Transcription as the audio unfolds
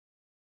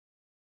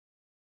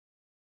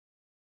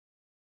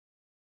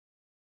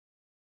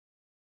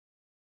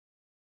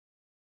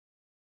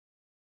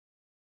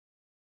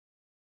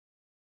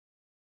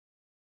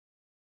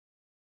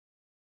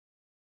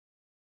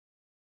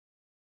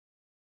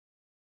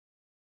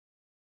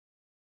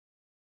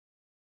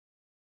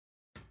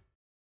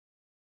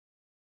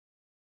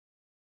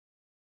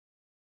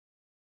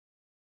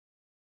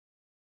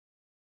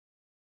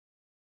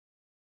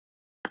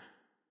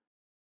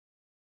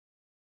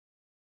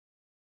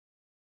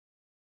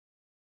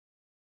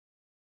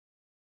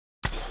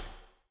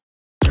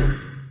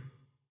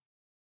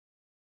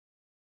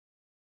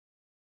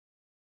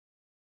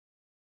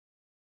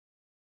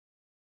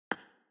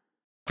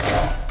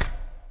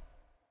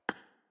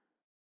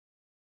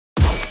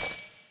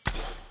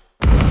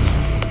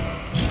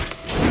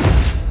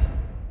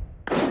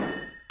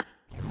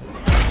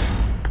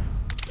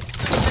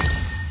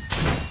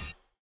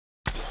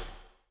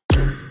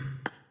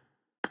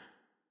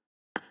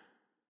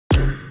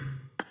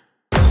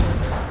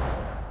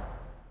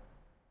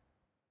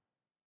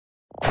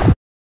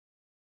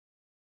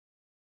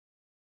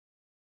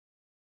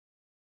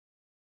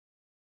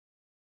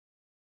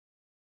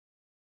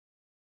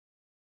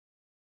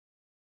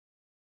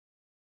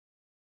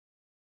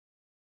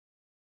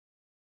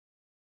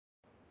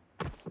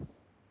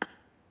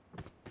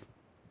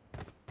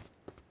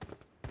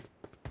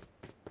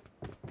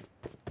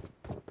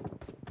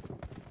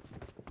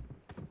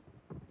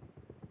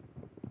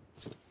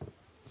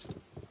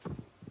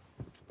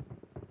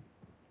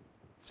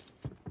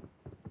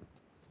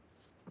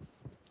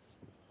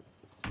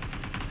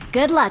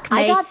Good luck,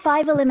 mates. I got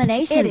 5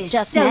 eliminations It is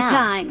just now.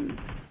 showtime.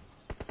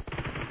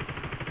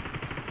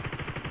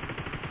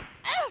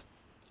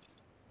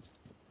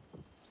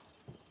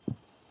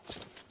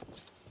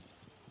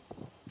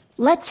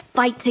 Let's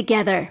fight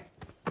together.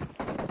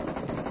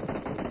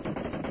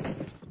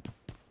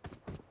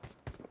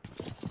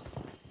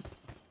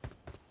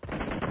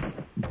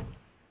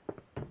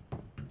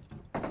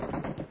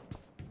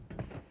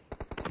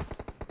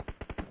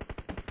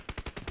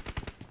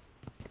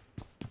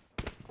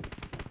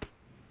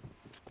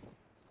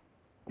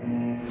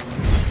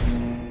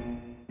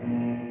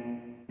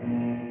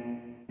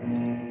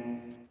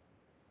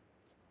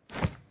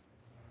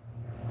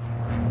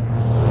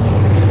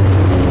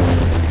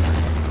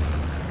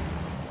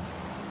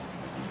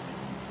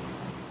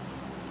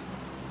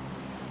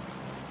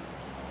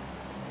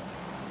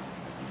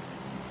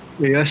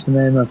 Yes,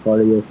 name I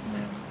follow your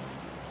name.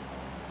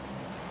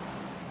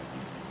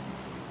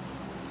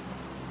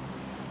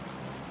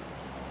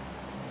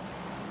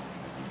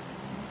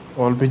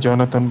 All be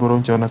Jonathan, bro,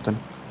 Jonathan.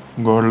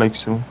 God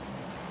likes you.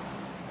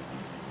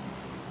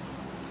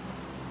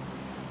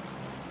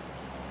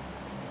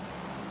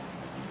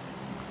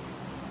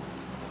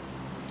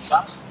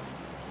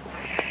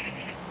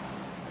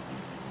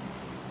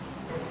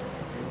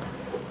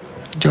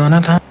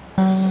 Jonathan.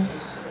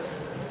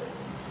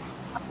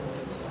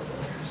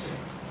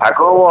 I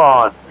go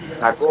what?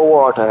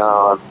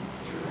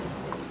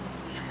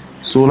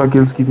 16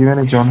 kills की थी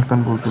मैंने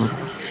Jonathan बोलते हुए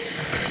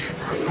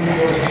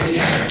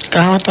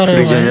कहाँ होता रे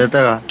भाई?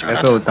 जाता का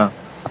कैसे होता?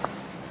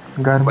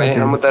 घर में भाई थे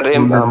हम उतर रहे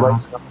भूल हैं गया हमारे था।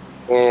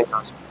 सामने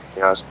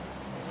यहाँ से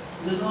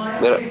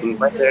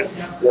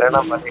मेरा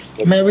नाम मलिक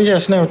है। मैं भी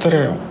जैसने उतरे।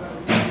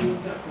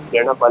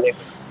 मेरा नाम मलिक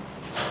है।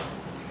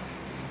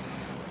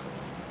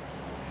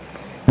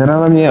 मेरा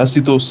नाम ये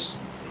Ashutosh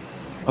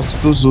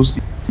Ashutosh Joshi.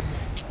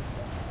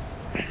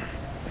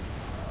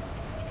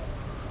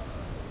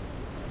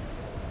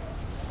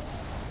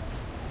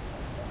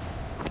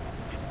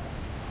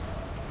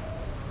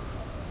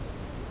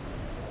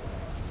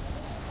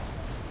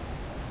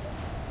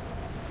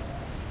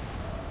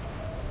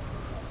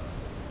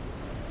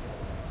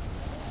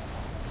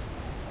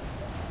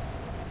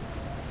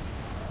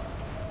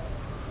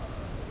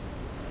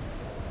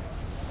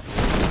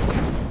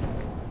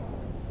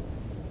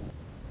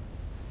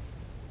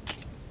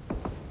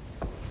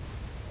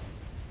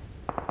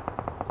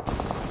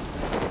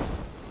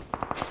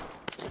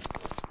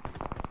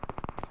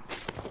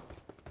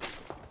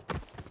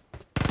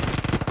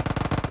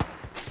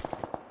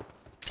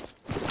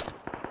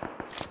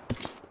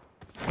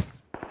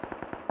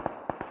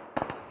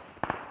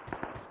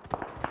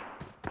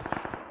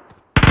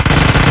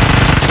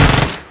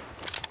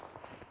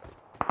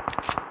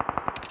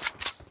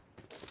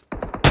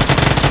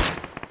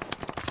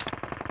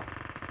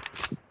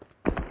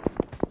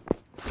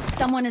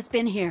 Someone has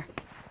been here.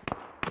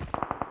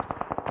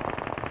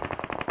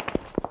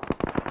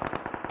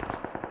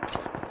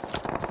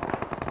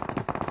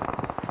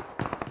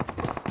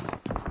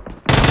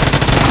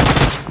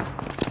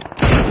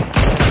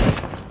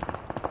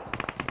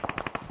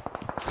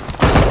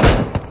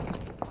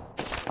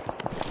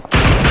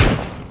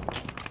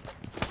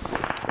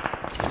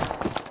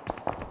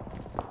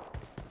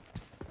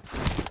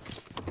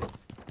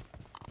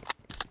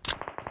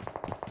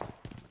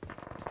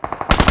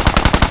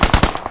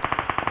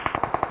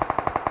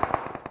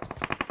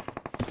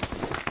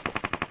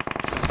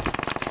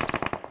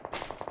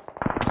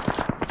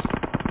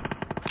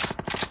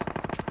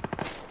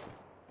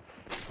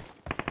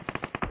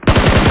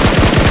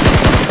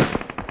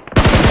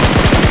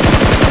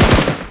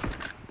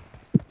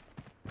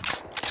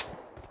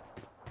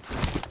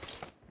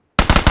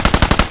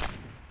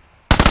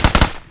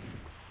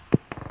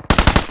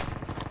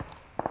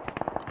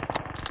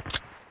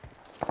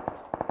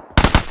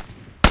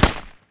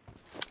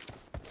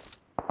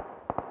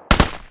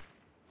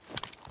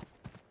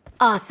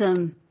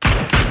 Awesome.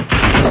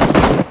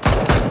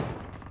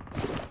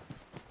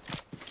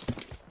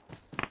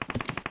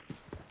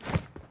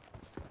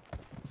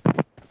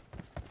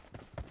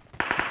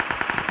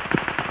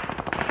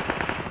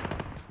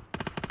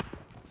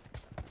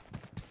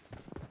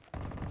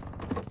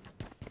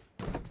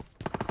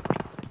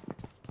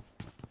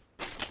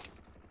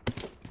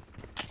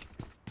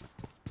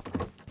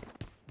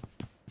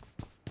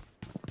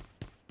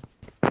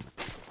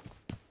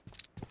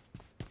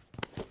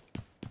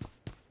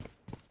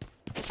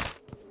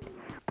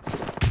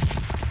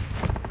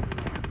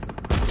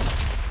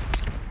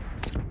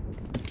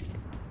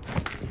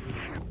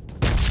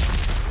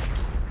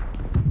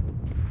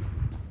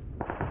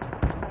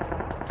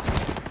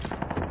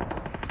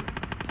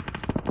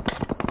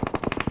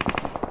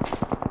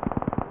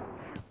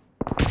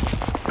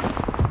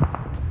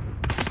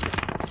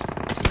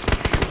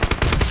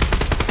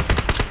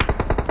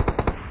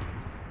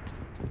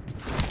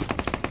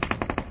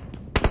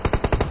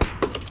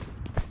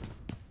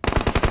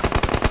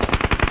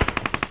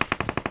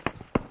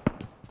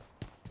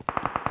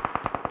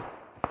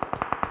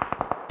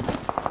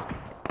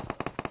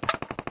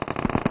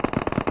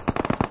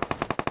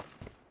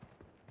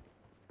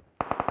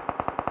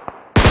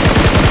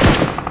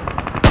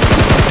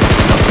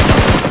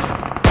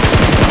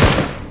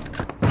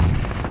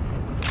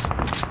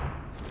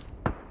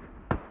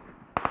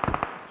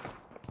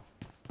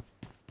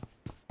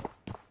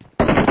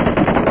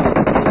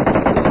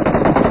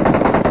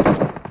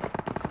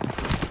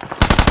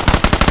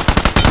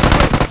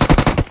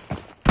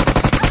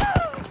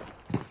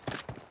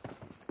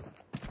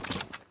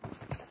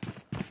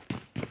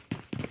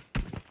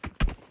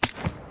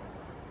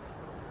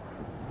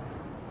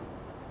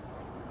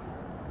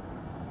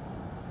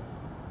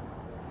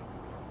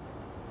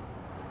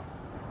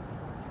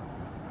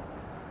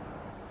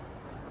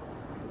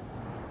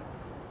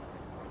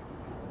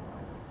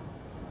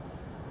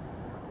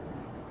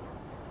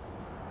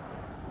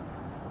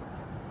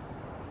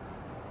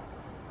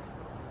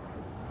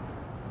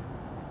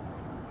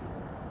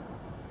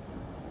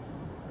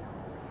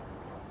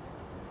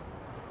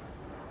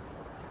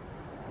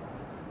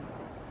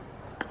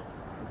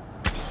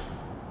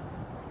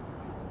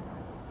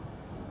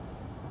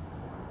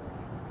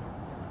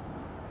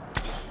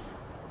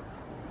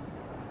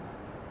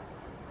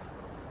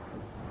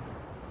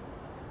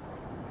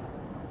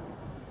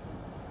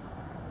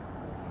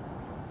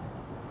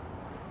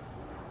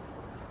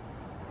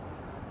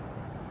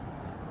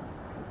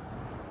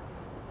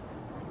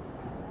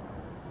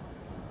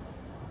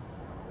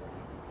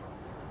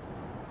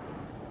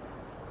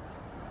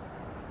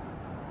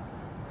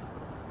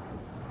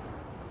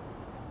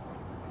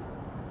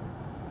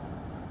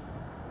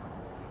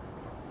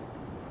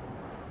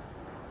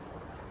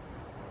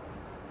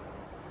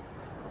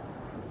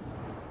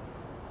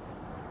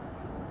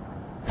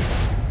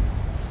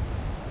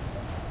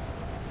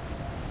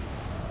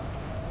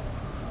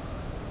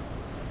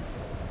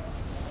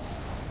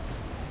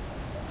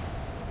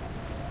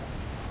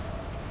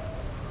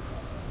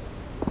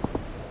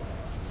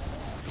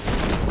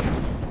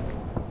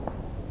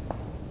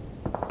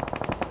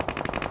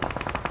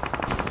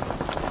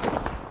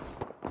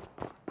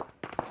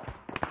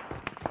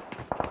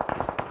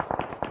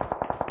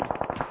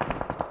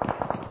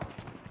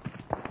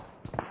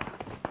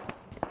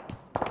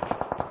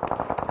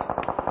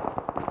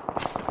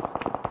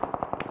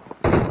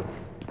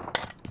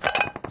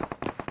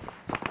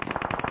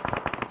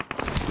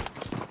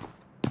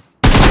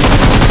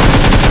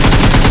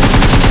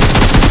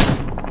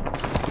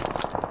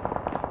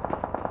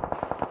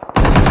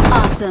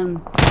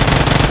 Awesome.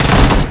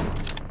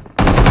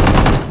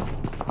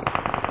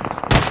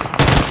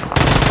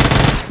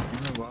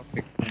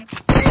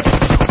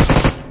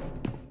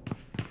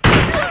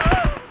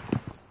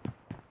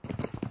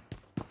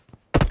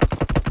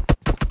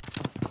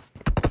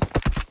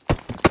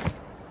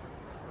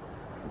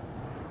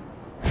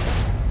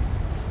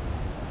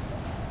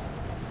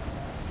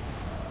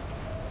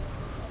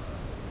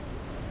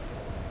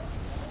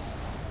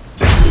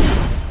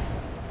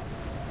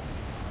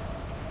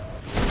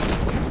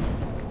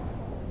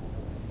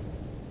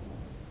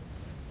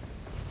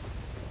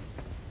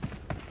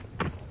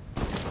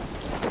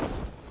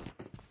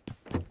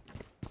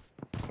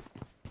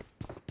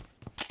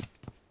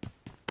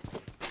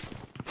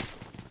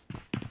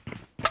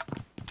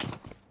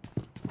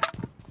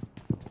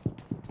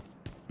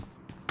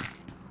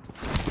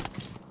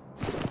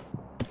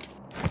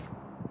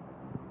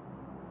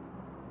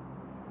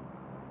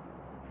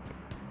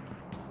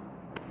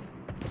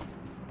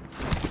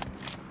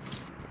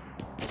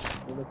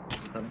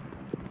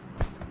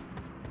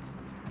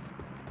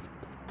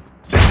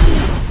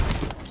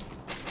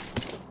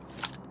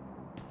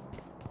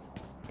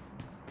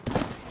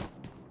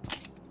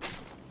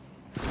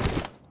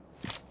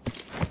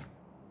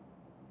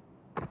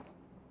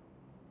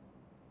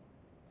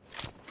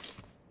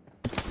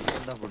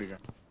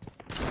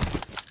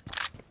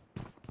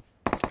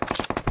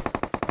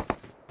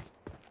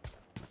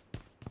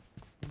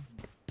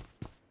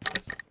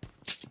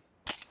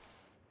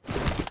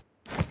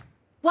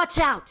 Watch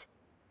out!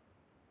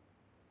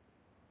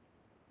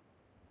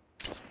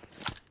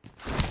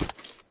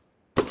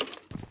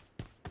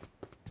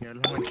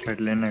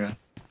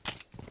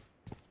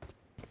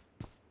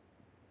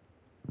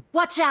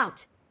 Watch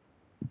out!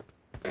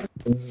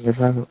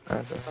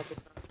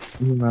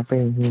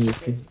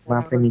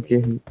 वहाँ पे नीचे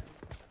ही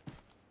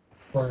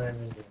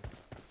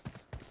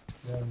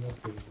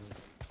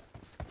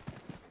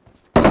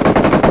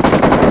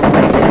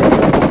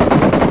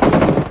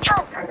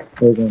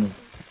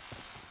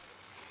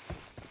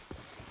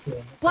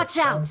Watch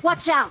out!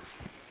 Watch out!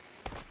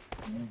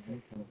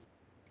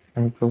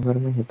 Cover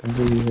में है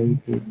तो यही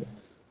चीज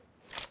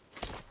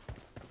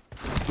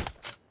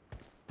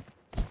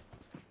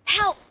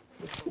Help!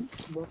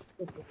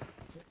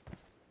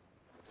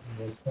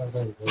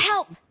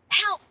 Help!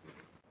 Help!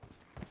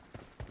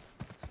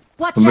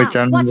 Watch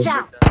out! Watch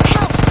out!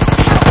 Help!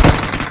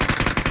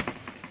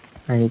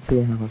 आई थी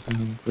यहाँ पर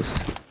हम कुछ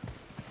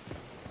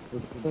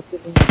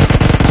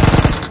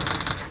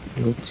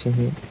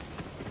है Thank you.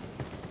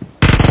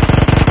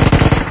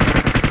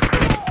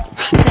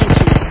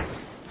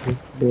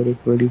 बड़ी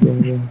बड़ी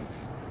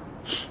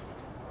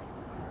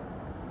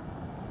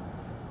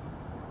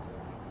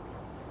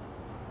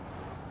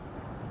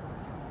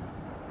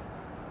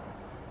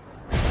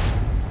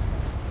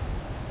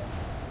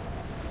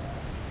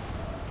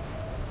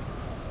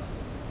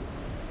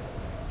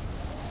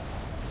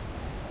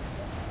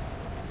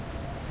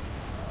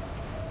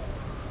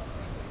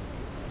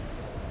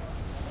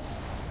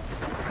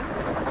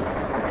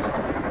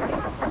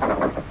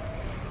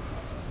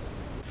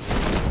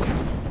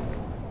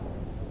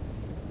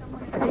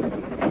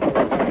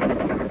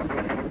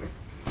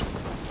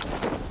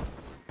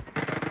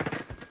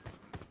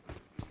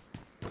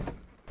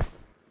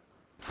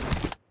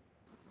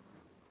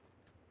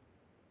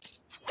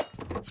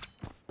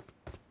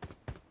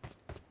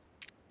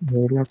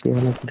नीला पे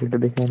वाला क्रिकेट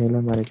देखा नीला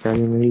हमारे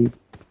चाबी मेरी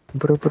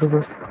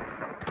बरोबर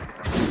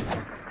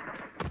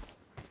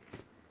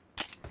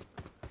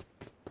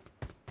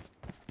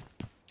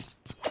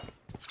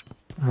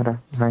अरे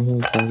नहीं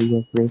चाबी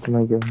है प्लेट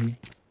में जो है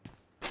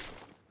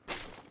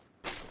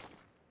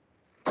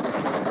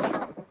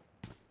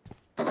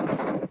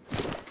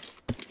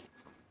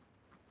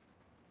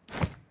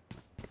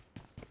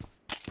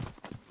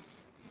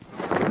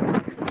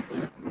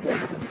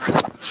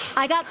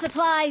I got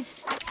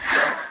supplies.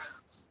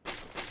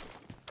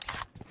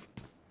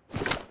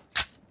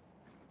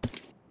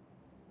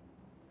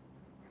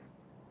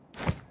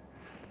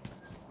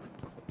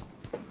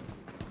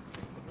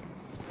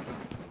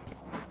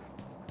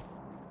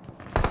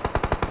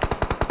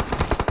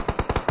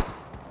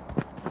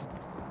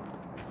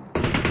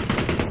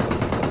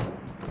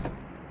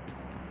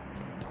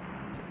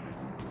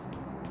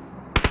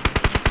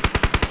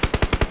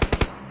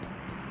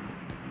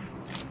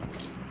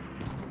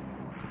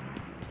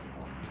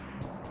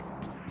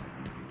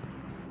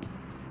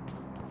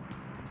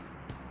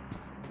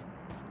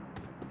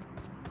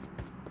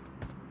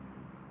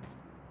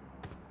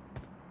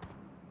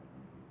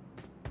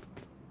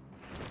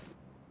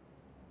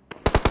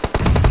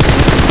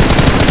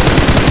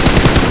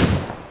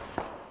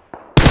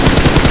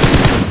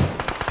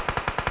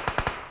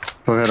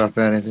 वगैरह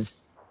पे आ रहे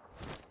थे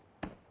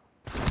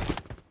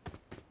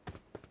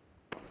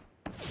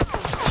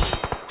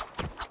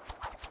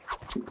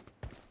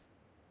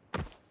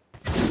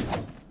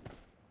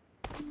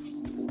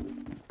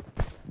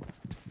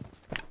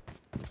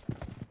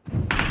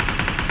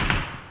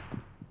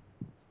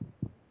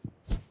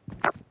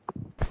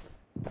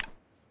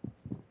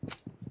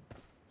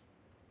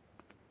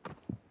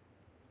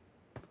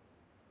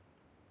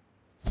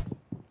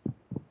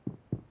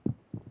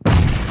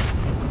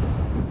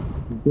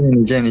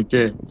नीचे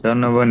नीचे 4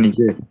 नंबर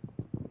नीचे।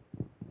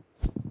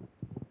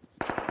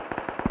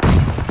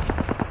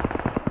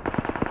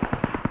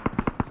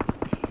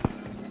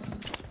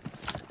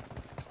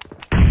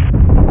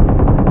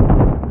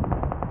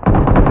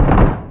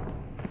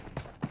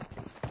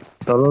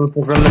 तलवार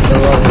पकड़ ले,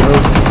 तलवार हेलो।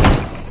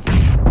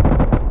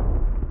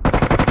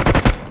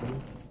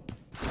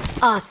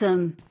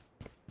 Awesome.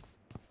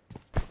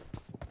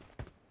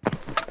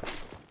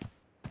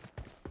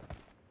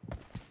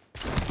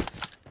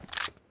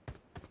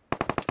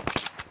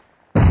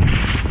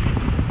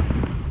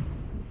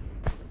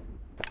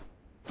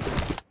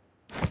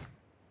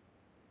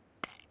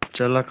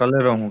 चला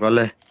कले रहूं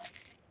कले।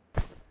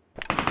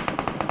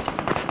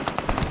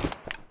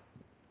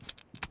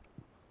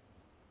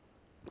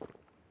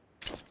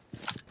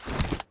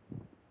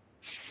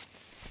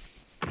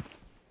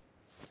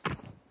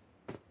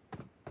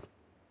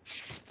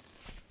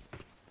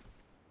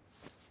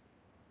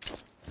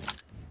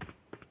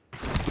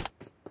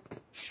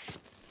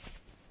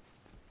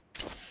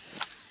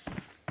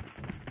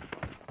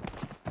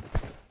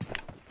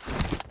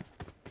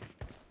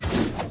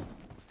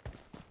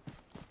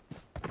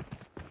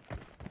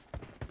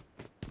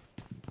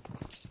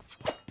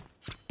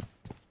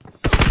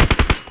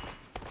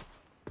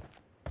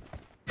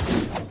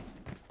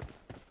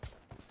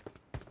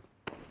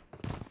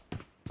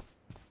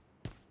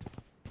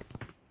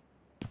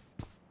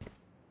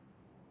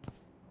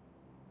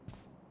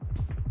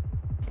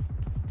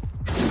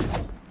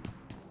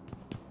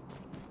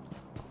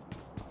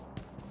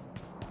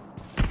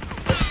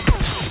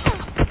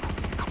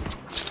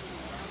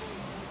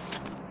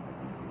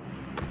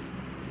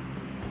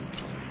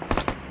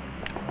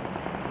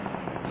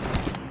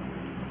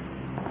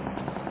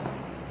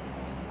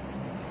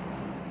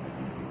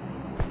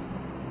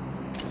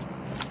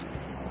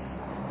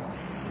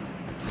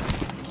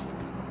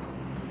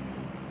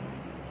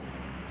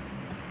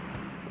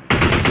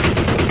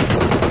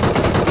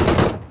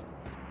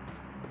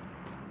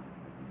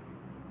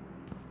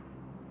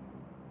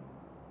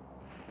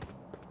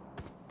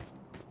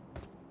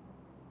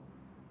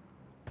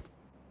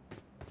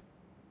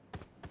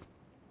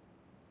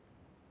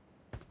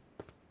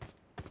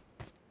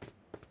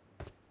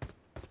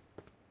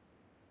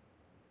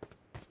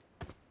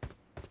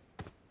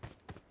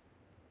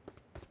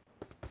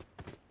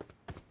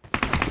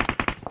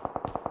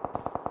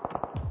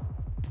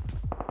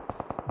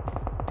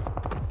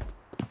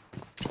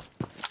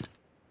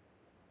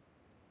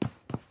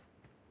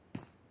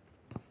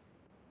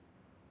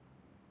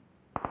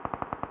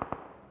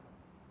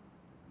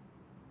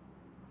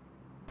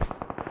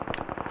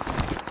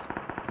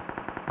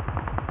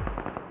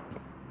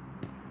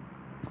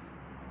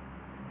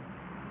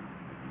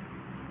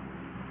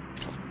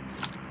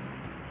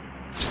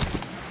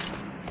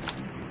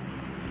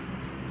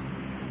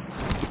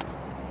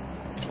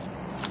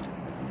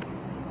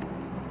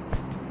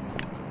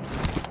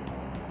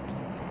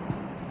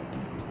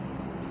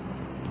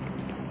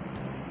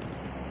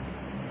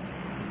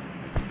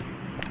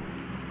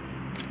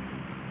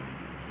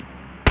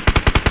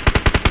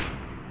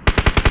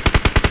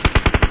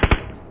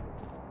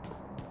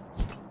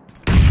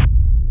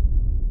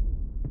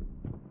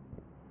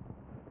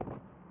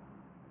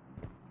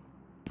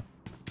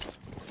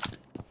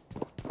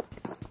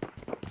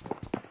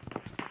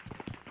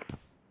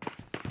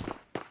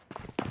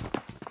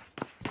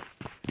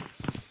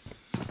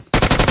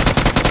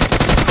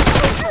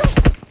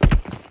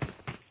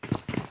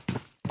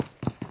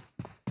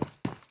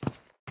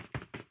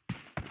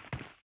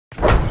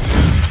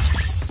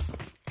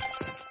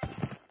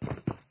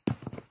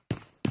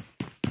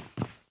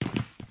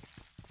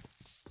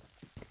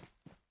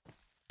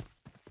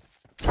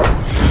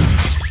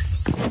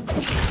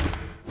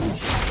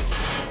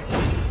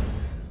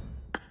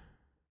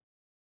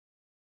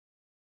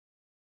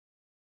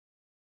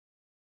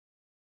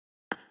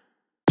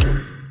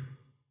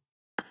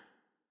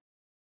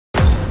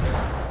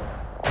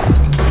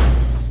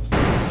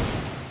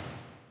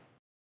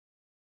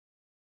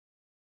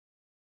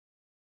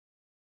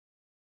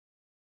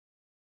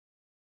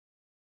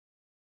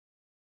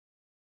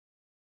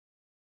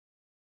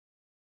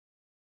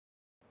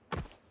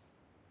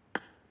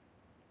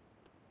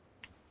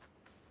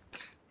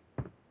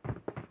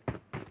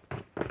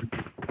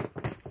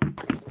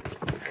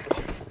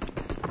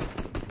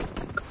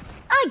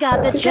 I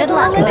got the good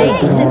luck,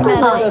 mates.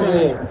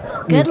 Awesome.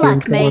 Good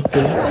luck, mates.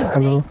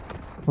 Hello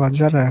आवाज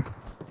जा रहा है?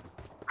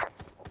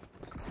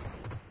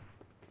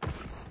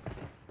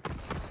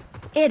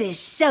 It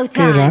is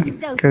तेरा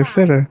showtime.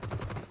 कैसे रहे?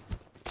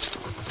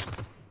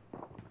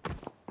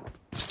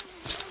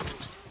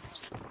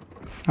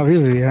 अभी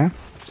हुई है?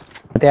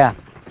 क्या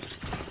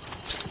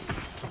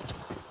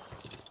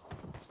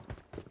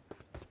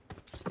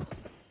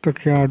तो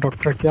क्या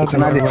डॉक्टर क्या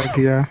दवा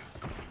दिया?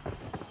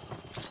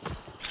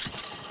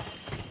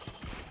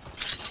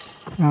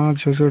 हाँ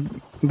जो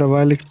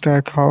दवा लिखता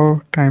है खाओ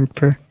टाइम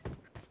पे।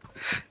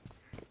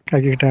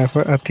 क्या टाइप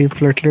अति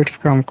प्लेटलेट्स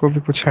का हमको भी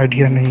कुछ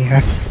आइडिया नहीं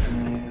है।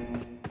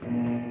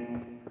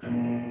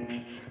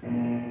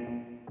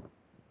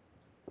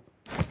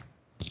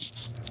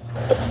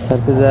 सर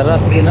पे जरा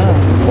सी ना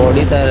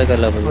बॉडी तैयार कर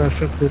ला भाई,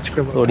 वैसे पूछ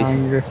के थोड़ी सी,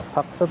 बताएंगे।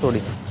 फक्त थोड़ी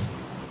सी,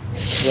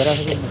 जरा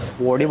सी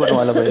बॉडी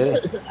बनवा ला भाई रे,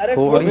 अरे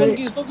थोड़ी कौन सी। अबे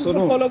किसको किसको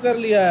सुनो, फॉलो कर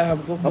लिया है,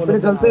 हमको फॉलो अपने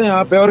करना चलते हैं यहाँ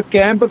है। पे और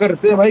कैंप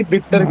करते हैं भाई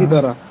विक्टर की हाँ,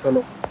 तरह।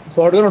 चलो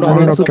शॉटगन कौन उठाओ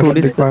फक्त डॉक्टर से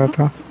थोड़ी सी, दिखवाया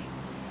था?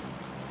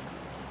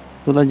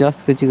 तुला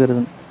जास्त कैची गरज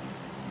नाही,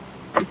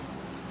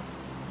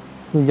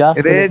 तू जास्त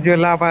रे केलं.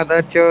 झोला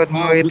मादर चोद हाँ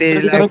मोहित विक्टर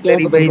की लाख तरह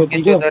तेरी कैंप कर बहन लो, के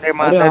ठीक है। चौधरे अरे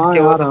मादर हाँ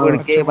चोद यार बुड़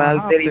हाँ। के अच्छा, बाल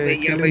वहां तेरी पे भैया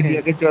किल नहीं,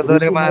 भैया के चौधरे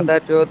ऋषु भाई मादर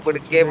चोद बुड़ के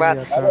किसने बाद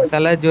किया था?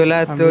 साला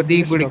झोला चोदी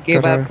एमबीबीएस बुड़ के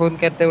डॉक्टर बाद है। फोन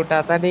करते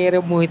उठाता नहीं। अरे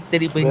मोहित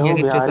तेरी भैया बेहू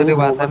के बिहारी चौधरे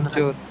मुंह मादर बंद रख।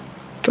 चोद।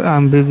 तो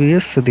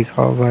एमबीबीएस से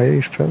दिखाओ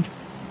भाई सब।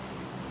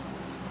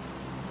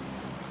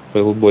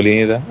 कोई कुछ बोल ही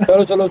नहीं रहा।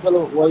 चलो चलो चलो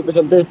वहीं पे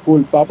चलते हैं,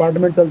 स्कूल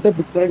अपार्टमेंट चलते हैं,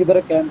 विक्टर की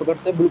तरह कैंप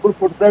करते हैं, बिल्कुल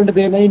फुटप्रिंट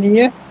देना ही नहीं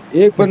है।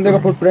 एक बंदे का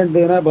देखो, फुटप्रिंट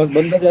देना है बस,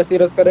 बंदा जैसे ही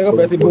रस करेगा कोई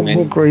वैसे बोलना बूम ही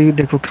बूम। नहीं। कोई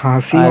देखो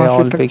खांसी अरे वांसी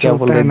ऑल तक पे क्या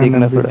बोल चलता रहे है ना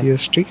देखना थोड़ा.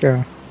 एमबीबीएस, ठीक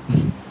है। चल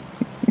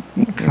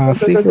चल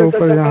खांसी चल के चल चल ऊपर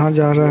चल चल। जहाँ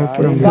जा रहा है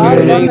तो यार ये तू कार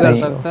एमबीबीएस यही बंद कर है।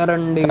 सकता है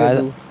रंडी के, काय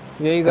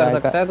तू यही कर काय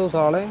काय सकता है तू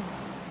साले.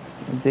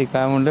 ते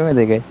काय म्हणलं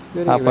माहिती काय?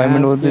 तेरी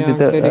अपार्टमेंट भैंस की होते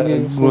आंख तेरी की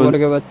तिथं सुअर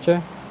के बच्चे.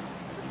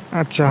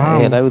 अच्छा, हाँ।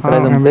 ह्याला हाँ,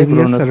 उतरायला जमतंय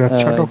एमबीबीएस क्रोनस सर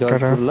अच्छा डॉक्टर है।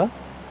 जॉर्जपूरला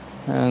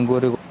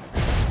गोरे.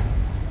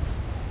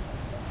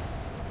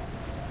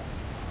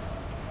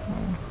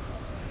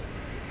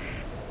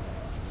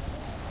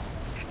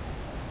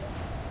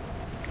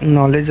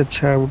 नॉलेज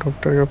अच्छा है वो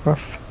डॉक्टर के पास।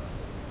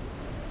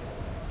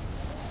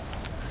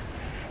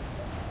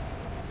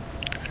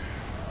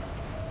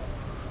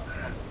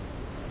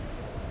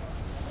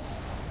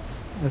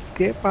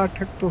 एसके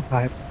पाठक तो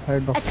हाई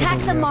डॉक्टर हो Attack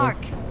the गया रे।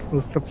 mark. वो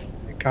सब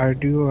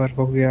कार्डियो और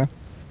हो गया,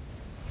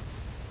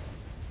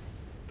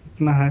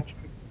 इतना है।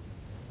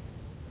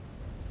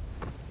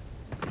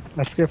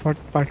 एसके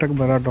पाठक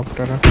बड़ा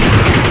डॉक्टर है।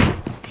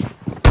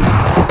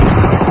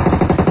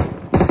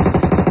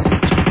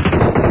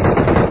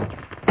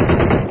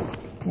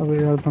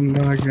 अबे यार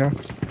बंदा आ गया।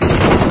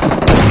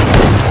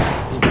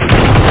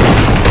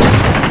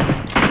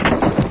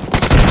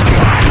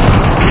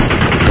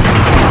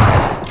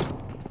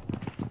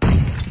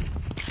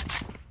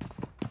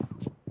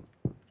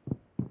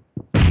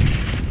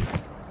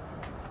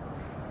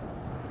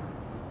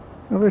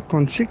 अबे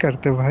कौन सी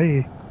करते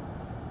भाई?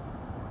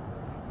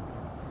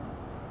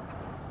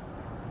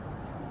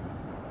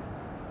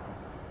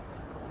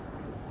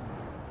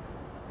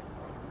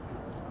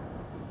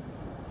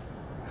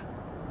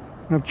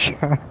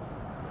 अच्छा,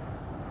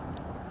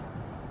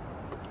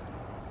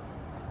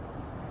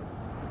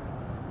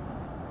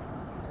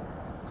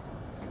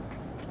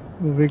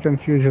 वो भी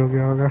कंफ्यूज हो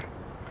गया होगा।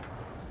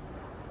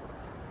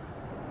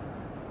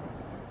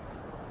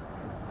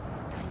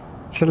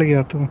 चल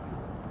गया तू।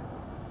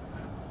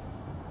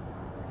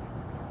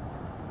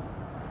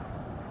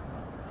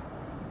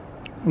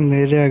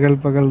 मेरे अगल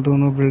बगल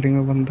दोनों बिल्डिंग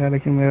में बंदा है,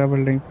 लेकिन मेरा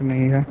बिल्डिंग पे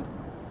नहीं है।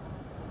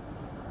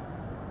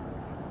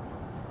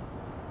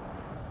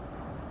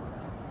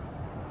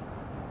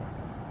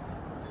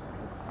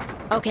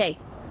 Okay.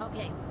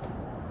 Okay.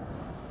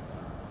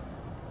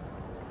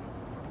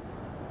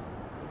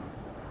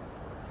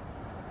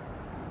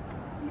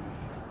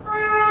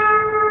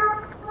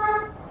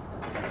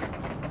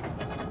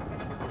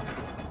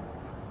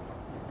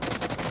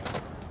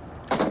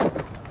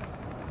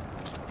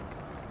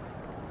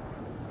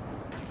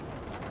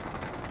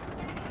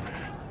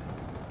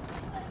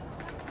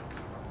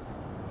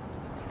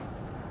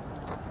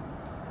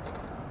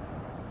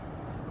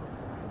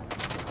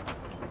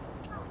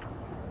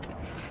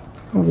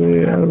 अबे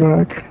यार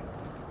भाग,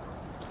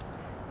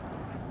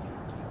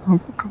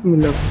 हमको कब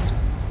मिला वो?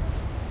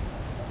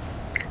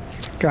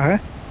 क्या है?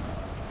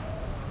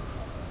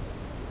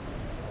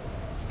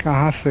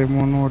 कहाँ से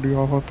मोनो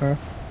ऑडियो होता है?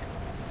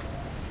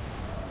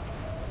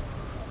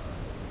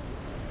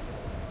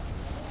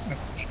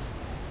 अच्छा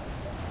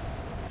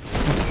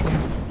अच्छा,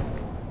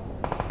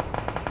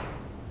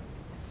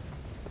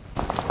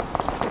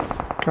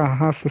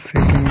 कहाँ से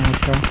सेटिंग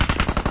होता है?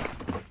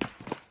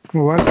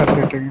 हुआ का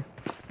सेटिंग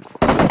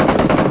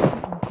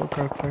तो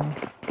करते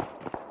हैं।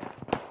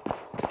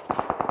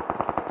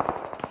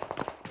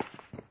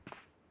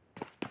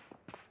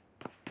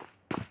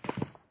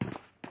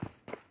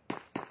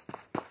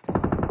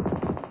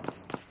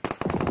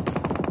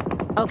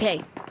 Okay.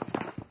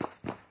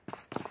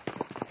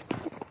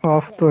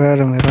 ऑफ तो है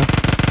रे मेरा।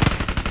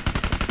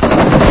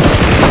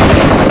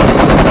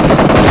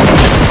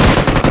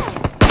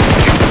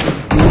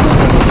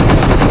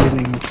 ये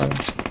नहीं हो पाया।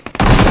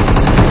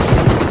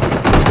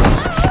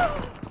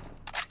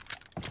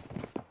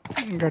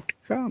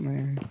 गटका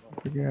में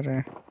गया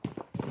रहे।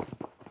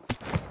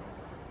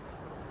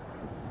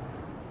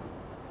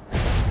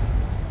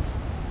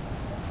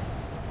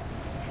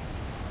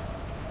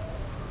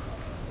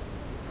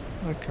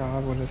 और क्या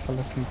बोले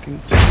साला, तीन तीन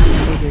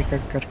एक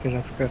एक करके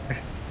रस कर रहे।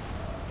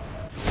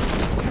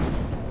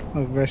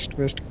 और वेस्ट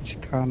वेस्ट कुछ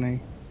था नहीं।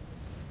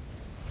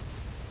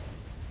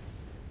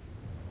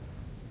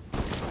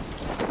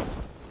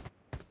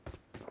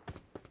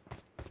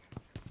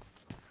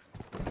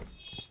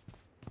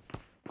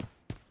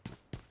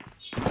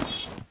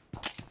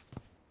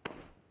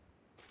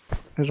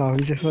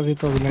 राहुल जैसा भी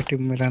तो अगला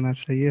टीम में रहना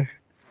चाहिए।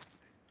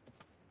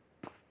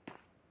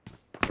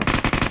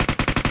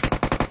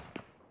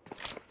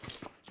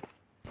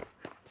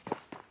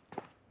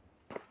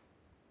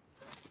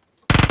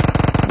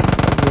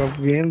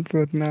 अब गेम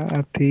पे उतना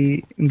अति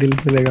दिल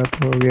पे लगा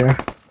तो हो गया।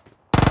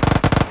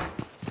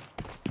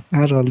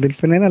 हाँ रोल दिल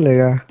पे नहीं ना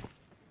लेगा।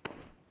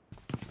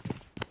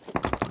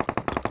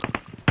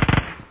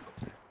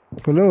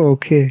 बोलो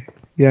ओके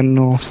या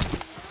नो।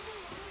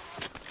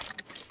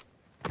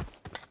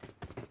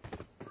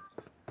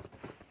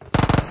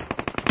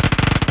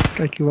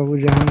 ताकि बाबू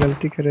जहाँ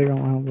गलती करेगा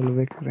वहाँ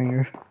बोलबे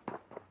करेंगे।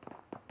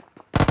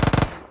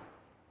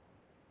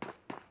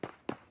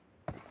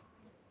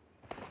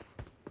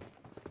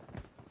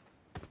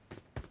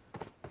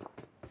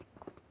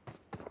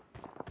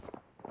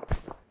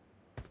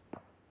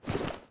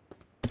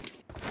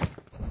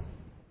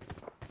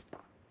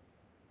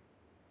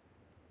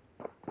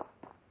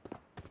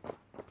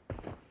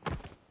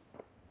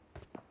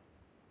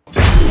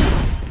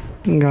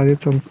 गाड़ी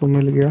तुमको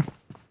मिल गया।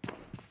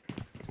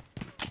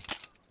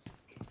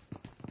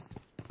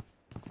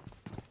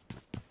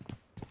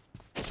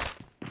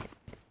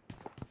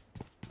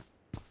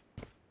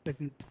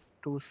 लेकिन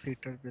 2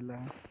 सीटर मिला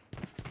है।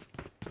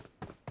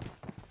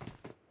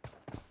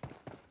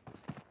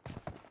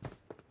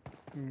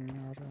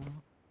 आ रहा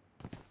हूँ।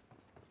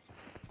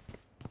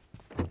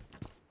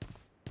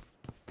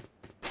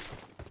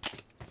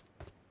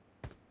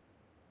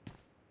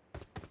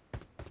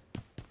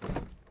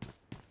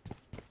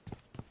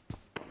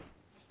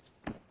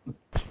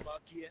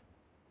 बाकी है।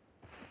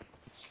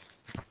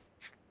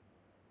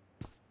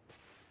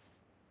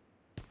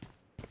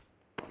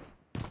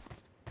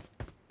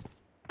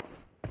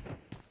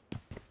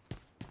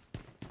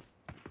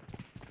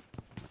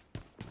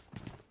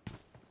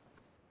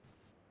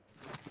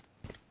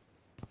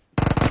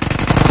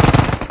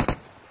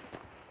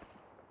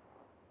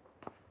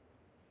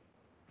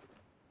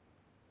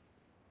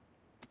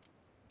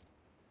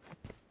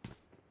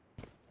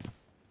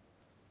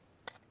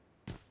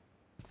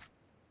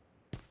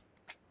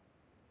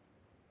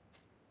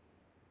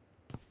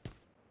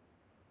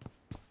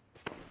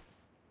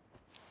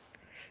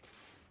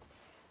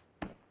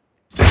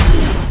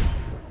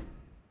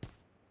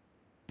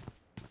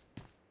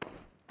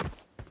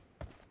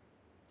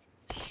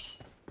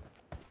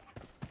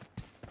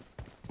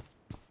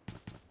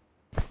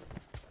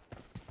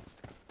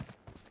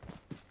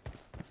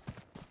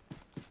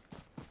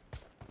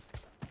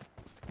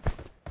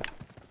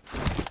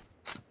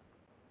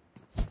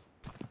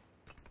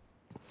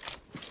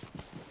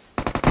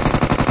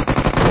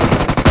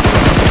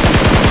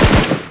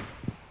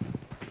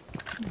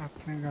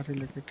 आते हैं गाड़ी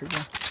लेके ठीक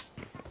है।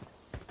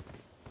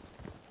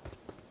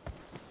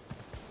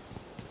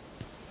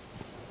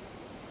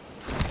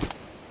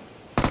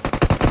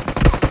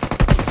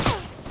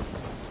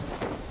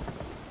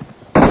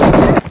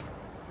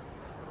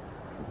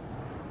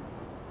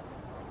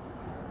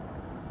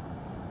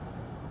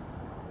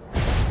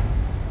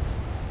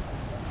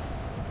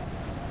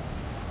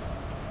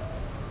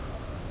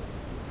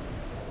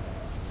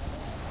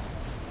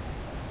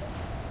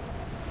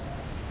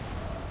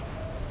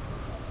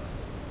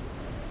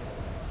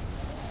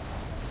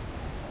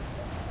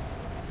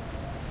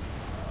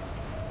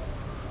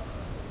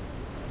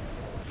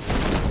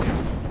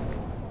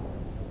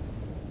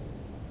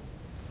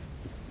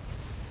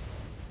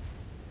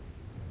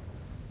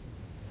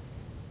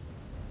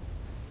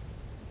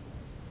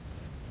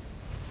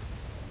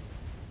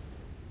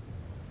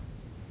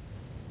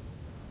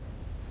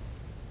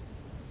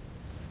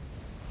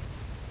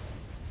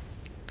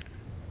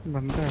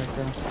 बंदा है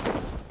क्या?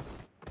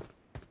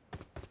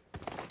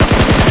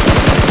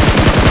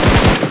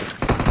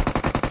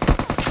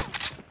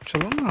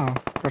 चलो ना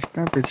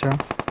करते हैं पीछा।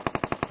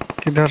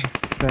 किधर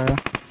से आया?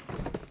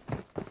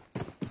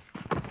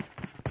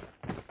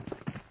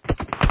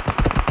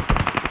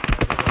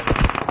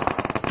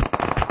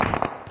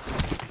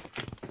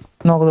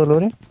 नॉक दो लो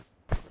रे।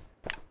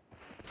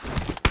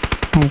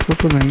 हमको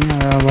तो नहीं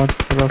आया आवाज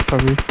थोड़ा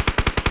सा भी।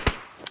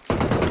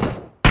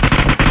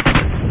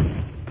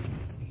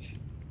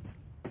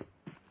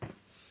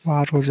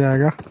 पार हो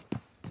जाएगा।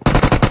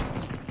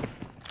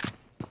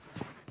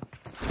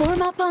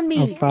 Form up on अब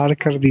me. पार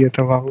कर दिए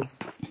तो बाबू।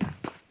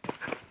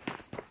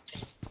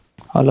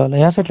 हलो हलो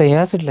यहाँ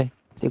सेट ले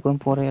तिकडून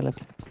पोरं यायला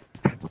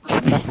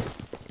लागले.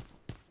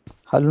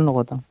 हलू नको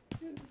आता.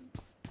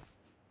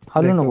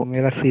 हलू देखो नको.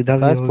 मेरा सीधा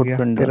भी कायच हो गया,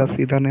 फुटप्रिंट तेरा झालं.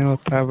 सीधा नहीं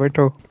होता है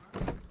बैठो।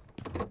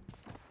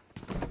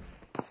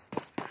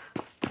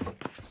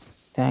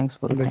 थैंक्स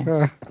ब्रो देखा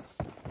थैंक्स.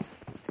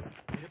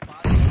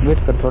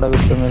 वेट कर थोड़ा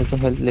वेट कर मेरे को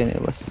हेल्थ लेने दे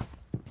बस.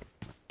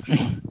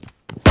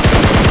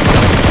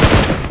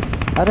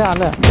 अरे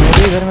आला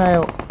मेरे ही घर में आया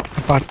हो.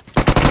 पार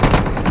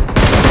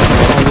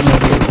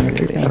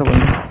ठीक है। यार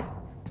बंदा.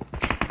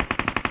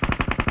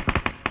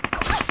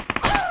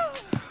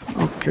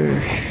 Okay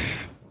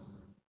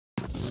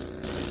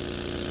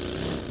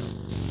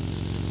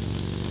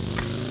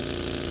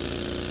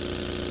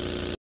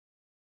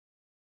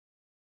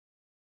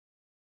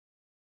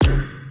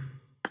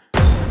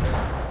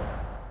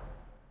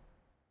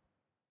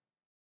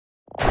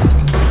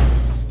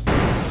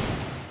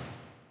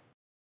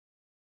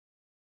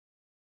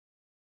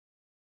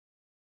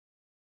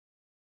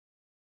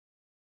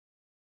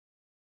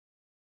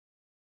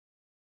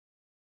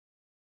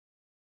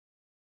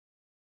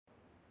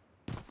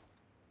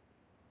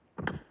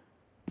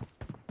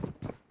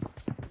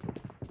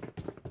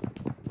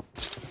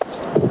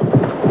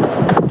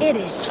It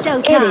is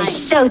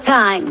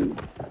showtime.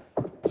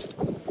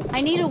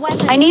 I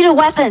need a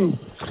weapon.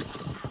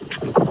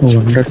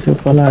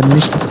 वंडरशिप वाला आदमी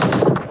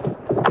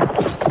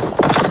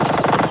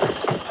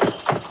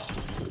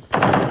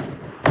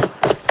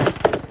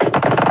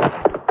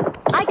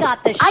I got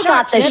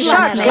the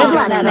sharp. Good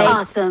luck, mate.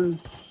 Awesome.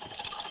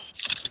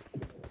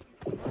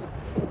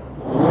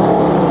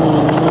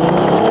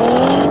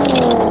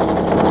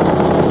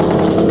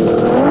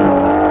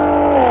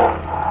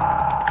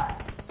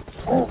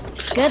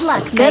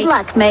 Good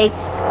luck,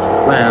 mates.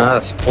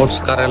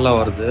 Sports car எல்லாம்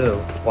வருது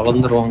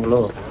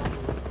வளர்ந்துருவாங்களோ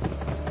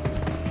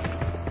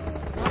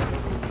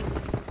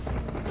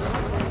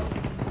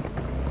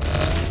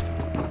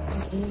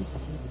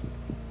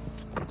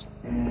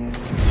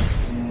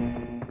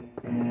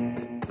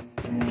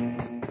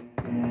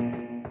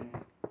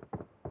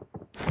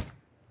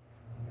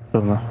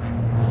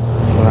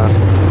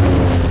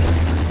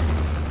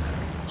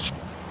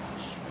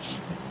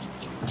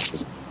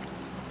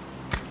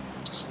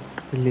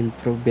Lil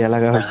Pro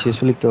bialaga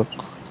usually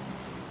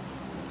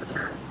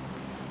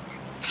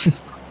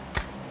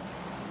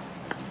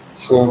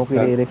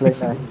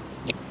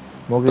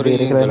Mogi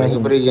recline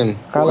Operation.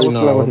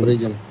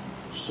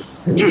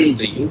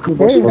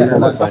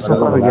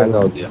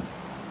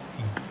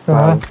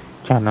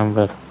 क्या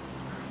नंबर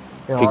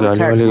की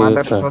गाली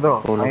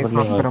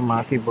वाली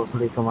माफी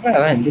बोसड़ी तो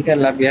इंडिकेटर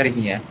लग यार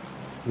ही है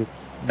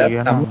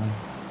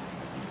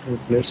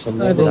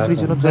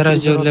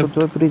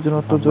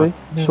prisoner to joy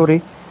sorry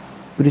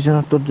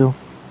prisoner to joy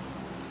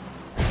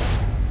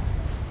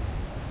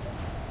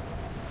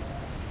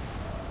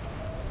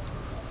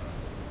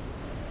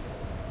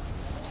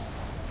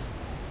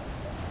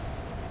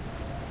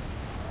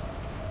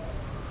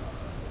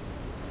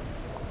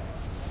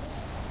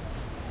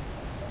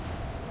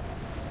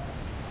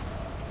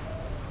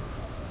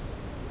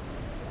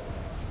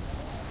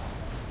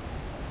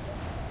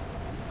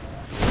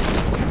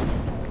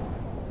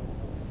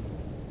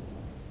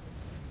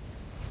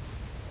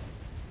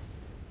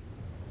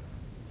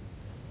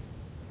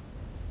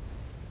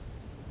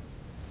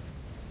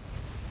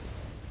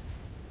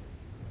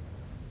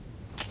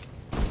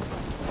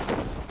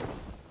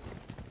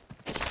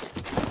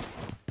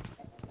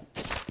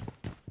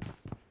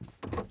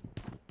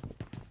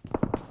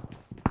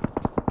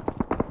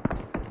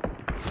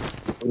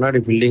முன்னாடி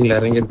பில்டிங்ல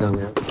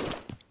இறங்கிருக்காங்க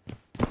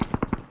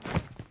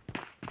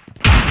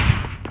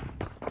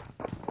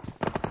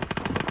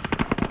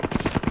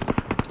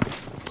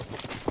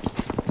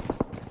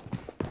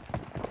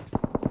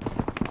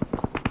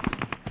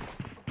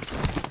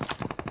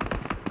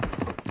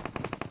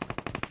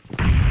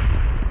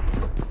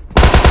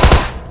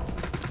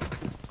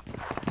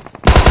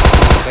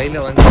கையில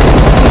வந்து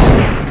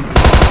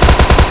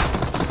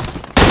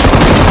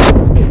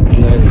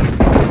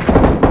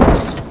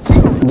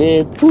वे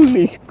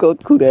पुलिस को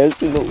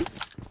खुरेस लो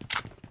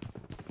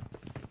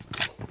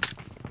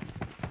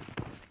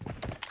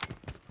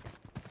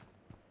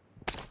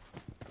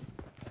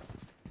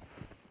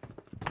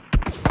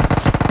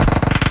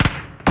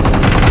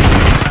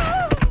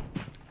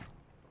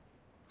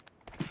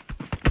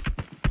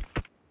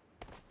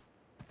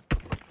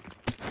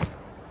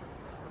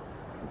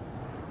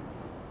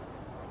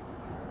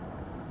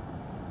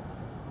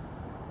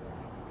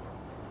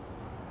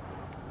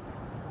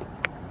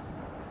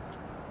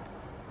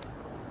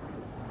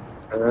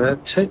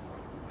अच्छा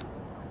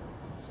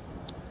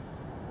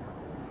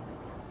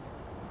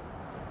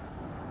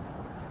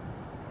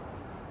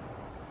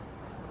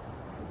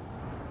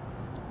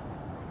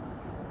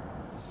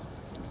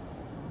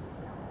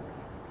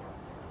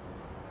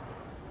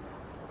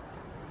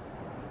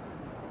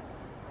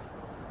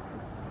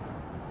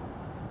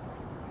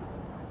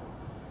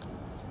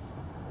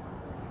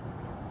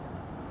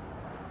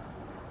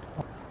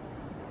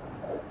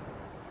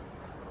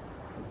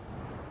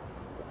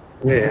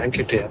ये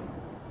एंकिट है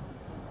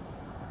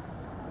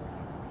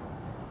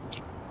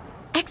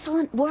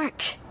Excellent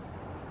work.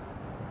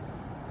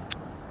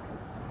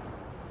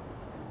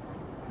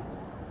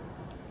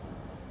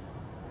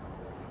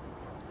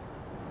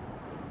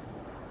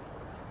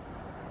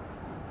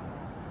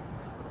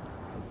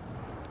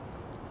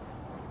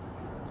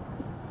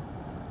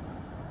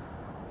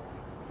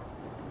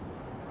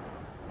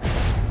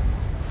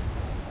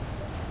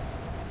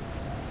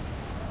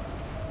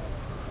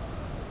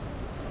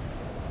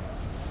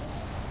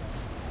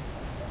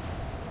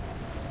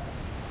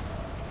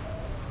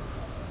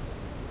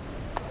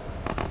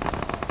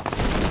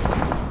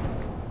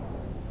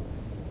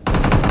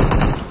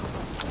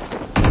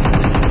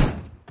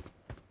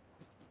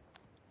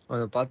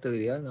 அத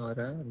பாத்துக்கிறியா நான்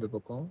வரேன் அந்த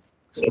பக்கம்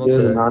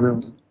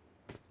நானும்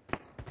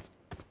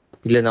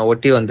இல்ல நான்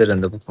ஒட்டி வந்துறேன்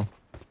அந்த பக்கம்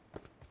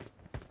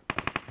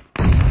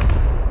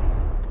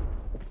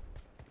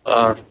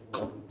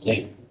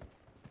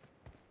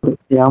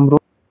yeah bro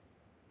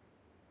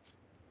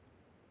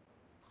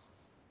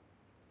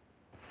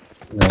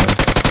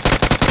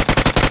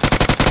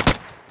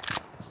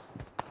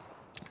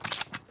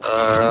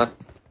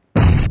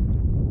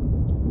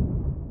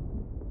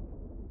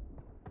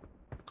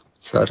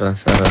சாரா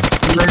சாரா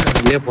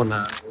வெளியே போனா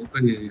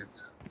ஓப்பன் ஏரியா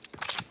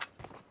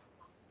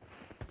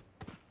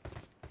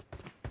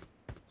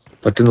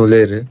பட்டுன்னு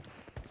உள்ளே இரு.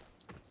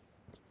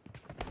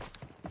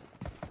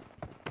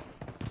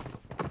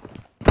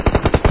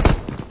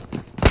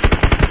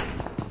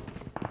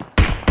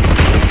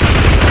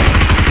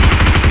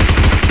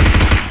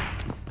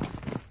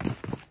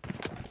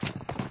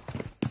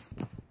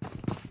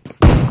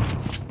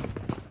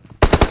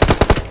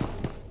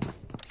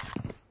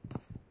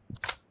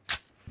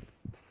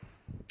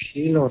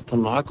 கீழே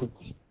ஒருத்தன் நாக்கு.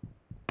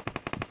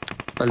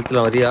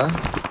 கழுத்துல வரியா?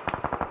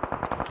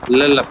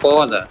 இல்ல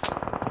போவாத.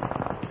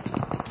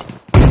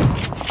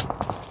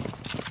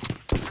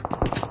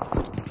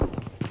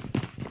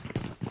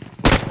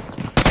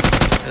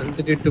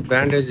 ஹெல்த் கிட்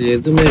பேண்டேஜ்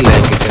எதுவுமே இல்லை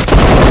என்கிட்ட.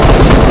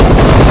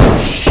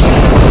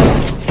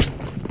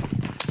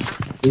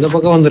 இந்த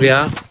பக்கம்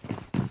வந்துறியா?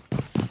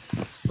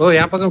 ஓ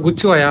என் பக்கம்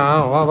குச்சி வாயா.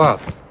 வா வா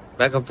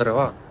பேக்கப் தர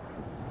வா.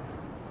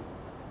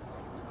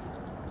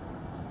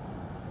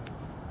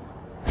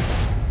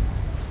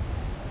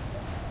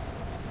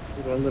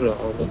 வந்துடும்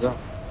அவ்வளோதான்.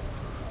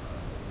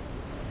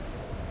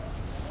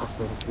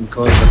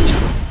 கவர் பண்ணிச்சு.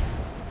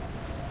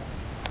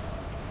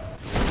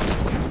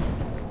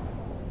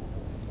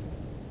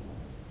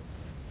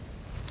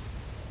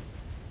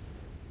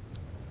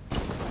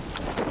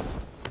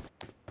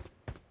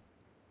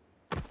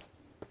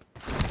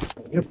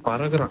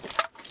 பறகுறான்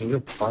இங்க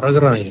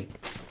பறகுறான்.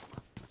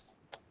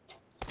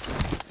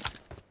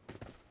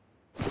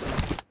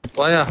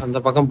 போயா அந்த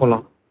பக்கம்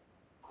போலாம்.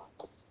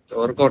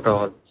 ஒர்க் அவுட்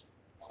ஆகாது.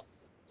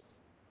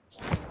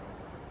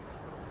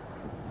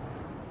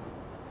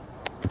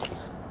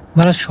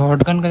 मेरा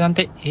शॉटगन का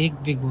जानते एक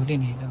भी गोली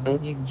नहीं लगा।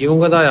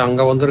 இவங்க தான்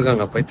அங்க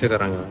வந்திருக்காங்க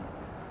பைத்தியக்காரங்க.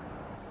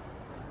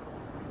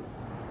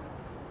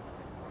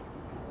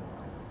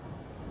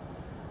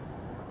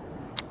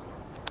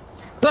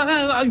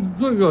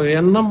 ஐயோ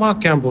என்னம்மா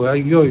கேம்பு.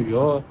 ஐயோ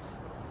ஐயோ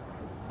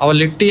அவ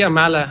லிட்டியா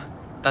மேல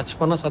டச்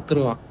பண்ண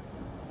சத்துருவான்.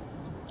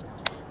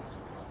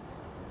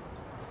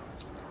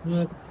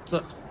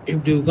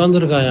 இப்படி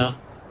உட்கார்ந்துருக்காயா.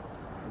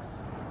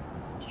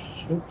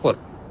 சூப்பர்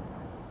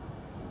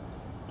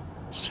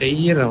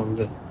செய்யற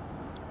வந்து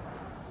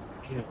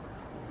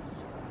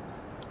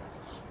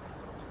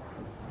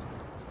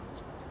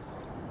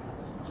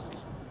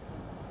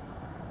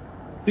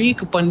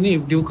பீக் பண்ணி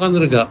இப்படி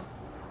உட்கார்ந்துருக்கா.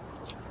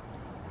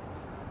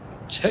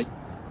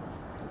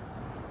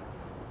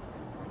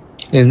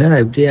 என்னடா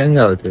இப்படி ஹேங்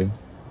ஆகுது?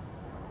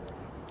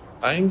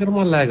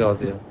 பயங்கரமா லேக்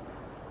ஆகுது.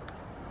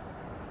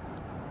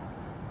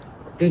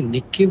 அப்படியே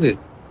நிக்குது.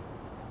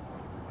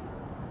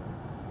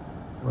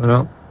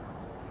 வரோம்.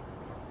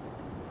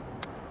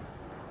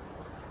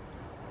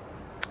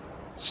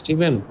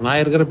 ஸ்டீவன் நான்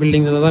இருக்கிற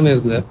பில்டிங்ல தானே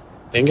இருந்தேன்.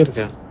 எங்க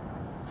இருக்கேன்?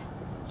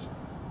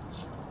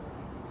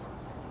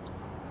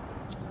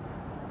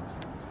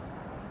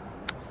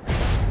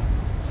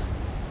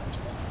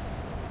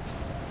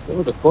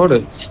 கோடு கோடு.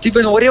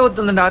 ஸ்டீபன் ஒரே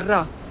ஒருத்தன் அர்ரா.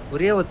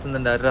 ஒரே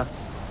ஒருத்தன் அர்ரா.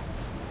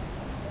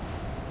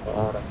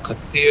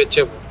 கத்தி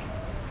வச்சே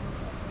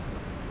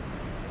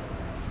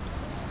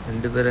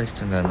ரெண்டு பேரும்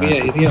அடிச்சிட்டாங்க.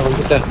 ஏரியா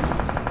வந்துட்டேன்.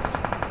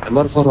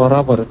 நம்பர் 4 வரா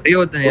பாரு. ஒரே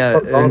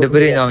ஒருத்தன் ரெண்டு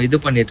பேரும் நான் இது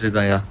பண்ணிட்டு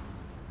இருக்காயா.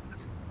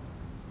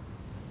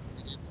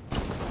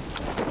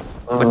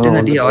 பட்டு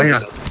நடி ஆயா.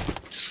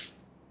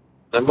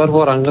 நம்பர்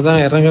 4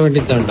 அங்கதான் இறங்க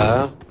வேண்டியதான்டா.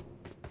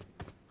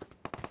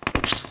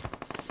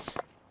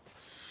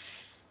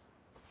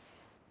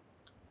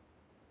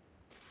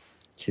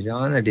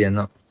 சரியான அடி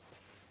என்ன.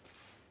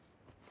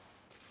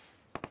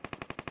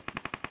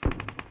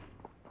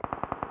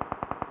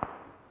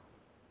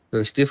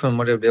 ஸ்டீஃபன்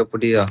மட்டும் எப்படியா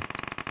புடியா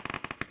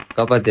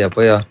காப்பாத்தியா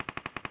போயா.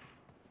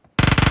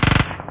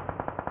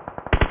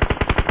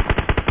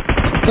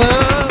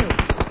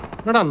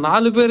 என்னடா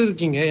 4 பேர்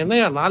இருக்கீங்க?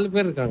 என்னையா 4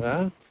 பேர் இருக்காங்க?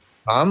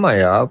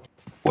 ஆமாயா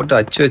போட்டு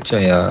அச்சு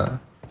வச்சோம்யா.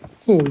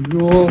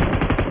 ஐயோ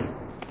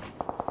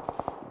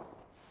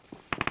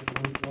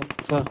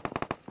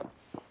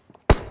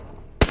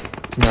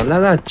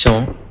நல்லாதான்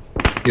அச்சோம்.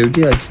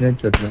 எப்படி ஆச்சுன்னே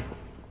தெரியல.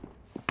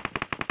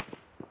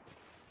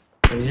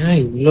 ஏன்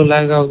இவ்வளவு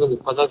லேக் ஆகுது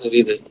இப்பதான்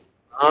தெரியுது.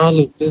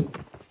 4 பேர்.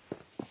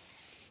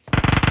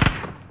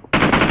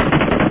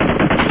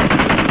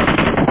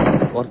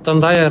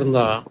 ஒருத்தன் தாயா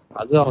இருந்தா.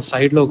 அது அவன்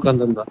சைட்ல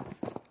உட்கார்ந்து இருந்தா.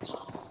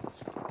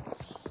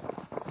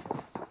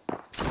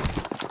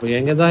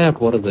 எங்கதாயா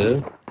போறது?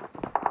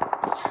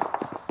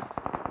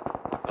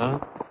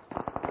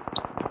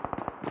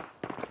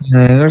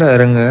 எங்கடா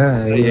இறங்க?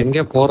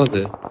 எங்க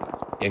போறது?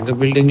 எங்க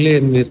பில்டிங்லயே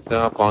எருமை இருக்கா?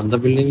 அப்ப அந்த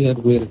பில்டிங்ல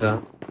எருமை இருக்கா?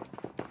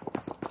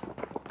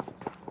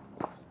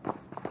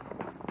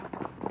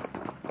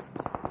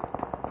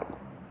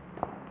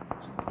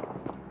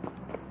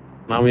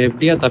 நாம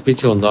எப்படியா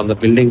தப்பிச்சு வந்தோம் அந்த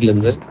பில்டிங்ல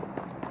இருந்து?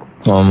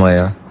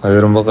 ஆமாயா அது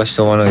ரொம்ப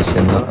கஷ்டமான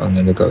விஷயம் தான். அங்க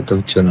இருந்து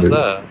தப்பிச்சு வந்தது.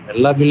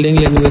 எல்லா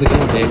பில்டிங்ல எருமை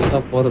இருக்கு.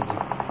 எங்கதான் போறது?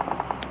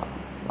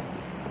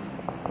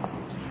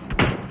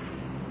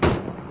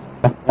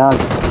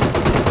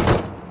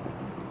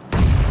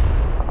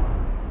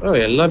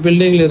 எல்லா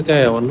பில்டிங்ல இருக்கா.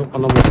 ஒன்னும்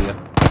பண்ண முடியல.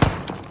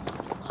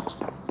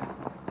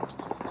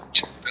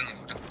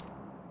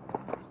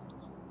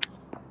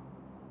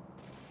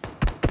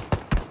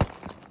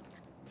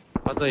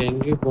 அதான்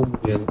எங்கேயும் போக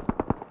முடியாது.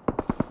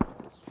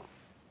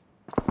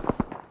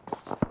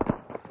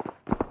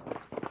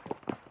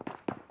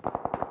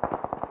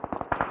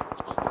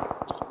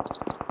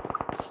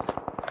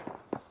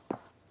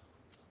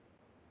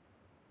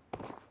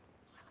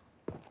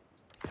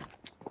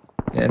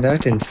 ஏன்டா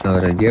டென்ஷன்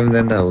ஆகுற? கேம்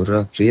தான்டா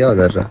ஒரு ஃப்ரீயா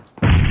விளையாடுறா.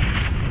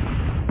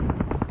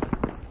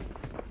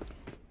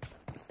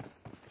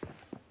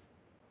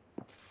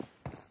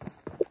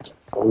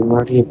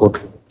 முன்னாடியே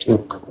போட்டு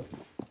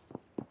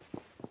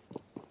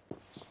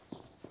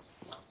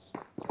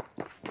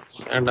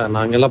ஏன்டா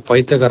நாங்க எல்லாம்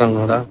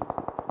பைத்தியக்காரங்கடா.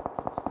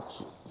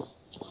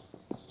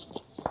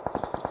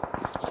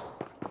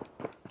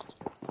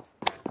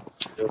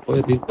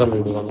 போய் ரீகால்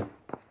விடுவாங்க.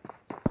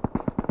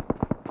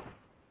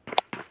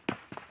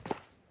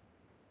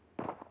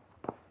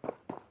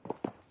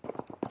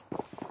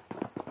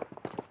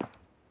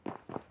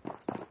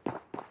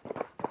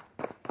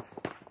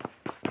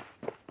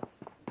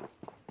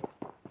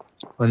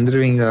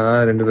 வந்துருவீங்க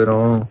 2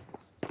 பேரும்.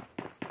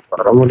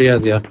 வர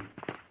முடியாதுயா,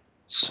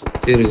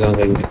 சுத்தி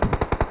இருக்காங்க இங்க.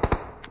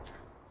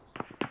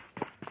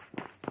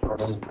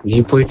 அட, நீ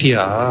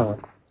போயிட்டியா?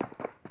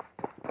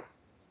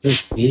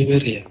 நீ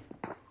வேறயா?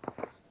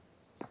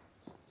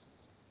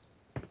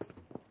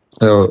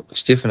 ஐயோ,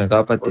 ஸ்டீஃபனை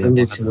காப்பாத்து.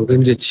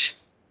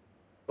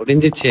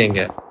 முடிஞ்சிச்சு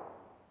எங்க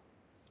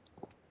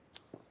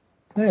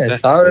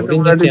சாவறதுக்கு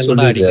முன்னாடி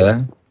சொல்லிடு.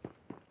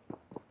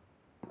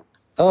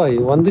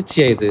 இது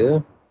வந்துச்சியா? இது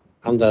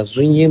அந்த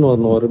ஸ்விங்கின்னு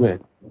ஒண்ணு வருமே.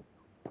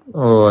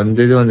 ஓ, அந்த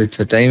இது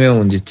வந்துச்சா? டைமே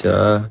முடிஞ்சிச்சா?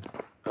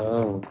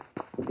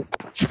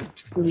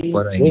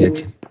 போறேன்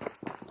எங்கேயாச்சு.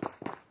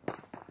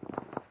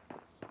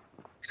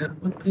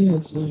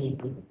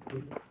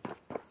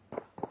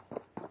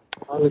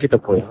 அவங்கிட்ட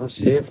போய்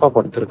சேஃபா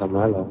படுத்திருக்க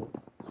மேல.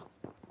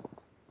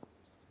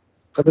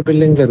 பக்கத்து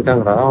பில்டிங்ல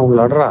இருக்காங்கடா, அவங்க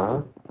விளாடுறா.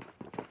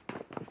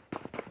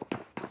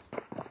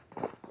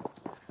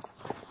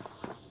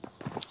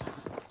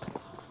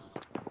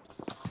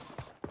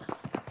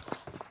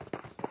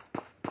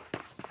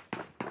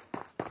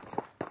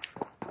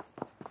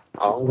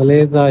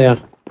 அவங்களே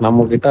தான்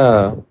நம்ம கிட்ட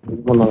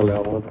இது பண்ணாங்களே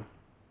அவங்க.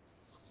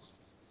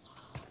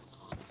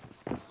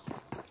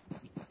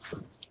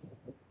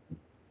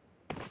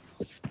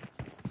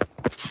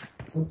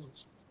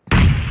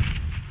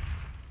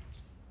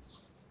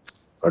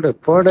 போடு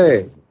போடு.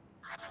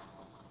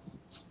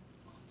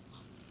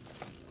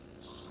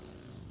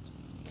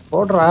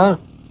 போடுறா,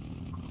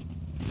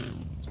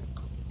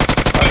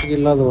 பாக்கி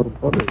இல்லாத ஒரு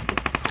போடு.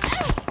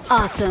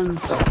 Awesome.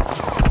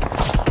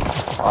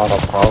 ஆட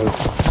பாவு,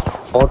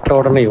 போட்ட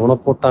உடனே இவனை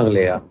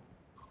போட்டாங்களேயா.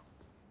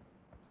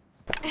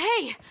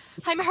 Hey,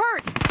 I'm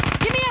hurt.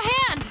 Give me a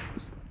hand.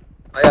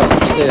 ஐயா,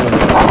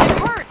 I'm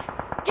hurt.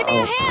 Give me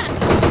a hand.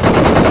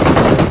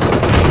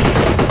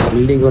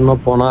 Building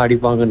ஒன்னும் போனா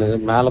அடிப்பாங்கன்னு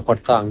மேல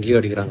படுத்தா அங்கேயும்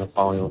அடிக்கிறாங்க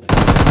பாவம் இவனை.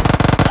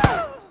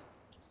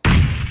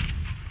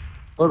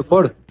 போடு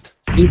போடு,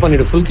 கில்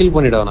பண்ணிடு, ஃபுல் கில்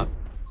பண்ணிடு அவனை.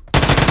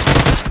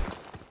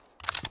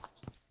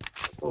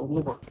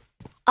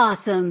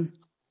 Awesome.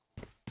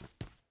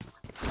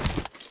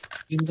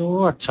 இந்தோ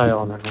அச்சாயா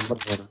அவனை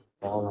நம்பர் போடு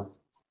பாவம்.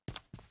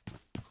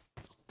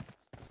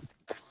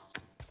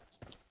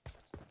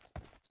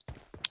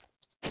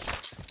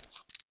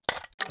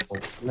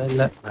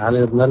 இல்ல மேல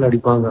இருந்தாலும்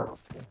அடிப்பாங்க.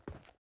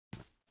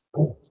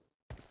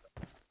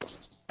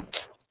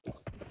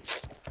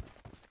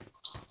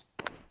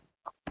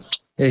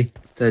 ஏய்,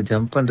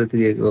 ஜம்ப்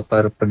பண்றதுக்கு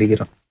உட்கார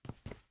படிக்கிறான்.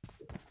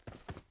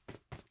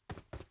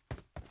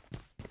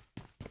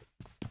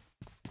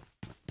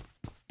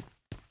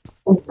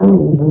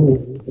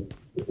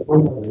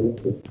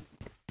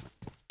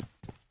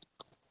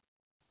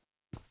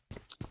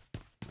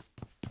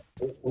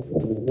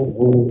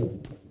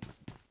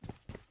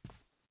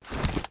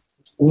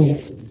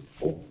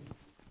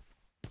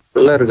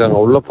 உள்ள இருக்காங்க,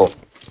 உள்ள போ.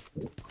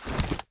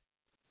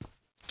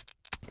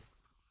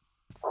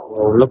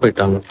 உள்ள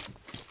போயிட்டாங்க.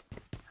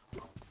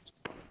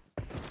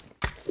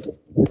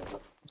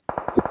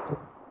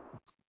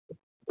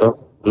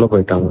 உள்ள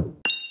போயிட்டாங்க.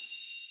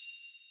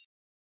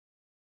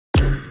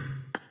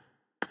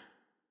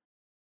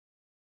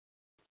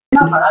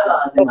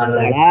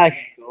 बड़ा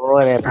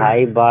शोर है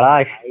भाई, बड़ा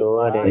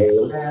शोर है,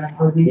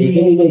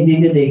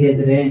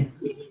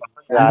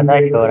 ज्यादा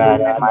शोर आ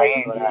रहा है।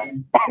 माइंड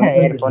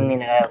एयरफोन नहीं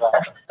लगाया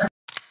होगा।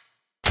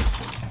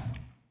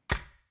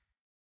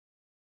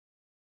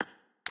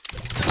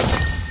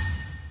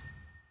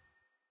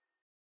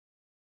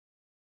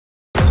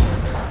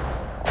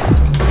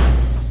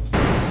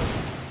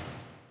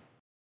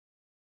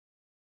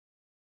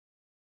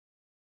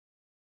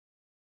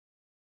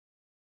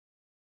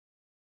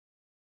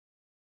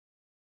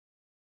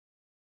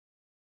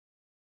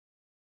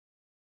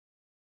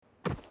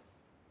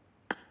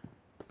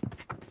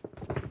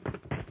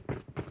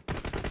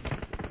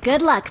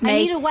 Good luck, mates. I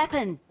need a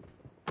weapon.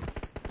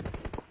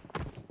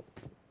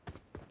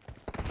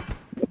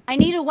 I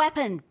need a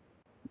weapon.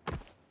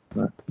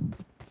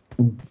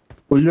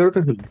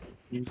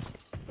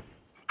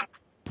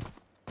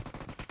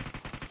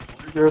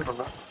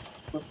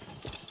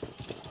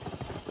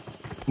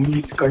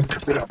 Need to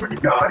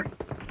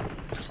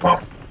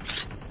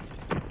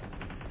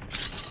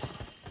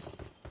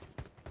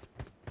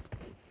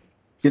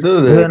কিন্তু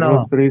ধুয়ে নাও।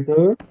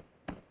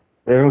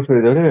 এরকম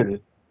শুয়ে ধরে গেছে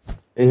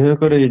এইভাবে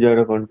করে এই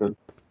জায়গা কন্ট্রোল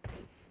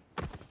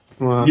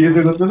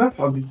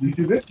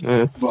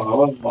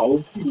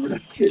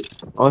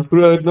আমার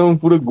পুরো একদম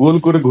পুরো গোল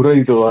করে ঘুরে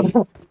দিতে পারে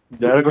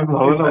জায়গা কন্ট্রোল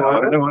হবে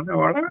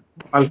না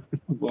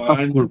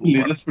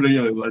লেজার ছুড়ে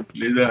যাবে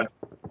লেজার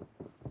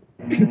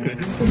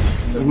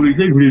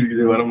ঘুরিয়ে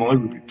দিতে পারে মাল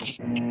ঘুরিয়ে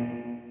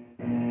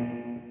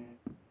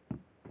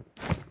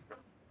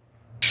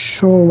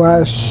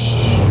শোবাস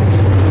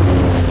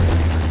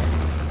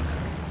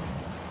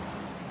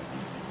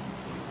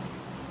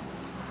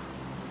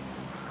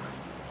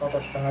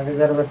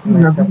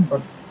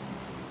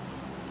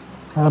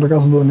আর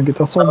কাছে দোনে কি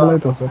তা সব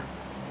লাইতাছে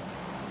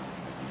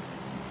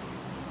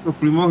তো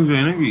প্রিমক্স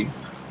যায় নাকি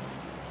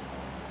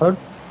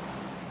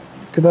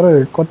কিতারে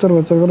কচ্চর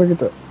বচ্চর করে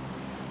কিতা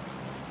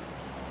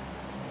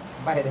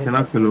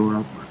খেলা খেলো ওরা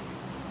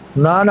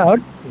না না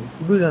হট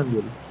শুধু জান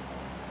বল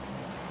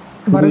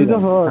বাড়ি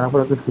দিতাছ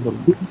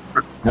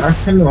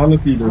খেললে ভালো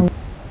কি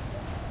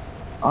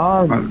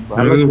আর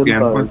ভালো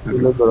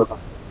খেলো দরকার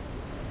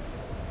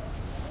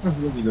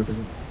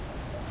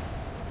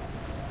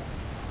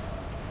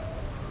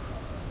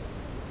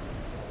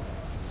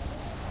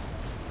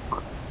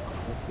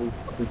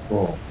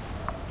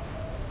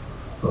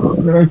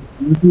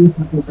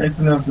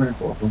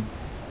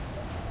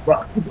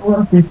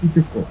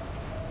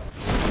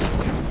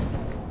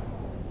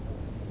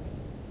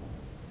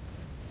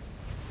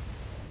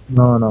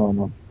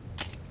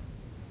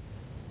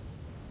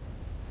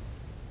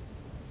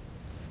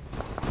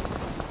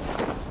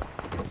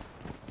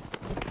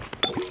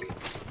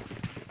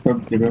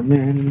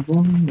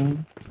No.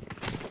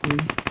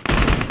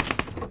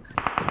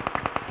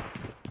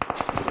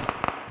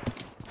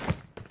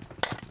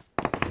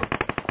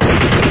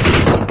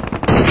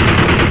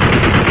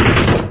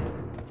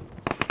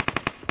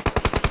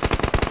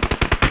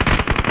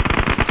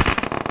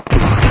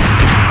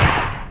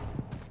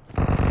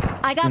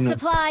 I got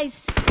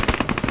supplies.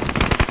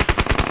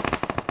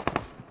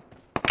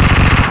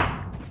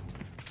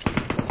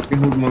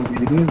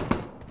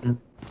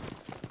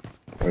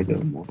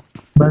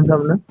 बंद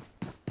सामने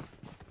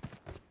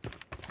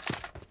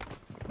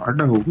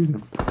आटा हो गई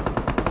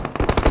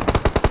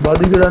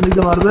बॉडी गिराने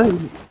के मार दे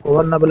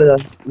ओवर ना पहले जा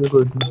ये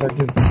कोई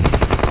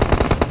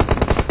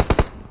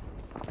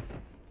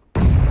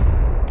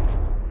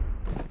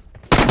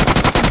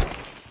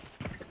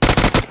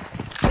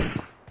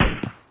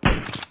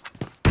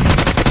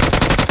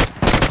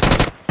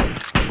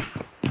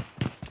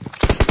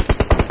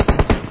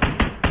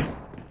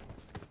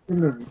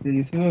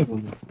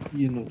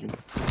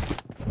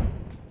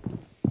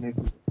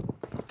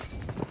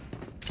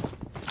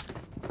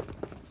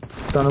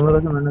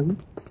नहीं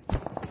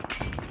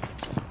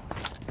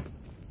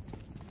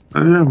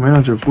अरे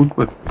मैनेजर फूड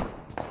पर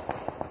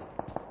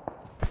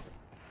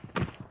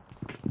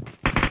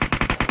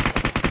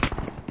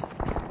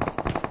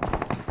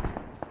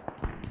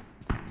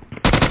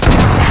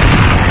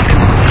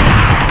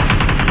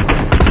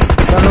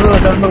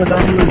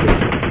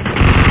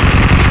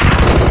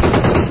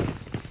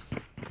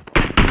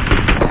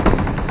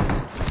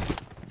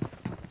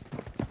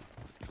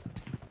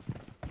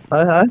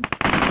हाय हाय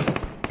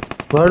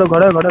घोड़े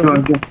मार दे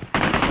क्यों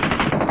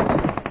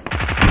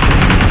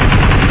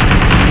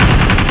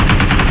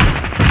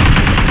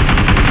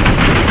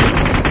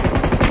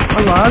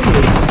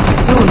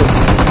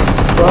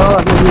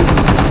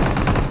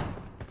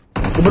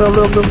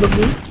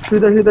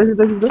नहीं बड़ा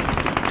सीधा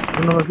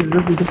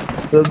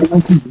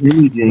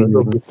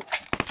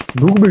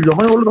ঢুক বি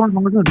যখন বললো তখন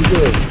সঙ্গে সঙ্গে ঢুকে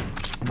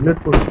লেট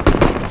করে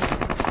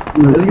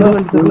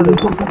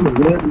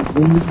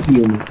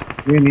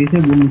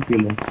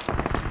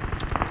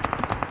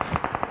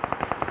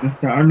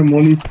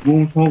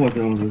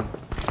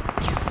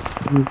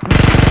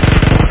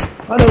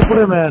अरे ऊपर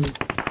मैन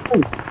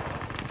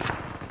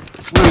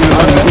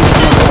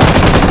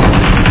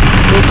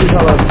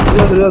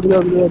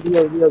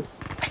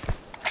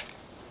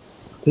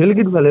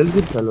हेलगिट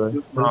फैल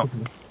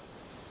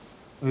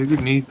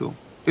हेलगिट नहीं तो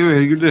ये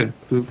हेलगिट है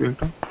तू पे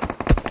একটা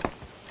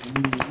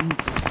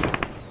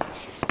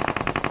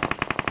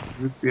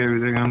ये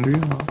भी काम दिया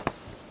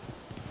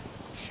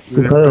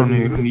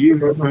ये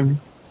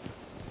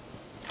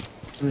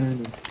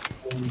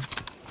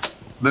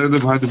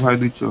भाई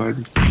दिच्छो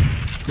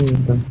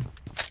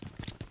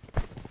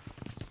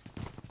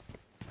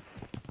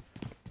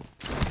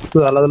तो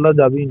अलग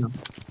जाबी ना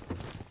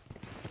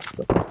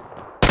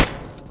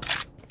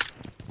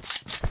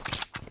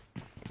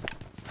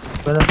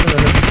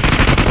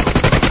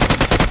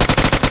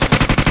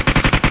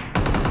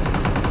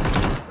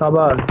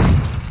साबार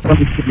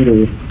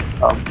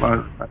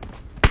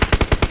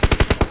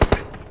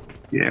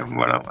ये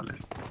बड़ा वाले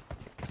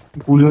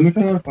पूजा में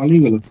क्या पाली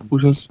गलत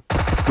पूजा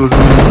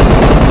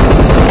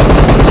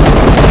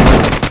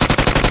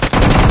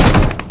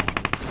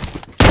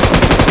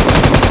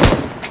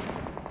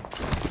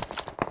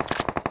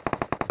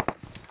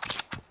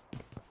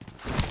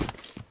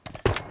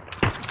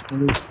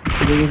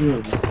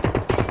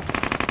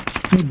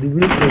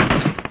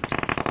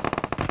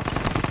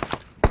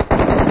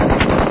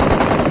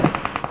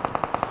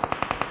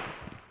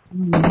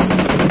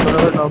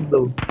नॉक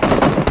दो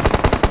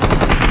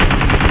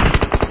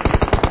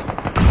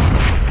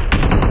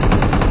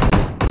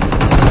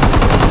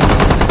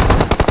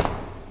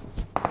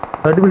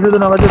सर्टिफिकेट तो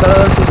ना बचे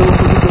दादा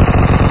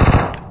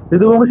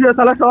বংশী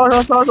শালা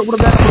সর উপরে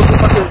দেখ পুরো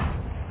পাশে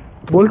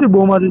বলছি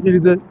বোম আছে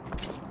সিরিজে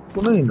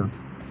কোনোই না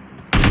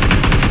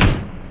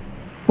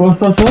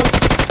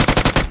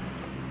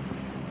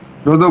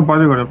दो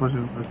पाँच घोड़े पाँच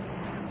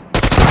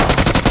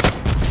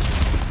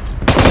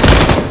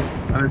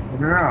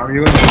अरे आगे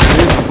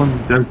अपन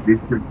जग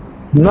देखते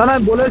না না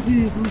বলেছি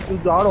তুই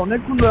যাওয়ার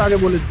অনেকক্ষণ আগে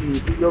বলেছি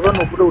তুই যখন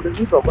উপরে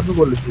উঠেছিস তখন তো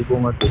বলেছি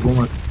বোম আছে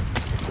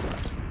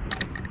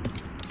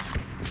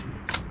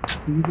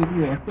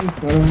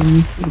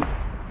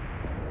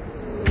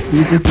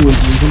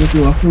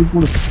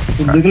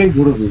देखले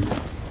घोड़े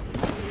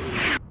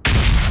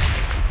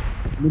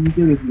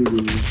नीचे देखले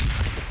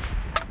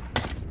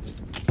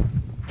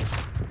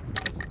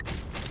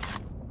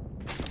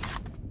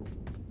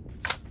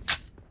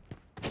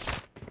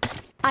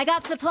I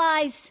got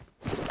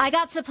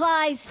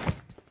supplies.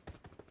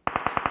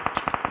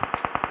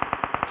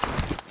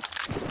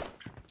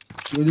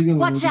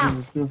 Watch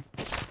out.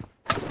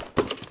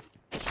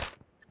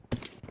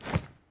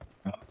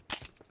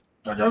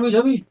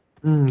 जाबी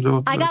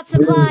I got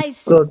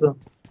supplies. तो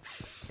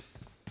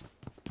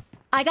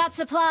I got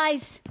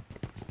supplies.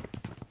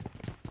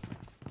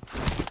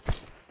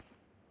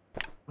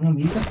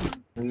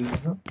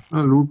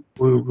 लूट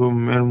वो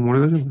मैं मोड़े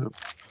गए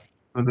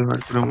अदर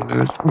हाइट पर मोड़े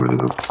गए छोड़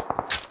दो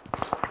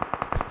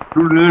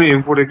लूट ले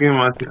इंपोर्ट के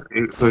माते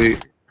सॉरी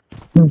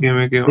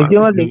गेम के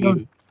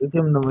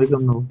देखिए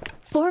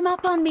Form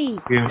up on me.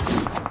 Game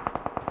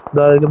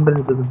दादा एकदम पर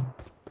नीचे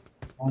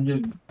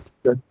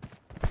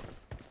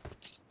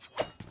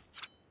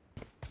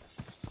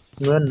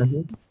मैं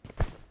नहीं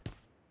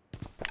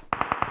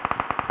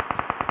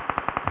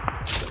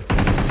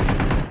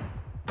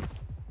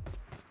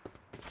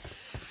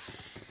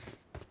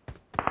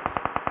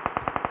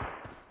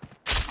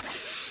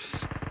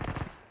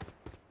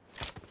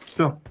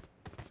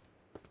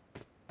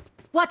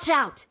Watch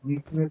out.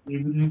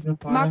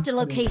 Marked a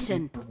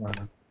location.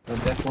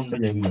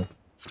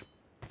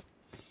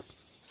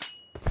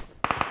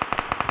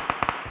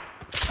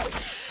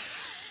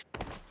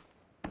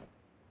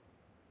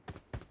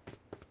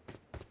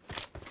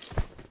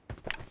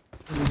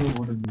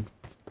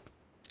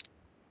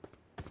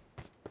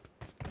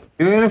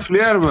 ये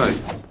फ्लेयर भाई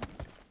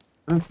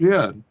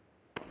फ्लेयर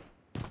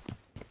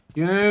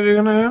ये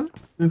देखना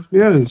यार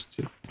फ्लेयर है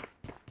इससे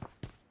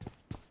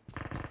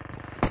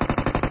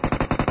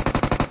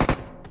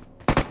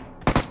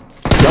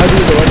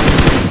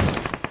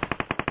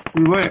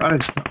भाई अरे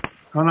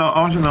खाना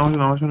आवाज़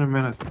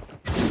मेहनत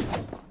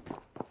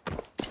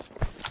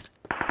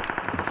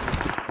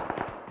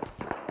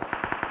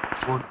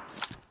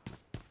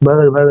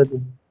भाग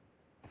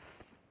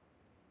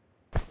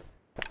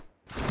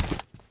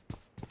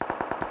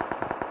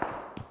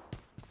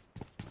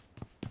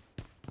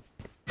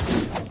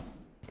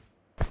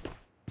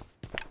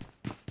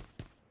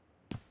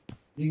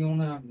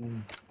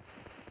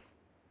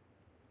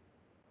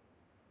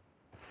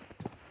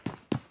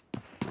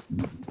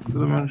तू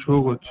तो मैं शो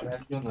করছে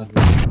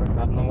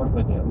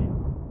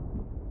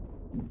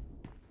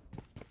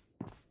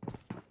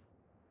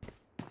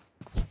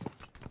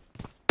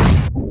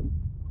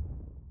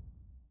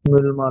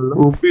मिल मार लो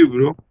ओपी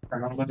ब्रो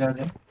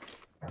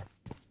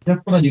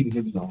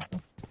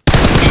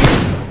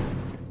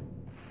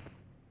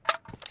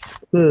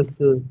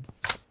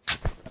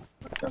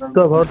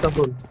तो बहुत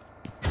टफुल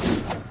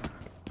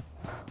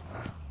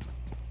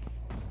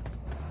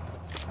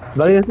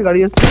गाड़ी ऐसी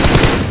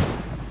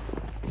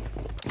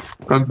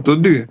कब तो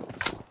दिए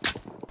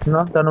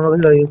ना तार नंबर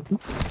की गाड़ी ऐसी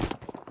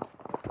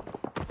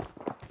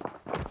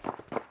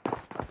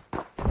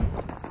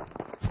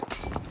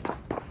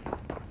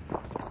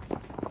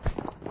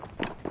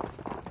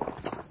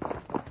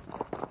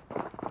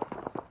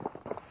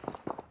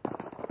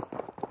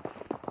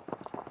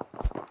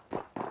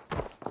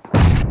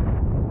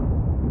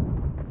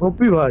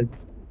ओपी भाई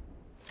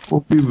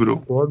ओपी ब्रो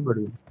बहुत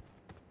बढ़िया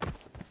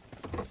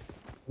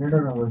ओ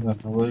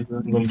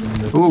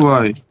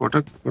भाई कोटा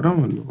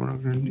मारलो कोटा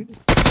ग्रेंडी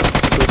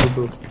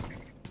तो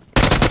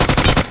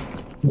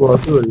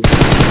बहुत ही बढ़िया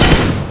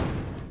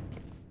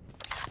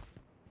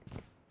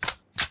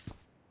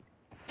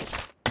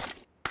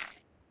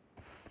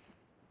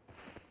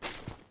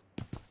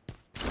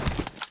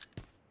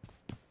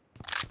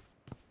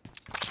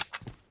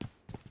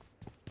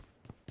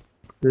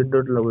रेड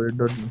डॉट लगो रेड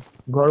डॉट में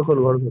घर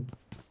खोल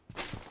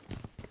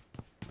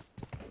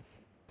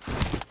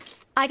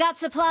I got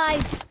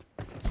supplies.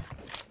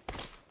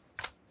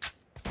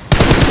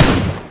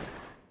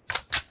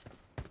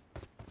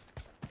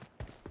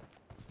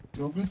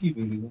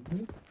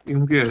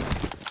 इनके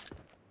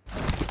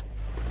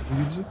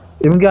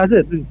এমকে আছে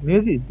তুই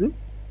নিয়েছিস তুই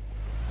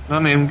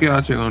না এমকে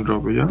আছে কোন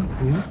ড্রপে যা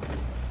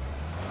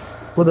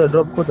কোথায়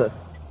ড্রপ কোথায়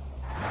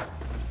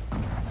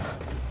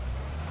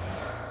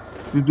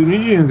তুই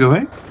নিয়েছিস এমকে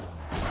ভাই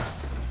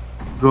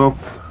ড্রপ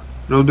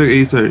দেখ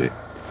এই সাইডে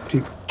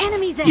ঠিক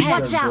Enemy Enemies ahead.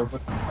 Watch out.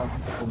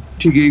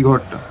 ठीक है,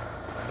 घोटा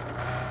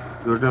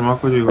घोटे मार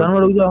को जी चलो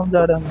रुक जाओ, हम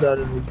जा रहे हैं,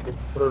 रुक जाओ,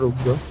 थोड़ा रुक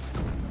जाओ।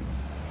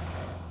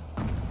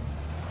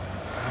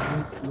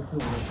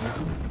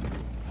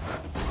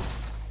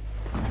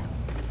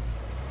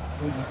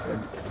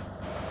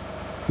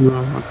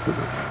 मत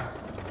करो।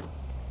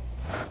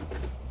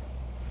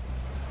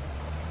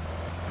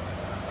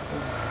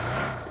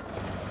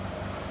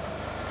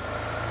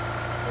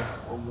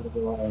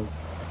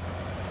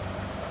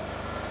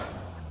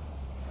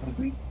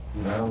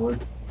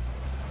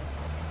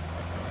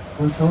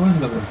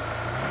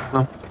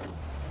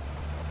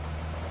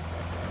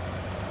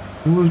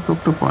 वो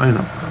डॉक्टर पाए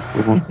ना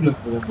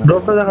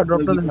ड्रॉपটা দেখা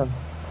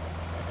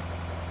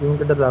তুমি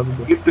কেটে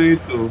রাখবো। ये तो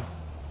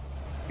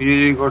ये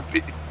घोटी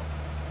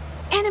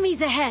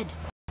Enemies ahead.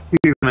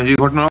 ठीक है ना, ये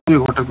घटना ये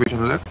घोटा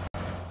पेशेंट लग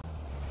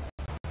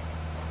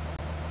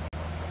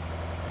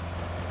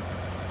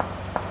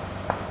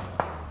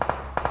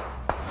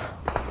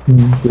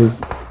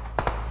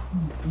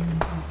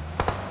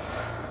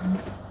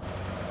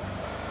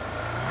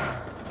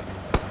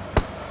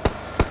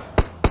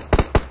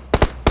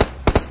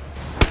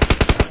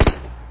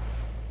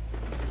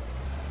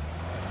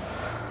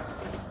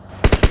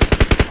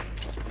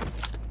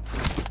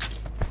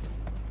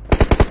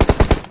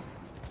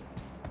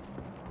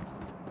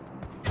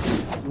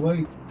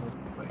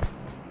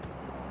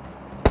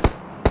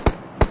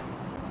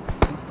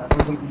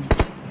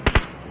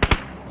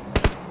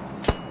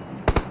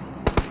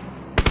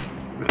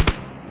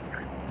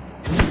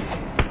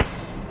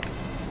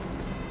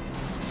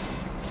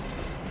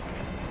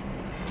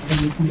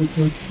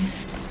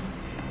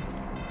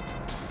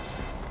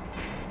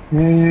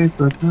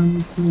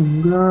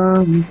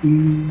संग्रामी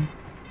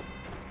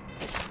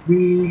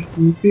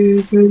विष्णु के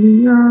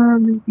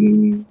कल्याण की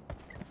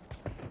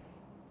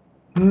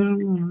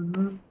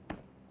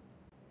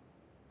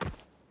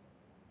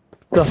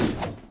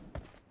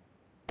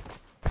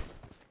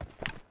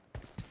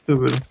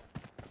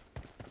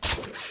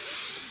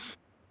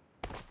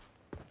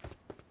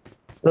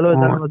चलो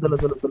चलो चलो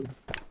चलो चलो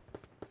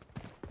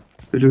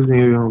Ellos ni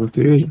habían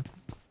gustado ella.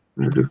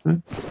 Ellos ne?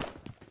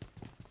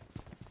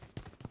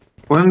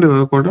 ¿Cuándo va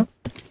a correr?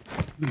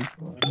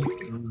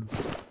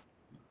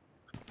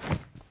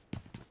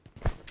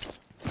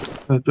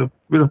 अच्छा,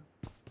 बिलो.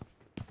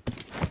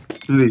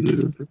 लीजिए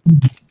दोस्तों.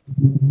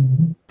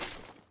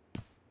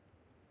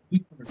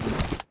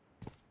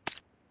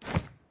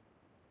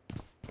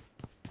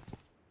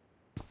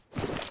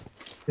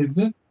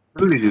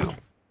 लीजिए.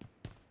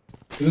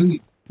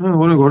 हाँ,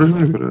 वो ने घोड़े से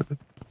नहीं कर रहा था.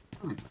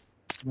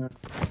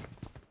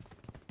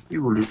 ये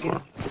बोली तो.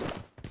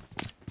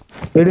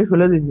 एडी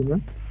खुला दीजिए ना.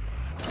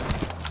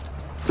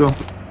 तो.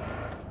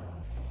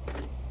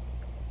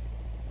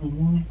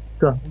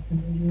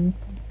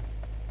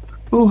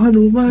 ओ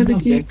हनुमान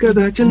की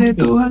कदा चले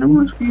तो हर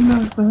मुश्किल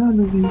आसान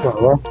भी.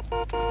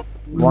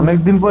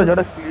 অনেকদিন পর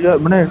যেটা ক্লিয়ার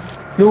মানে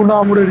কেউ না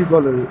আমরে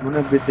রিকল মানে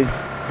বেঁচে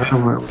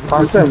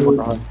ফার্স্ট টাইম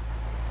মনে হয়।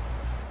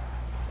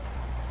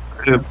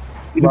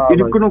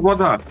 এর কোনো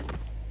কথা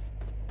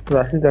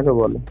রাশি কাকে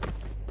বলে?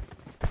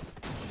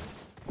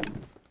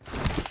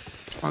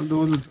 ফালতু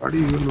বলতে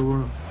দাঁড়িয়ে গেল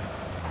বড়।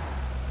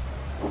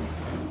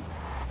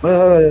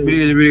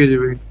 বেরিয়ে গেছে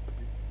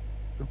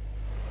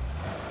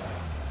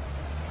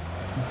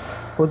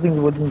कोचिंग की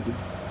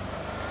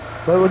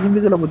भाई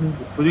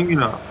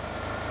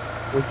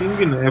कोचिंग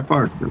की ना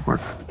अपार्ट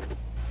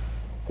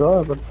तो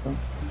करता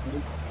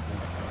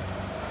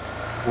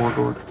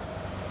फोटो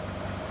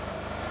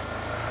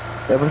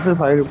এবার সে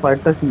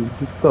ফাইটটা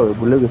শিখতে হবে,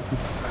 ভুলে গেছি।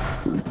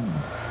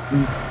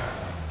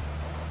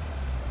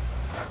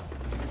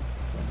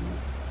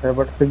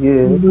 এবার থেকে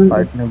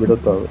ফাইট নিয়ে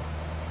বেরোতে হবে,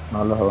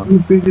 নাহলে হবে ना।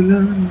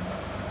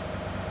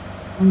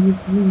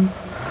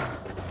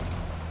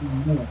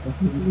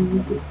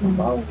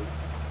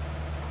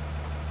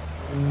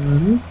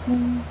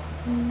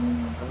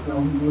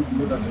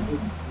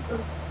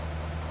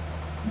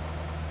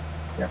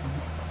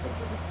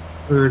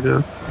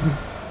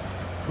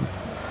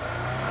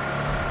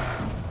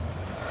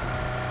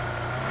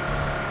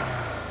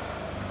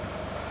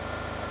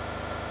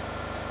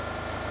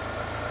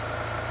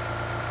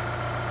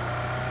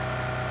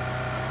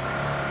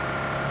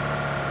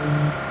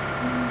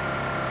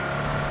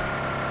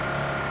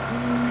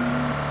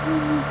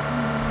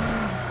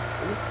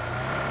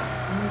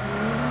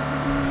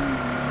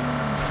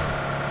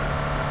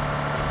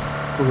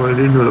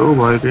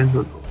 वायलेंट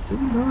हो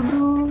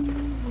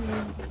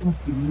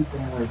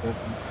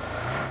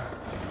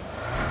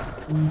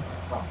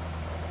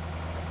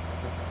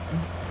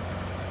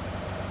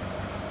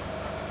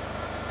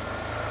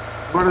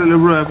बड़ा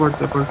लिबरो है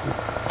पड़ता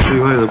ये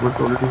भाई तो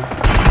पड़ता ऑलरेडी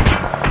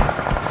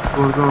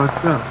और का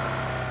अच्छा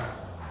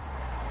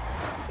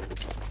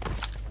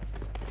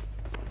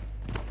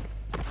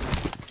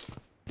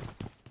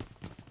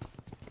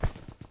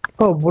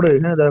ও বড়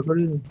এখানে দাঁড়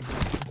করি,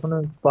 ওখানে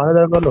পাহাড়ে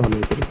দাঁড় করলে ভালো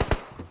হতো।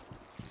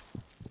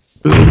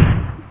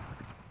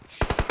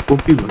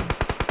 ओके भाई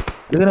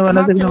এখানে Mark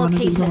the এখানে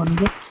location.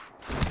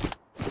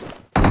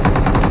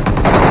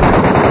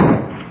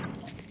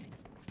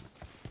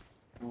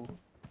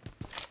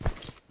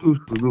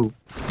 শুধু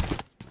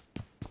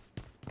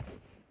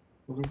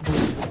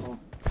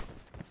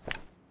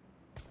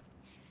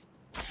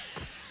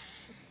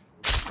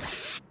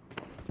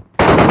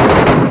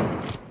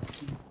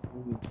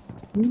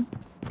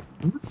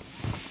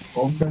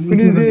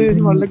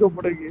मारने को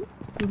पड़ेगी।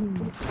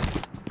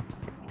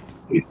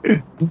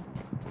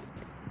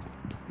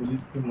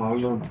 पुलिस को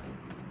मारलो ना,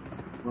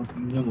 वो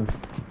तीनजन है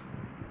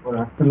और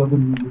একটা লোক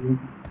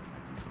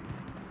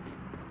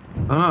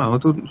না ও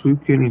তো সুইপ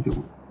খেয়ে নিতে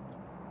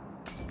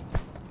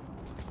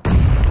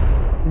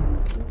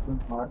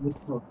মারলে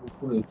তো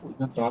করে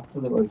ওইটা চাপ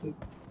করে বাড়িতে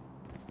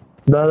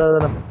দাদা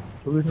দাদা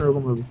ছবিস না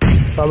এরকম হবে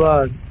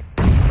আবার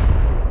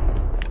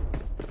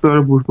তোর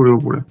পুশ করে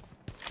উপরে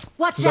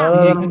Watch দাদা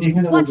out! দাদা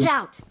এখানে Watch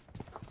out!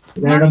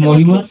 এটা Marked a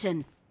মলিমা location.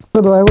 তো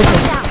দয়া করে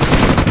Watch out!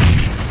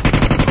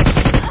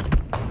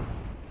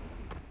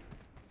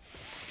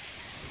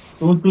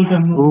 তো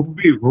কেমন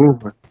ওপি ভো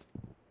ভাই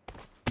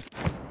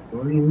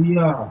ওই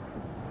হইয়া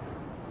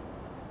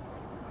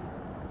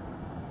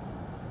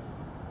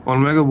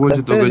অলমেকে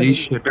বলছি তোকে এই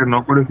সেটা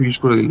নক করে ফিনিশ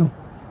করে দিলাম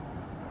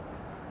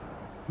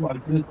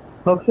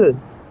সব শেষ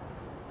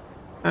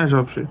হ্যাঁ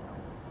সব শেষ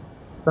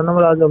তার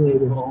নাম্বার আজ আমি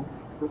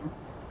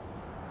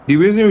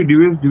ডিভিএস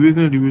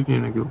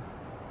নিয়ে না কেউ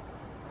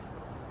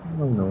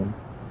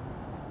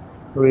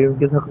তো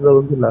এমকে থাকলে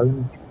ওকে লাগে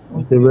না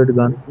ফেভারিট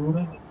গান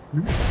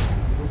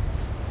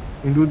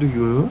কিন্তু দেখি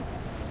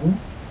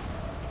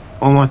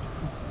ও মাছ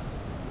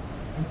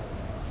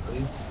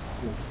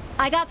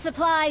I got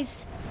supplies.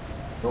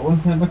 যখন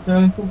ফেভারটা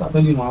একটু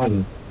তাড়াতাড়ি মারা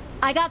যায়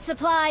I got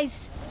supplies.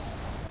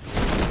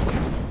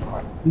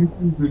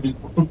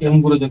 কত কেমন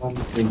করে দেখান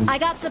I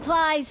got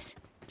supplies.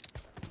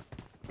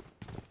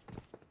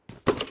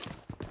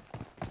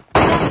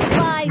 I got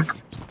supplies.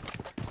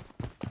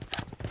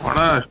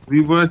 ওরা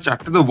তুই বলে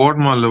চারটে তো বট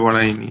মারলো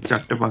বাড়াইনি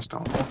চারটে পাঁচটা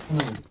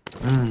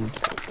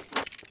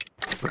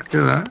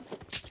বাটেরা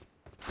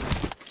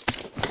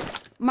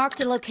Marked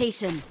a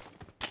location.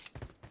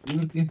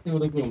 তুমি চেষ্টা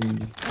করে কেমন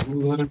আমি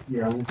ঘরে কি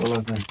আমি কলা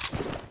খাই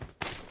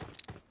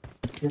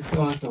চেষ্টা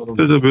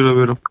অনেকটা তো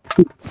বেরো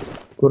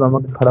তোর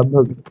আমাকে খারাপ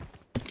ভাবি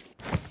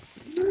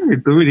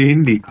তুমি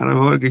রেন্ডি খারাপ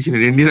হওয়ার কিছু নেই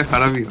রেন্ডিরা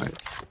খারাপই হয়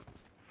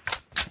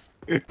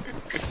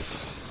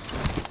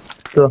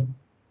তো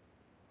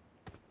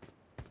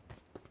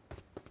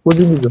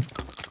বুঝিনি তো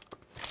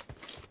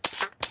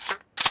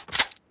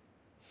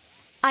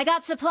I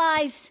got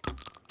supplies.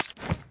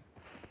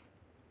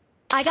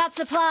 I got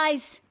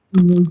supplies.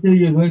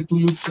 चाहिए भाई तू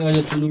लूट के आ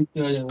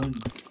जा भाई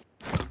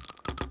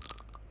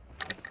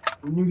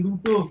तुम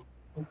लूटो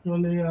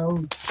चले आओ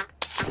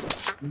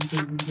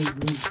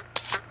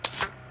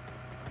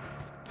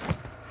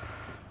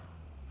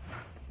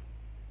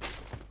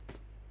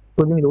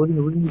बुझिनी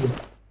तो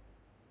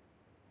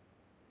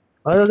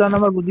अरे क्या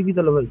नंबर बुद्धि की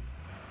चलो भाई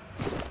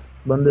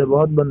बंदे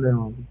बहुत बंदे हैं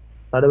वहाँ पे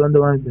सारे बंदे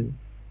वहाँ थे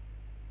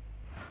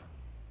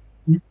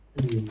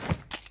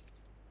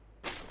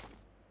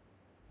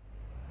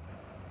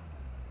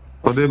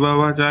ওদের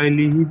বাবা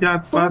চাইলি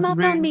জাত পাত Form up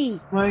on me.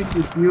 ভাই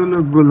কি হলো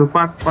গুলো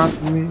পাত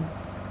মে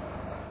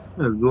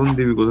জোন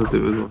দিবি কোথা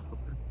থেকে জোন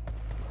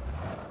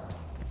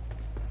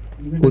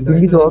बुद्धि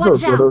की तो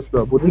Watch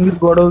out. बुद्धि की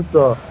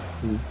तो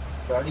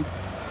गाड़ी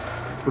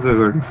কোথায়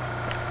গাড়ি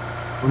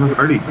কোনো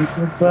গাড়ি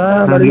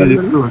गाड़ी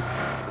দেখতে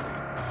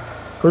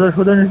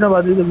सोचा नहीं ना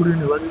बादी से घुरी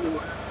नहीं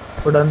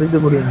वो डांडी से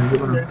घुरी नहीं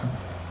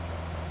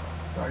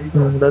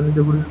डांडी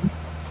से घुरी नहीं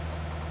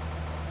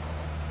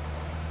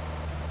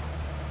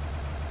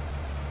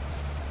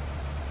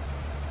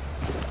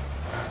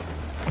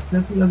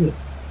कैसे लगे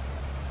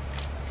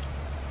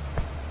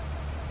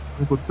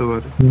করতে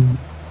পারে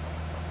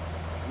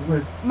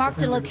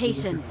Marked a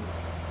location.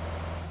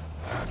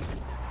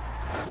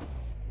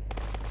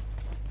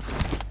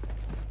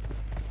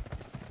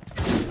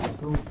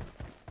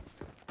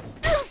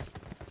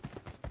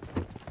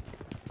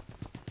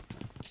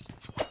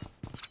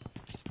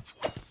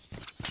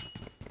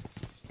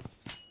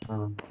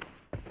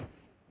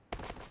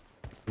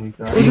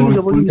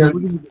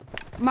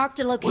 Marked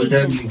a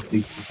location.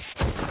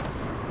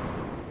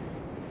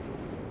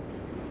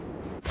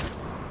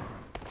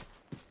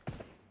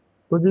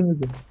 बुद्धि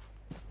की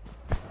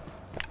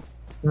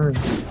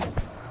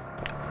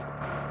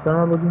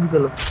चलो बुद्धि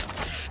चलो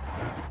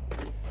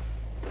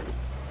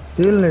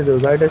तेल नहीं दो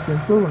गाड़ी चेंज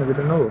करो ना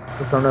कितना हो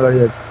तो सामने गाड़ी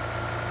है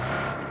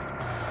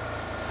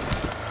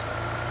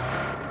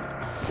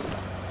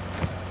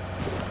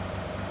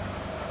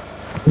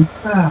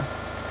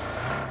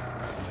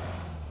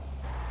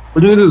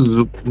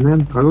ম্যান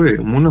থাকবে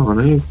মনে হয়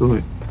না তো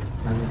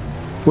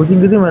कोचिंग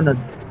कितनी मेहनत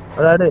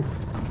अरे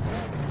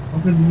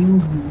ओके न्यू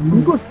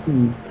उनको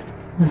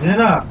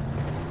मेरा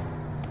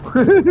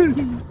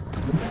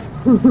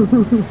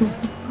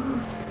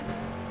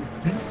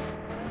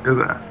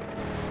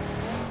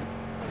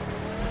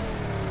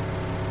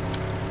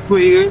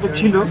কই এই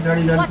ছিল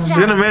Watch out.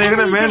 এখানে ম্যান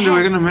Enemies ahead.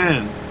 এখানে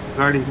ম্যান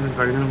গাড়ি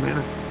এখানে ম্যান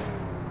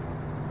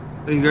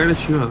এই গাড়ি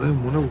ছিল না তাই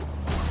মনে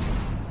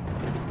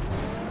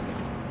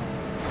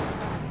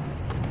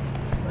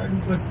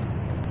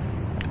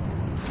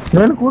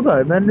मैंने कूदा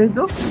है मैंने नहीं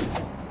तो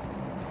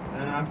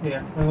আছে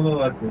একটা হলো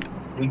আছে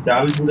ওই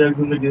চাল পুরো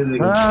একজনকে দিয়ে দেখি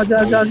হ্যাঁ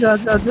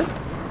আছে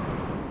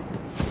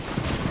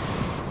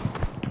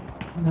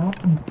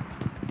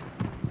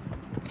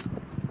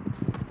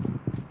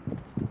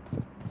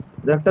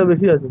একটা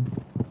বেশি আছে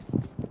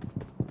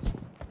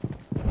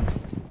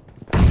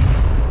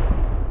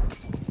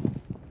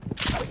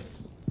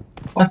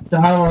और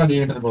चार वाला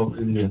थिएटर बाबू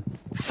इंडिया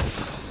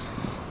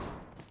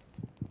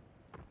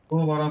वो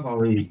बड़ा था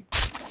भाई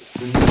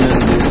इंडियन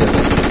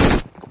थिएटर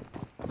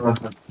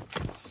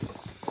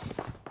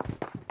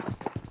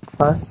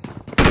हाँ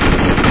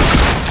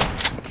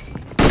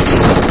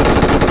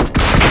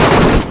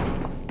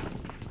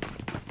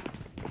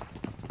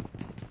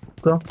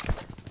तो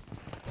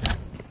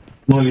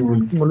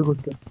बॉलीवुड बोली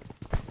कुछ क्या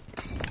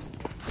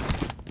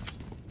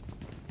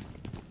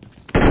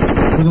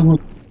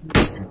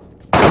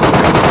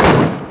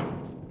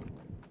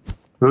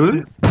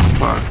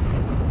fuck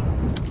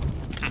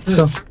तो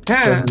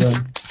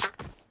yeah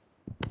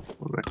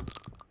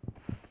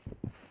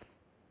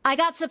I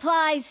got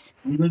supplies.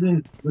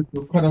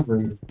 तो खराब है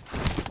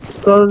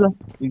तो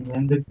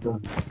मैं देखता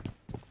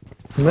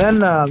मैं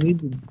ना अभी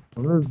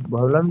हमें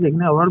भावला में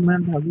देखने और मैं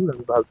अभी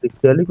भाव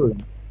देखते वाले को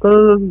तो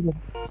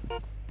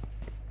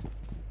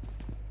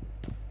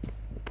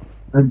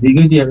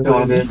दिखे जी একটা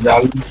আমাদের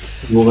জাল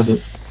গোগাতে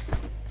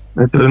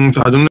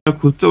সাজনে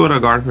খুঁজতে পারা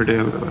গার্ড ফেটে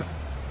যাবে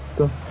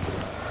তো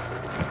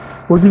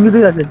কোচিং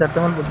থেকে আছে চারটা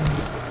মাল কোচিং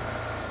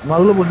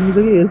মালগুলো কোচিং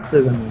থেকে এসছে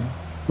এখানে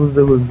খুঁজতে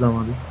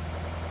আমাদের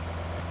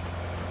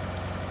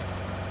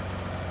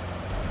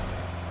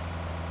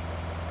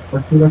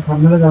अच्छा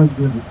सामने लगा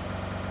दिया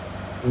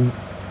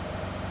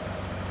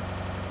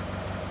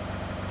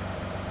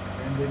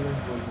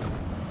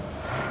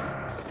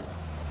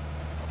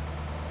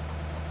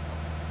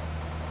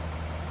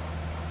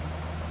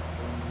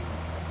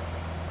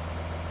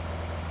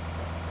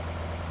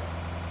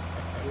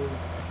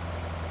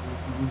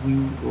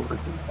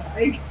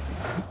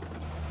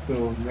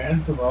तो मैं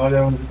तो बाहर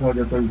जाऊँ दिखा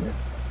जाता ही है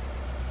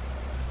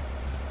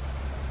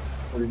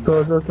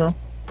तो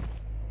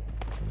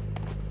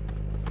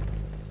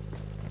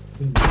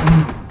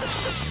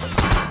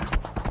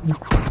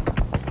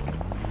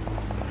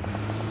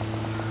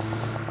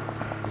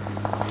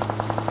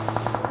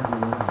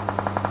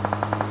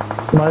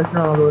मालिश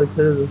ना हो गए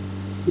ছেড়ে দে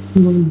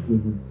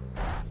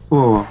ও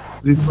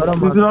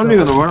দিদি রাউন্ড নিয়ে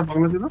গেল বড়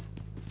পাগলা ছিল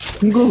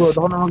কি করবো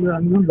তখন আমাকে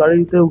আমি যখন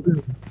গাড়িতে উঠে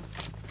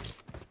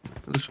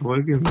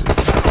সবাইকে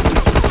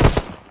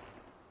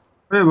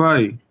আরে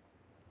ভাই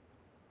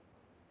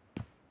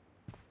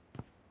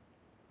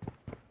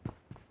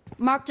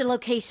Marked a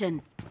location.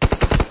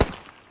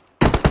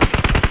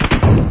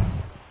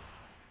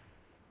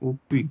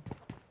 OP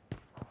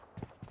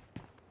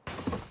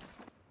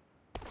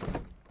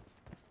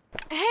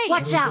Hey,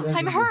 watch out!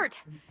 I'm hurt.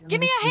 Give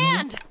me a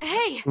hand.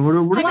 Hey,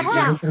 watch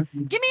out!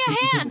 Give me a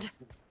hand.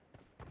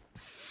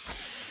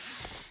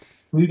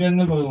 তুই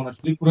ট্যাঙ্গেল পাবে না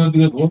স্লিপ পুরো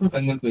দিকে ধরো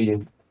ট্যাঙ্গেল পেয়ে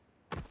যাবে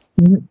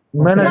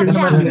मैंने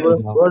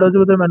वर्ड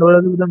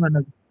हो मैंने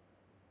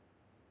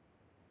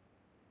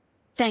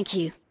Thank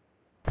you.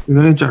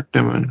 এখানে চারটে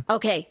ম্যান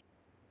Okay.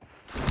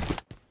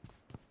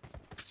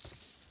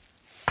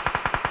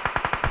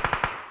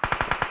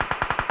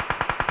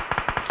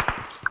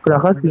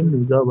 रखा सीन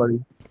नहीं जाओ बाड़ी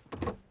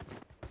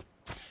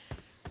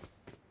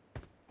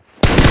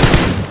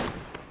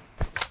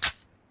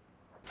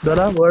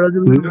जरा वर्ड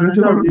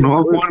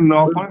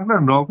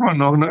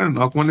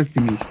নক মানে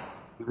ফিনিশ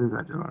ঠিক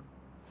আছে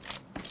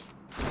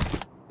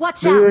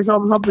Watch ये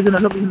out! सब पिछने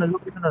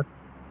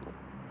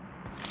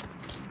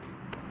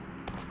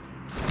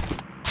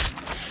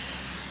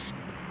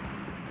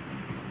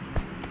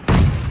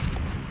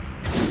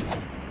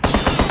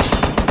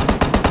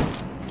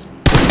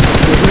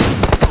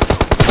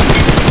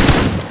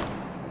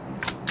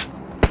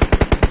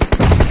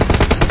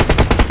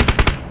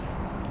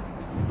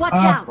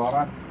Watch out!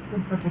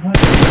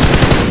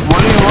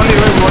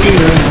 मॉली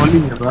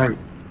है भाई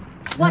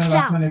Watch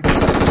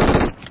out!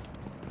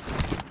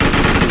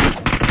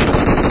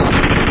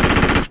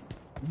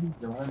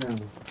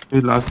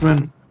 ये लास्ट मैन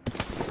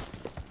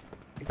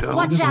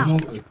Watch out!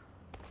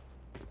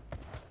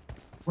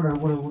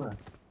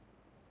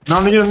 ना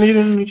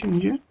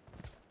नीचे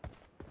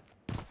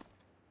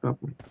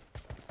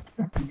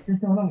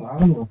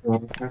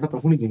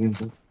তখনই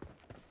কিন্তু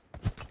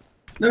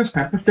না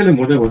স্ট্যাটাস তেলে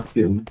মজা করছি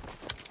আমি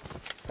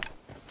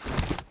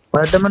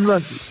পার্টমেন্ট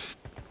বাকি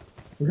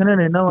এখানে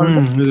নেই না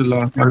এই যে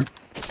লাস্ট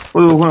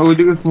ওই ওখানে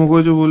ওইদিকে স্মোক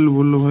হয়েছে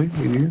বললো ভাই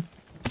এইদিকে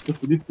তো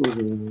সুদীপ করে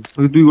দেবে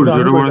ওই তুই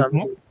করেছিস ওটা বড়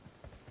স্মোক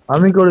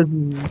আমি করেছি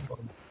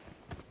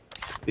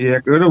এই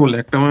একেবারে বলে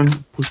একটা মান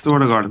খুঁজতে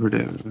পারে গার্ড ফেটে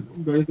যাবে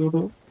গাড়িতে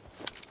ওঠো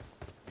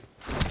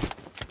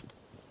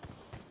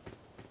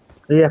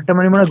এই একটা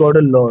মানে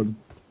গডের লর্ড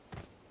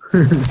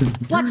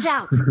Watch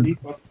out!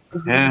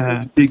 হ্যাঁ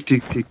ঠিক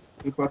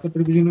এই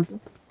পাথরটার পিছনে তো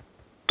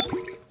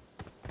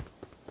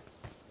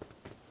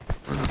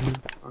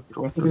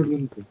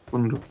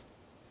কোনটা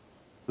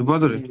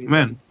বাদরে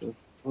ম্যান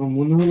আমার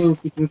মনে হলো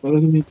পিছনে কথা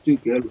শুনে একটু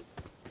গেল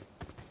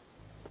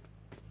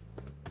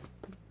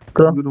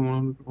মনে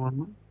হলো তোমার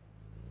না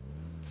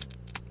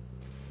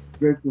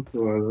বেশ করতে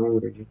পারবে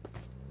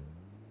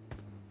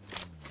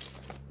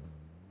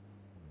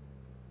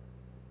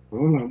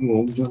আমি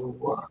ওম যাবো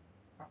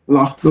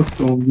লাস্ট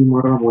অম্বি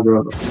মারার মজা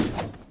আলাদা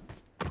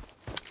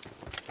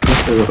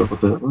চেষ্টা করা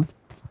কোথায় যাবো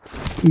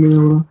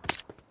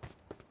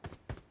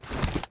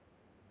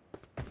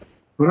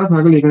ওরা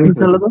থাকলে এখানে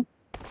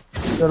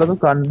चलो तो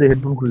कान से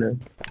हेडफोन खुले है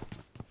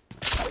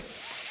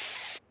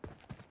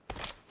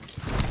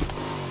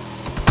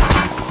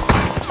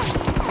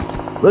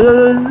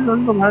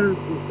तो भाई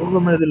ओके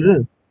मैं दिल रे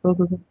तो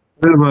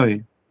भाई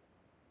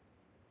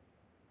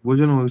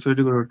বুঝেন ওই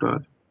সাইডে করে একটা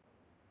আছে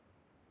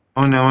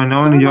Form up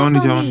on me. যাওনি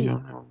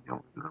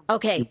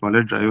Okay. কি পালে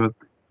ড্রাইভার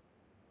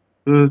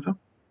তো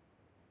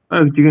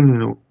আর চিকেন নিয়ে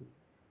নেবো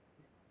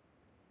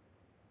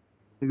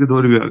একে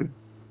ধরবি আগে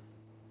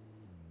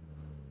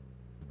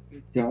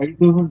যাই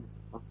তো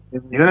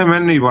এখানে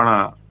ম্যান নেই বাড়া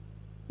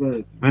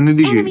ম্যান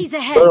দিকে Enemies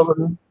ahead.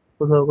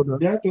 কোথাও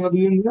যা তোরা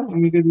দুজন যা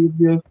আমি কে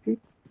দিয়ে আসছি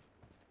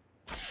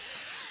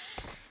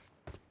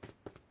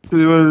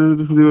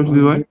সুদীপ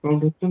ভাই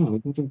কাউন্ট হচ্ছে না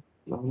ওটা তো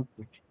লাভ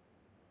হচ্ছে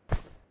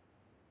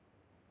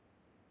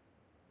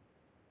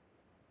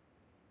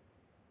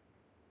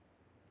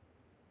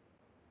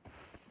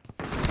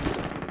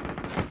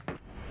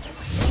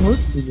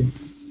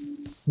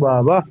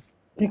বাবা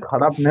কি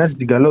খারাপ ম্যাচ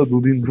গেল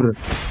দুদিন ধরে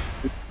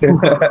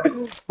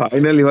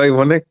ফাইনালি ভাই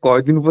মানে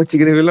কয়দিন পর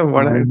চিকেন পেলাম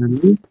বাড়া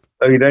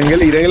ইরান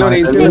গেলে মানে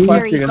এই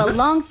Victory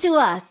belongs to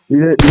us.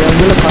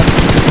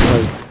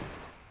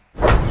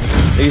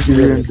 এই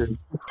সিজন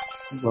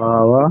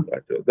বাবা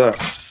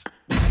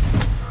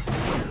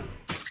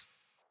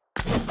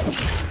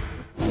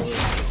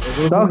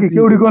তাও কি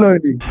কেউ রিকল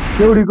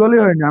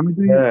হয়নি আমি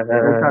তুই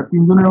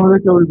তিনজনের মধ্যে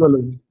কেউ রিকল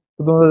হয়নি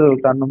শুধু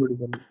 4 নম্বর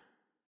রিকল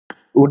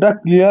ওটা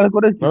ক্লিয়ার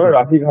করে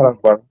রাফি খারাপ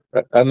পার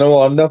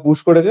অন্দা পুশ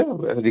করেছে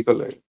রিকল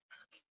হয়ে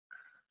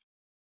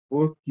ও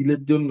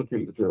কিলের জন্য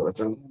খেলতে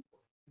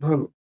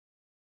ভালো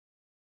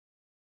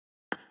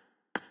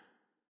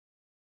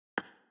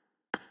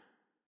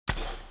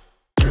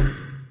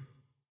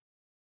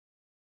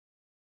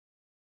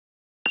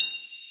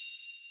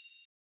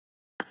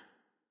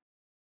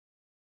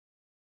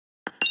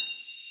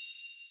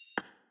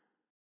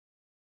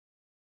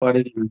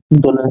পারে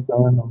চলে আসে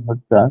আমার নম্বর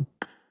 4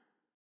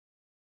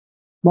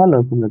 ভালো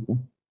খেলেছে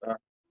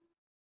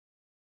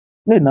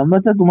नहीं नंबर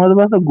 4 तुम्हारे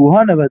पास तो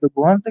गुहान है भाई तो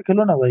गुहान से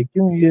खेलो ना भाई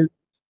क्यों ये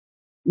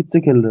इससे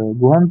खेल रहे हो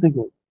गुहान से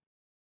खेलो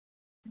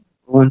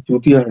और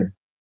चूतिया है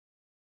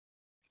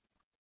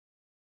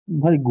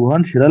भाई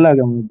गुहान সেরা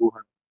লাগে আমার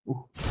গুহান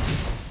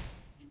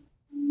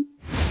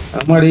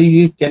আমার এই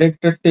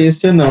ক্যারেক্টারটা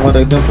এসছে না আমার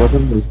একদম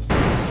পছন্দ হয়েছে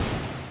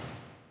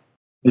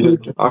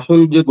আসল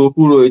যে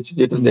গোকু রয়েছে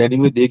যেটা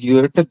অ্যানিমে দেখি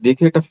ওর একটা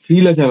দেখে একটা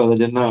ফিল আছে আলাদা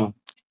যে না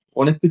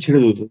অনেক কিছু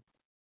ছেড়ে দিয়েছে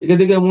একে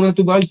দেখে মনে হয়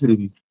তুই বাল ছেড়ে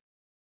দিস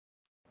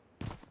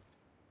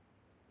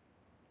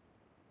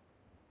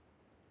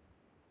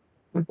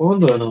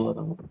পছন্দ হয় না আমার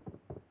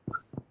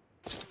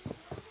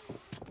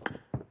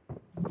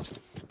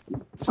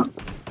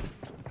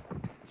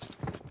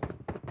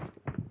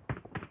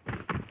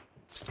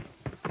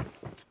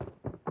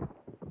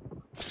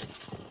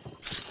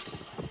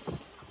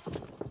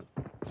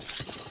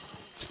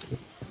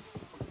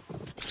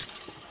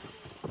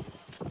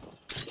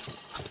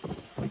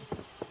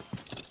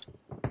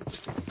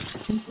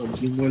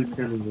মোবাইল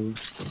মেটানো যাবে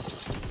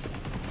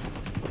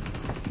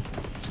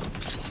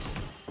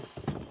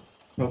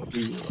সব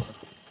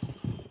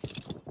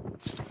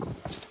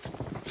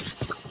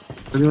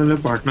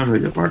পার্টনার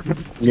হয়ে যায় পার্টনার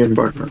গেম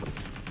পার্টনার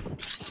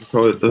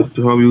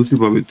সব ইউসি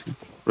পাবি তুই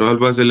রয়্যাল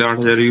পাস এলে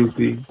 8000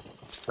 ইউসি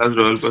plus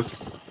royal pass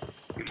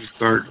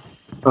card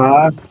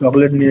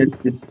chocolate নিয়ে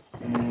এসেছি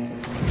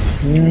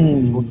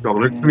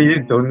চকলেট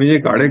নিজে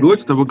গাড়ে গোছ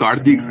তারপর গার্ড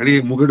দিয়ে গাড়ি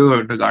মুখে ঢোকা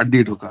একটা গার্ড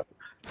দিয়ে ঢোকা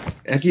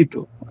একই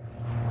তো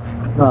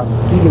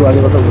ঠিক বাজে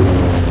কথা বলি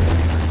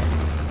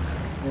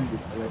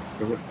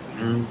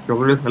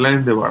চকলেট স্যালাইন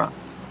দে বাড়া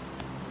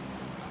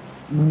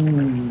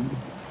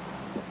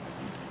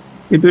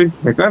এটা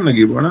বেকার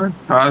নাকি বাড়া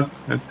শ্বাস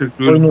একটা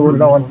कोई नहीं बोल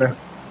रहा ऑल पे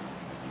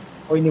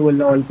कोई नहीं बोल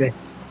रहा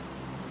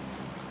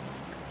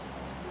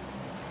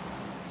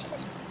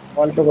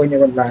ऑल पे कोई नहीं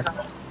बोल रहा है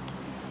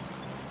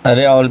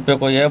अरे ऑल पे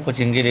कोई है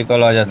पुचिंगी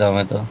रिकॉल आ जाता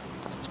मैं तो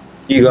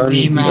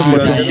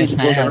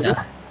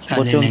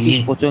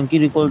पोचोंकी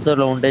रिकॉल तो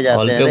लौंडे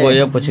ऑल जाते पे हैं कोई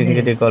है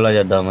पुचिंगी रिकॉल आ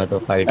जाता मैं तो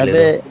फाइट ले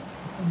अरे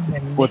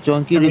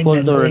पोचोंकी रिकॉल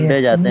तो रंडे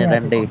जाते हैं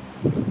रंडे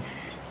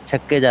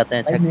छक्के जाते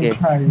हैं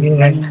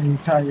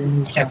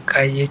छक्के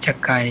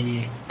छक्का है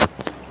ये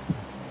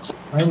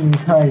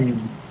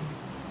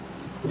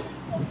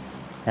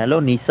हेलो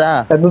निशा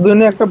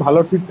এতদিনে একটা ভালো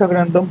ঠিকঠাক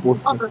র্যান্ডম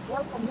পড়ছে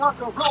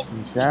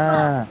निशा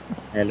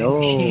हेलो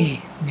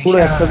পুরো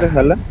একসাথে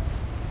খেলে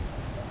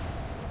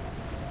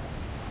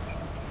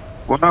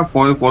কোনা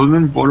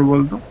কতদিন পর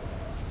বলতো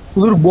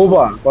শুধু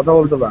বোবা কথা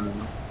বলতে পারে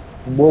না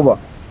বোবা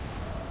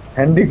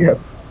হ্যান্ডিক্যাপ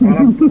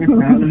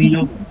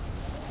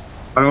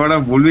আরে ওরা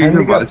বলবি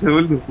কিছু বালছে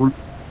বলবি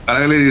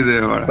গালাগালি দিয়ে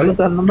দেবে ওরা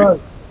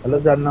हेलो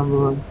 4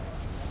 नंबर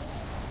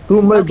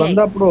तुम भाई Okay.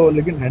 बंदा प्रो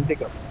लेकिन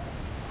हैंडिकैप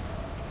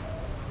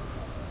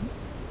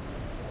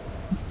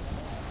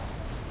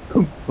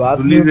बात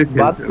तुली से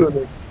बात खेलते हो क्यों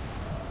नहीं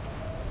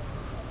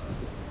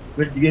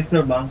मैं जिज्ञेस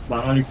कर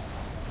बांगाली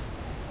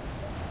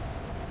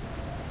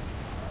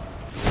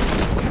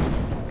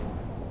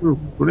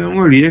তোরে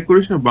আমার রিঅ্যাক্ট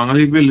করিস না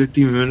বাঙালি পেলে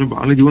টিমে মানে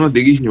বাঙালি জীবনে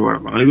দেখিস নি বাড়া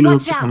বাঙালি গুলো Watch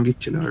সবচেয়ে out! খানকির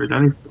ছেলে আরে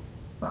জানিস তো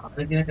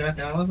बांगाली क्या क्या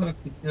क्या होगा तो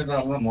कितने का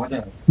होगा मजा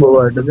बाबा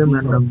এটা দে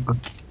ম্যান নাম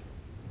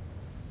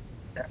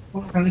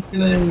कौन खाने के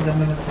लिए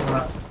जाने में तो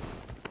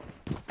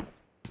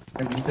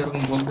इंटर को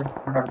बोलते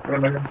डॉक्टर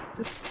लगा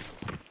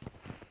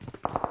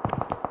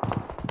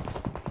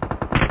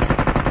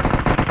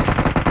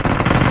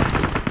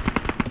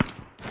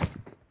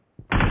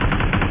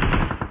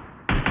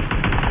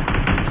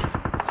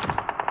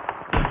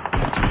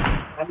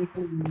खाली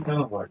को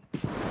जाना पड़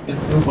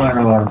इसको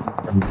पाना पड़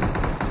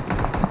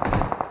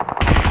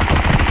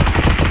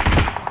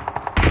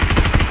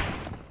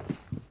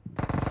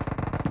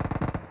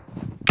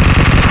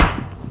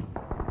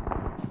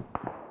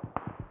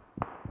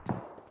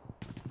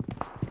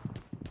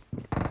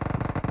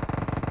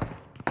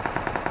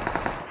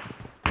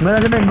मैंने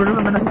जब इन्वर्टर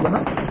में मैंने बना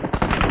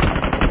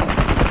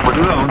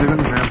ওটা আমাদের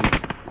এখানে ম্যাম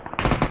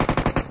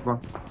বাহ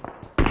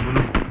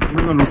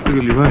মনে লুটতে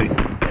গেলি ভাই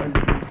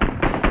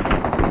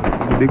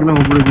দেখলাম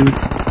উপরে জিনিস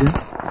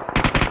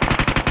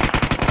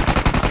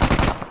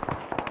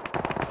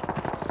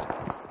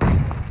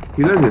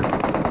ঠিক আছে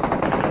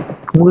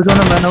मुझे तो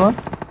ना मैंने वो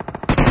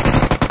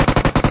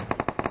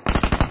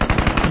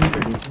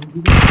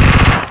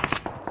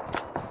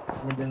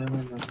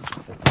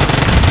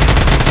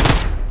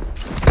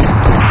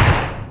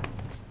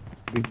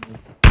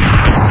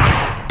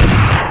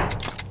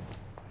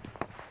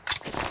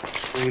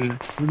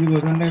तुझी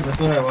बघून नाही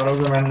कसं आहे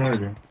बरोबर मॅन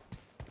मध्ये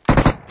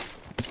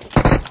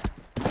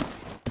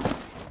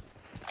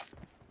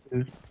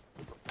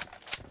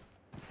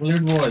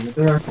बुलेट बॉय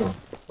तो असतो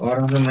और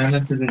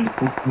मेहनत से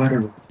खूप मारे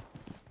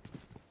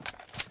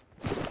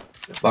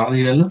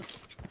बागली गेलो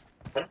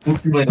खूप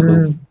मारे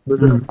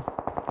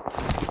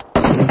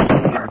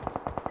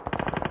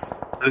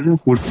अरे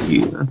फुटकी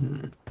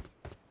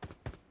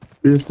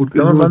ये फुटकी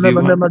बंदे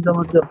बंदे मत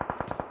जा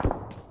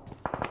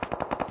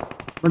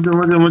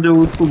मुझे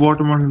उसको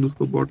बॉट मारने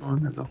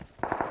दो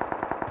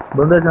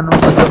बंदे जाना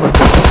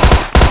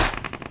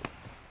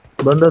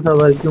बंदा था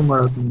भाई क्यों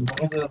मारा तुमने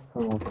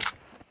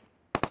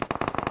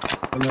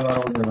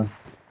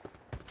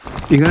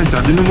এখানে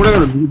চারদিন মরে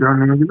গেল দুই জান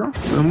নেমে দিল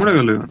মরে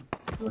গেল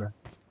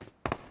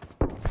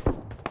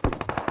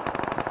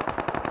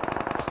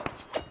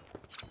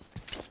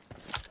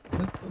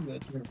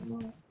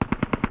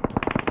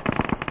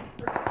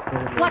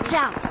Watch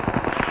out!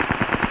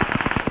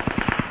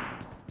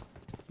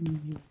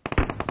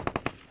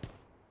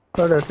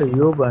 अरे ऐसे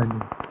यो बानी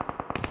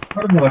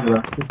हर मजा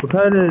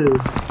उठा रे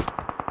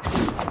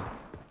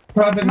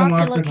साथे का Mark the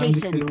मारते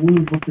location. खाने वो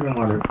कुछ ना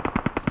मारे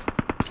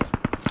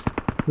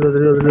रे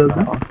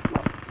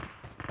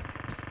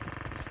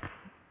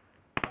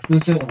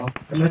दूसरे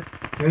पहले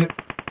फिर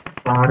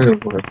पहाड़े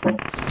ऊपर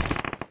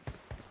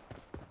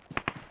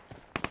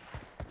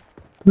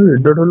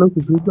डर वाला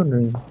कुछ तो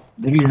नहीं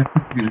देखिए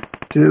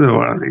ছেড়ে দাও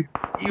আরে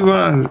কি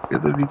বল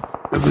এত দিক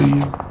এত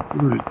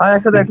हाँ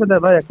একসাথে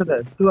ভাই একসাথে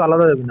তুই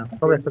আলাদা যাবি না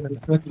সব একসাথে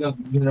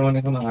जमाने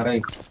का आ रहा है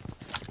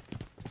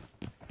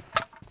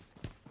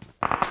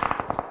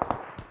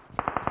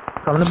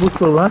सामने पुश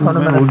করব হ্যাঁ সামনে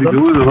ম্যানেজ ওদিকে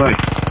বুঝো ভাই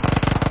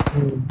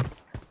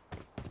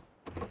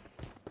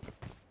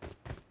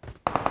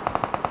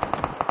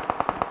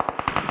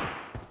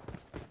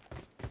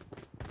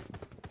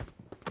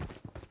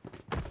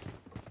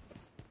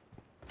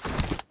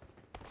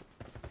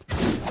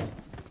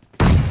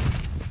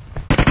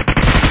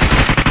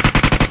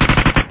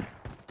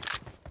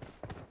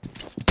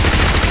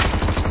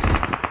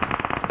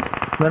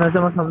मैंने ऐसे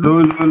मत सामने लो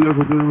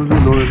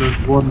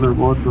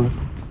बहुत लो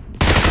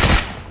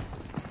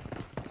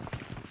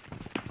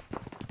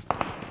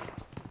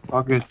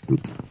आगे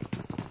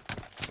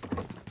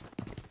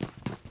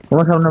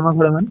তোমার সামনে আমার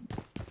খড়ে ম্যান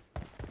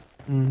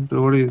তো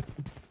বড়ি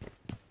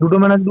দুটো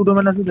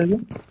ম্যান আছে দেখি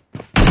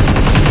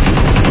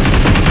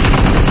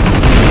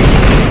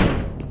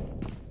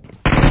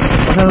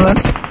কোথায় ম্যান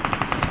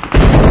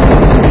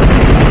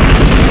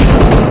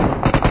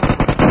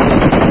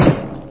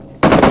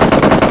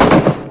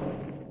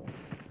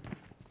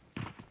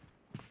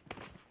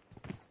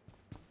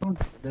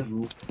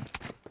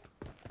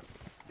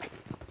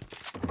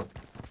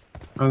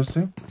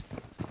ऐसे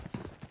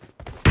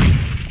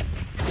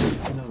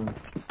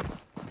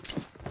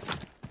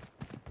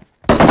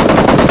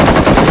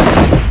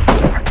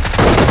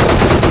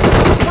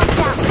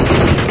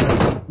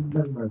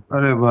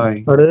अरे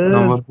भाई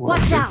नंबर 4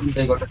 Watch out!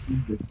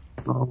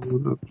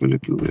 पहले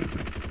क्यों गया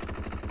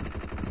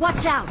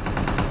Watch out!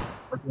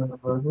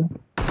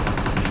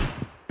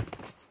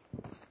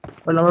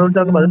 और नंबर 1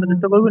 के बाद में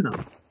चेष्टा করবি না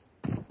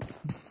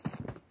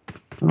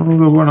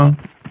আমাকে বড়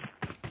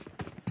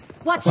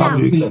Watch out!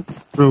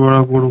 বড়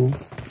করব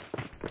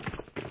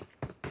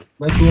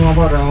भाई तू वहां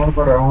पर नो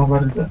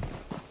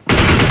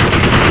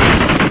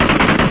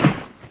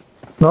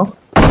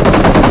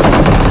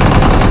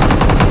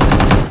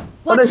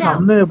अरे Watch out!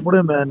 सामने बड़े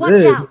मैन Watch रे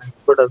out!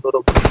 बड़ा करो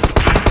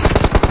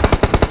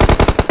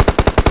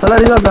चला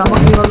रिजॉल्व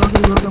আমাকে রিভলভ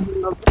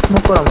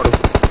স্মোক করা মারো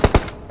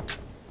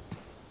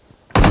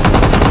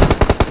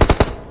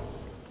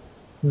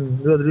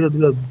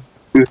রিজলভ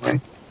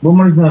বুম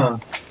মারিস না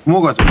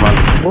স্মোক আছে ভালো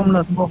বুম না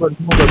স্মোক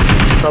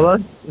সবার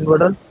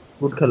ইনভার্টার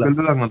গুড খেলা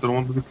খেলতে লাগ না তোর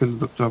মধ্যে তুই খেলতে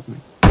তো চাপ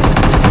নেই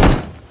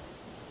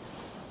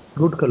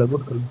গুড খেলা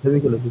হেভি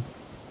খেলা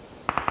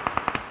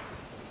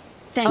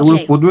ওগুলো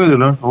পদবে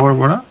দিল সবার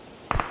পড়া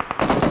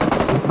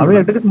আমি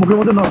একটাকে স্মোকের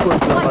মধ্যে নক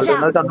করেছিলাম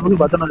না চাঁদমুখী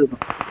বাঁচানোর জন্য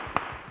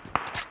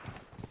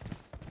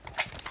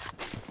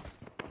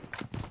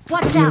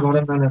Watch out!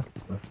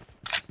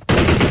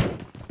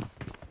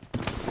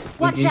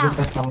 Watch out!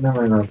 সামনে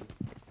হয় না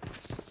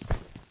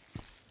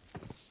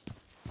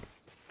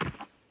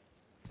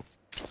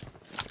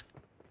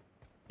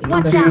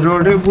Watch out!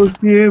 রোডে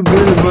বসিয়ে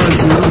বেল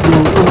বাজলো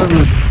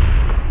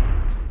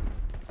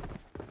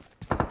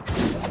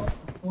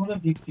তোমরা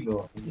ঠিক ছিল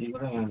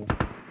এইবারে হয় না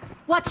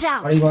Watch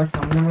out! পরিবার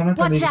সামনে মানে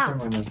তো Watch দেখতে out!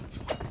 হয় না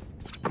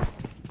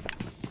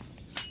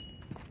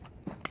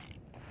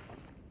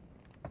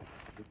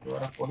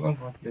তোরা কোলাম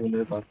ফাটলে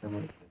লেভেলের পাশে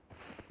মারছে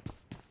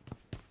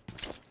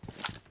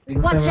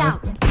Watch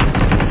out!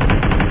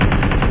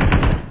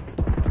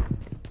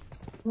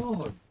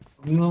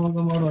 তুমি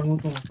আমাকে মারো আমি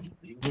তো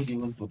এগুলো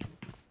জীবন তো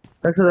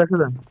একশো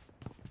দেন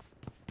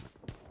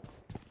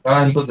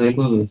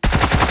দেখো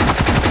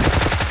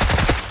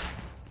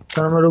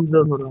তার আমার রুক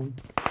দাও ধরো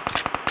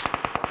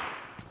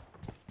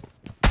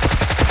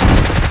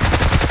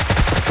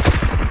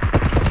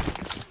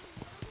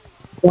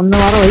অন্য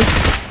মারো ভাই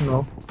নো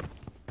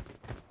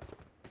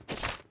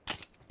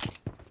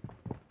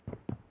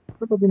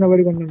তো দিনা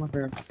বাড়ি করতে মারতে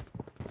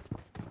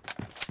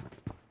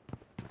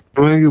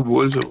তুমি কি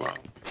বলছো বা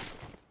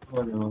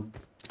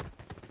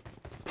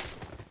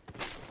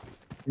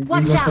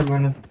Watch out!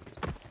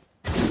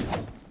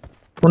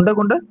 কোনটা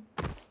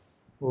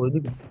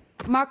ওইদিকে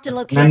Marked a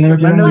location.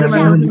 Watch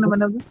out!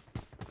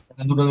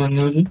 দুটো ম্যান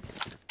নিয়েছি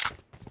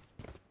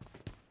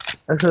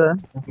একশো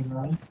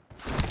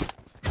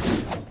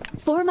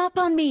Form up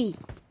on me.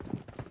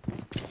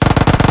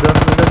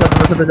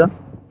 যা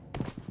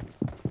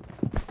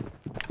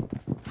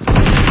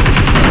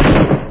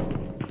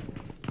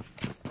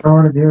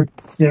আমার দিয়ে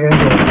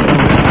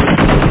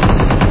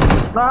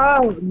না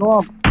no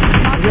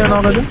Marked a Yeah, no,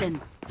 location.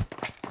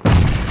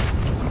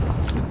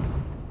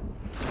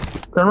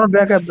 करना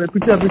बैक है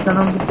पीछे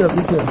ना पीछे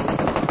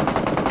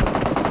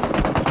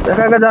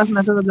देखा जास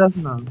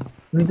ना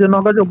नीचे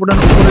नौका जो ऊपर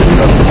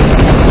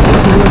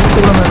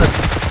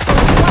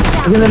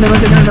नेमे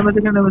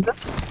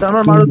करना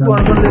मारो तू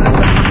अनकन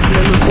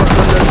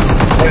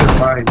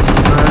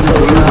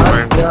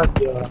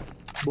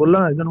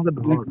বললাম একজনকে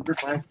ধর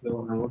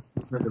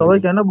সবাই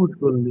কেন বুঝ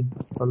করলি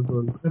ফালতু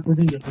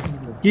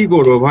কি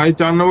করবো ভাই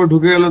 4 নম্বর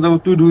ঢুকে গেল তবে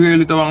তুই ঢুকে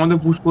গেলি তবে আমাদের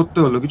পুশ করতে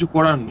হলো কিছু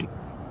করার নেই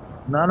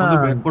না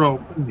ব্যাক করা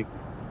অপশন নেই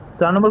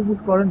 4 নম্বর পুশ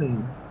করেনি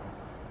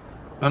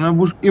 4 নম্বর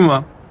পুশ কি মা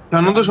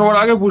 4 নম্বর তো সবার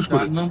আগে পুশ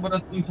করে 4 নম্বর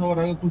তুই সবার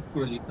আগে পুশ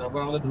করেছিস তারপর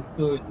আমাদের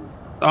ঢুকতে হয়েছে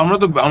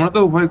আমরা তো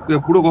ভাই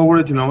পুরো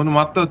কভারে ছিলাম আমাদের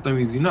মারতে পারতাম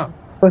ইজি না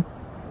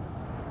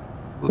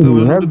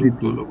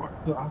ঢুকতে হলো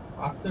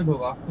আস্তে ঢোক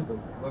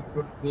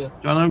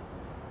 4 নম্বর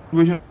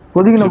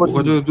কোদিকে নম্বর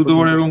দুটো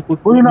বড় এরকম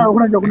করতে ওই না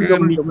ওখানে যখন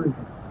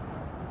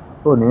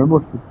তো নেমে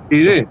পড়ছি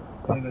এই রে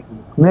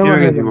নেমে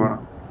গেছি বড়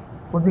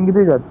কোচিং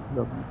কিতে যাচ্ছি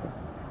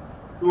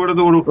তুই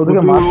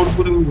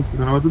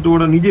তো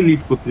ওরা নিজে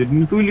লিড করতে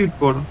তুই লিড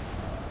কর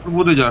তুই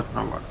বোধে যাস না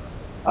আবার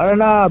আরে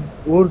না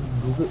ওর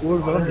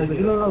যখন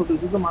ঢুকেছিল না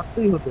তুই তো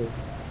মারতেই হতো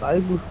তাই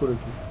পুশ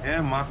করেছি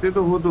হ্যাঁ মারতে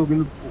তো হতো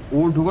কিন্তু ও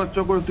ঢোকার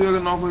চক্করে তুই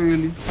আগে নক হয়ে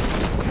গেলি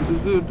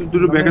তুই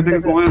দুটো ব্যাকে থেকে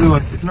কভার দিতে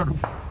পারছিস না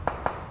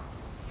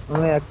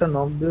আমি একটা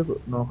নক দিয়ে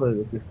নক হয়ে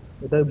গেছি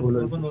এটাই ভুল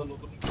হয়েছে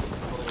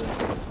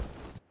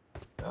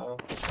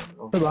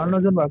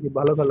 52 জন বাকি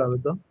ভালো খেলা হবে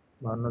তো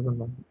 52 জন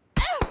বাকি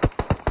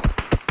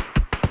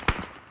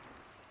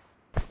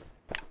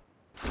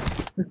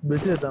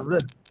বেঁচে যেতাম রে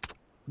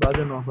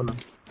বাজে নক হলাম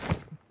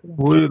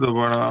হয়ে তো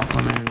বড়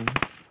মানে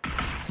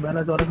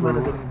मैंने चौरस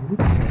मैंने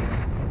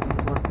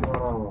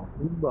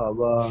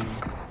बाबा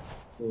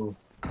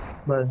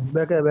भाई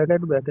बैक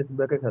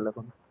है खेला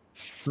कौन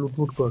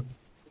लूट कर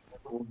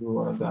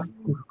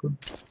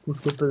कुछ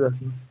करते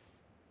जाते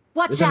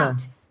Watch out!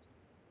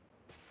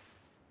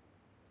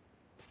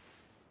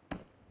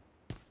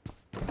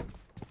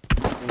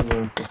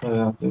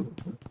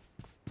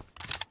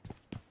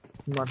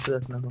 मारते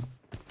जाते ना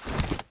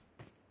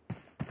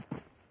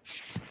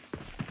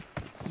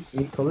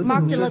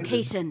Marked a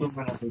location.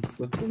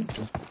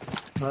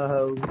 हाँ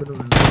ऊपर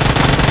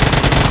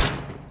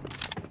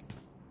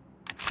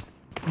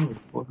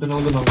होटल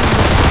वाले लोग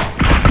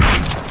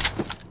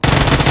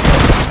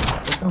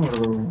क्या मर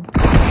रहे हैं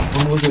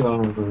कौन बोल रहा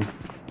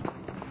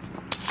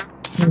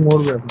है मोर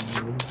गया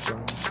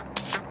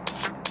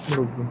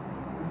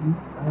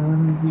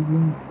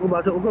वो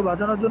ओके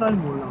বাঁচানোর জন্য আমি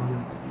বললাম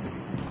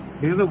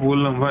এই তো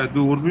বললাম ভাই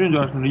তুই ওর পিছনে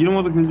যাস না নিজের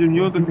মতো খেলছিস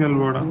নিজের মতো খেল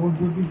বড় ওর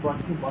যদি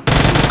বাচ্চা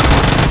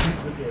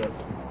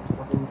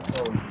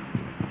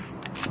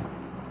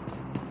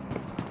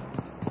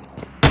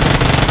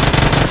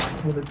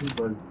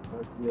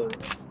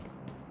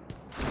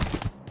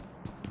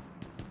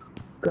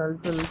चल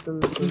चल चल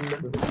चल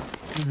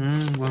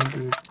वन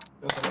पे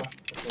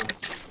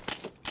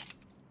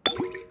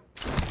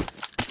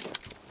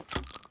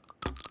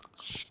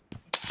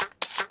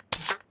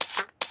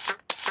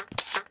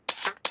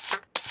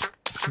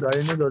গাড়ি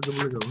নিয়ে দরজা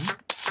বলে যাবো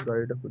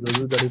গাড়িটা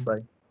যদি গাড়ি পাই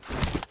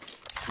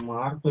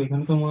মার তো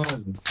এখানে তো মার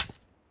আছে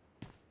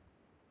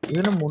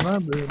এখানে মনে হয়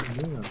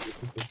নেই আর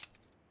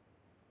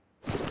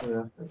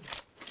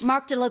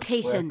Marked a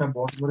location. একটা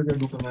বট মরে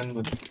দুটো ম্যান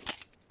মরে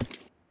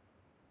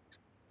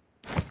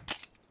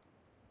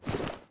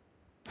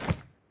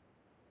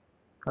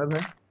আর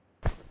ভাই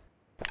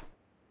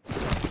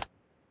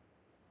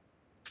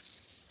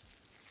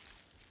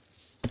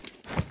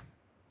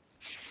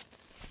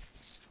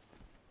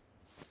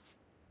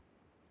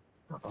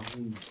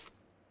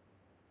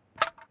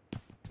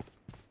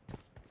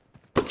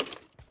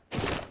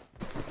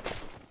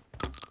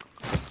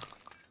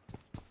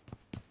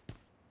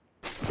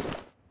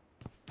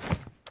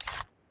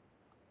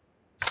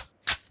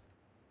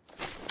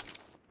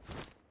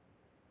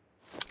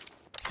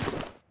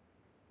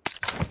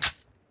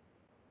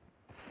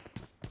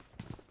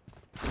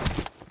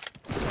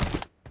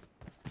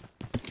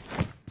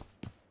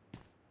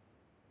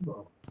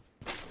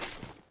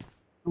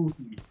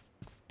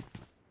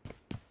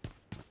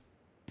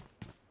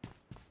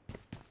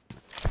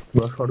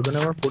শটগানে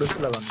আমার পড়েছে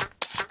লাগানো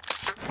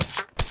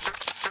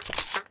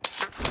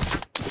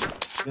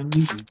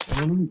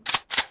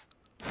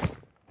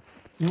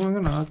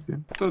এখানে আছে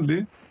তো দে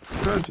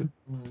ঠিক আছে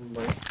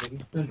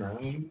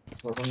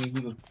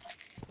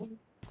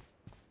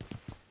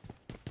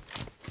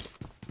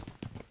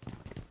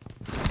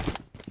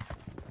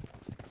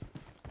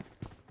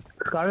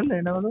কারেন্ট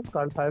নেই না বলো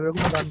কার ফাইভের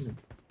কোনো গান নেই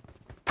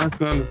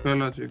ফেল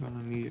আছে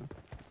এখানে নিয়ে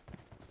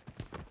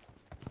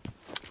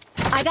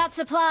I got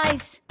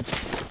supplies.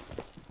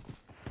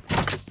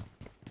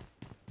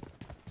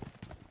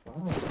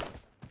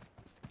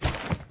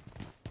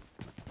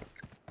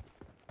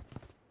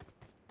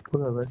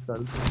 কোথায় ভাই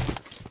কাল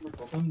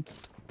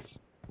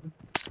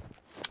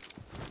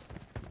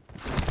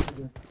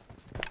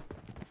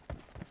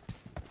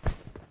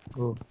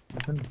ও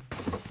এখানে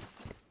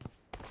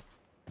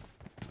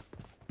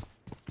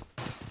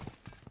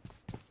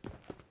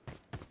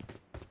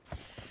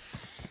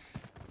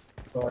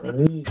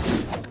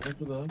अरे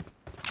तो दादा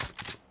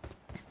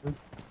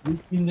ये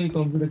तीन नई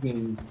कंप्यूटर के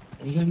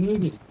ऐसा नहीं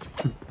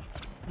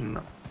है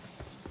না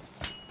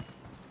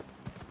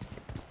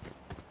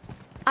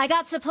I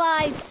got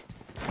supplies.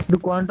 একটু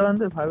কোয়ান্টা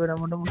আনতে ফাইভের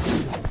অ্যামাউন্টটা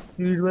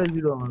সিরিজ বাই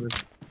 0 আমার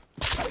কাছে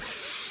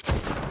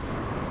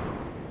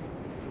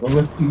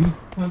और प्लीज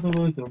ना तो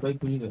रोज तो भाई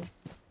खुल गया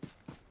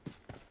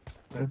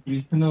अरे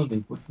प्लीज ना हो दे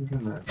कुछ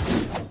ना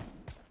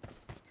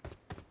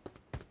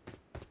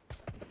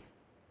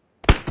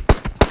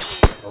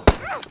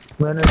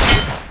मैंने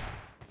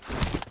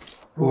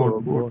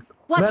boat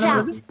Watch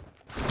out.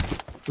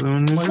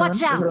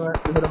 Watch out.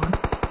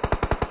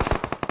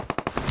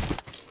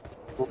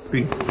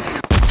 Copy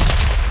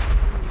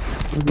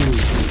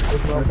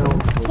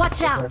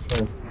Watch out.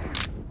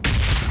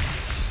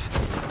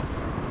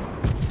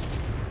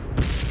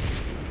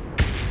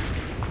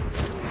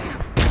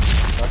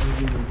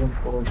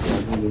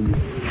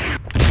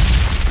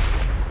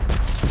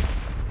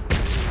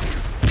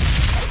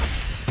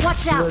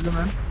 Watch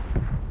out.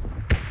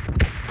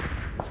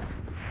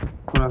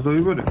 কোন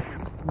আসবে পরে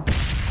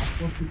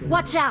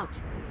Watch out.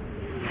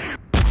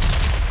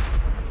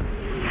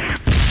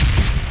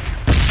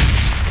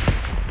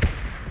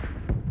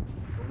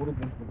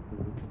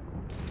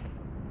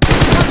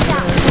 Watch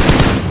out.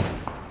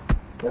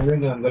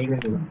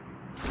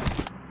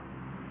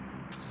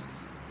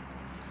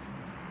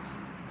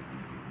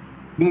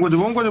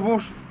 Bomb করে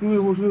বস তুমি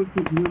বসে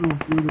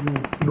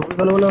ঢোকে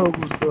গেল বলে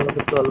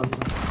করতে পারলাম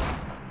না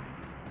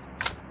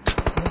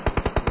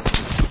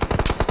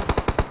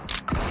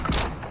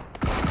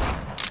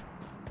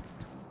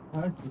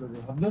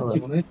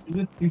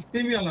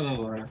সিস্টেমই আলাদা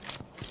করা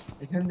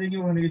এখান থেকে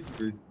ওখানে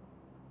গেছি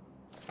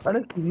अरे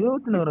क्लियर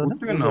होते ना रहा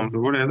उसके नाम तो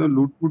बड़े तो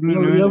लूट फूट नहीं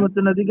क्लियर हुए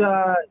होते नदी का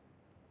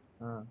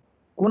हां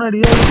कौन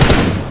आइडिया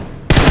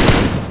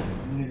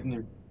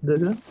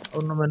देख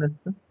और ना मैंने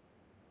इससे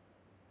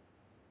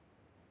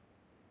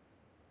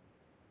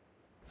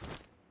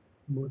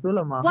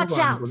बोतला मार Watch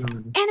out.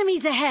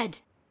 Enemies ahead.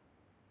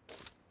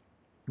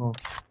 Oh.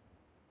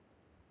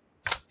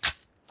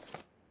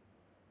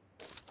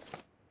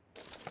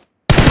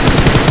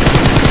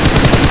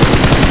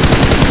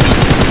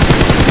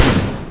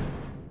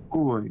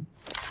 कोई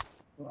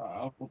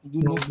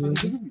কতদূর লোক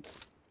দেখবি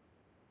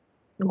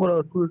ওরা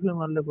টুইটে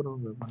মারলে কোনো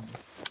ব্যাপার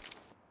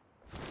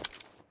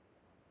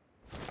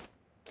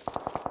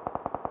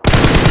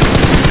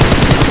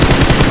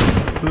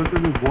না तो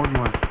भी बहुत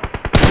मार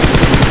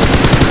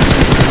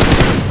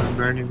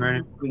गाड़ी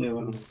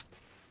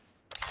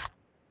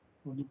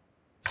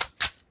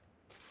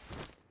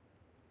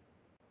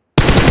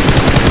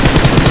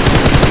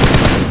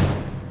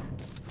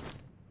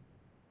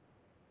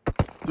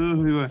तो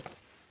हुई भाई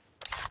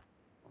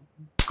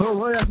हो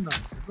भाई अपना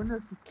अपने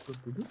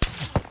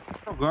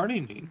तो गाड़ी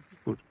नहीं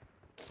कुछ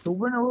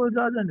ঢুকবে না, ও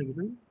যাওয়া যায় নাকি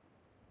ভাই?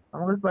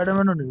 আমাকে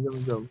স্পাইডারম্যানও নেই,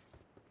 আমি যাবো।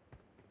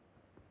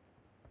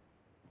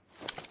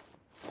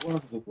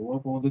 কভার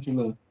কমাতে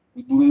চলে যায়।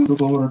 দূরে দুটো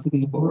কভার আছে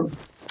কিন্তু কভার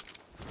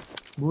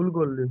ভুল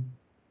করলি,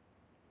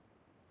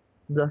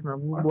 যাস না,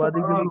 বোয়া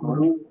দিক দিয়ে ঢুকবো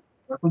না।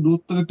 এত দূর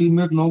থেকে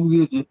টিমমেট নক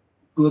দিয়েছে,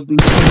 তোর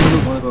দিকটা মনে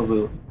ভয় পাবে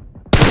ও।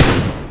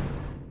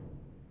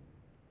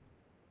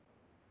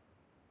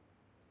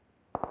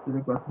 সেটা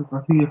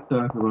কাছেই একটা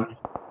একেবারে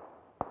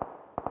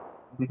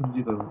দেখে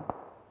যেতে হবে।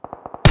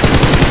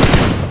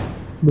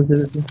 বুঝে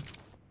গেছি,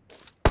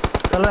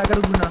 তাহলে একা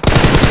ঢুকবি না।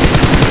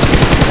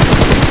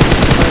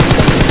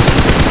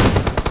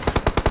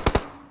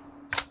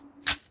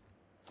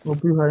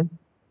 ওপি ভাই,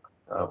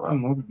 আবার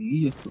নক দিয়ে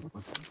যাচ্ছে।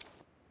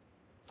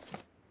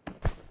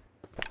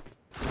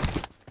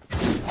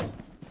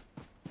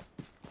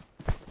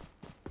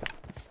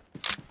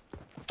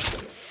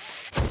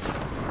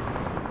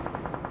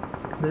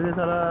 দেখে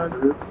তারা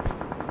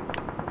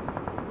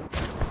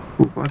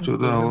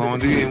চোদা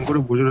আমাদেরকে এম করে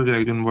বসে রয়েছে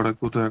একজন বড়া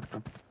কোথাও একটা,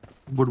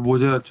 বাট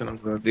বোঝা যাচ্ছে না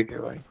দেখে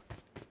ভাই।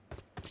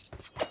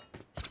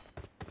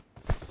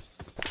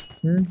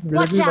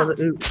 Watch দেখেছি out!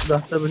 এই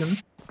রাস্তার পেছনে।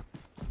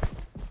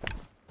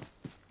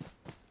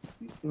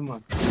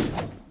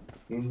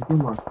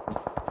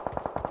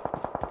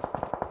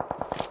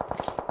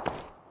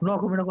 নক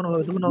হবে না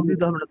কোনোভাবে, তোকে নক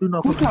দিতে হবে না, তুই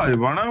নক হবে না। কোথায়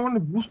বাড়া মানে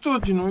বুঝতে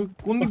পারছি না, ওই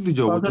কোন দিক দিয়ে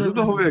যাবো? পাথরের যেতে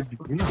তো হবে একদিক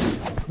দিয়ে না?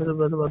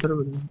 পাথরের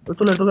পেছনে। ও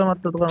চলে, তোকে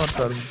মারতে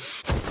পারবে না।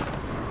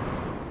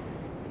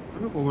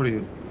 কভারই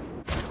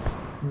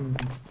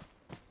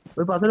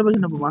ওই পাথরের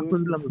পেছনে মার্ক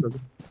করে দিলাম তো তোকে।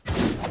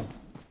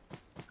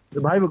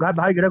 ভাই ভাই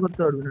ভাই ঘেরা করতে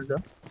পারবি না, যা।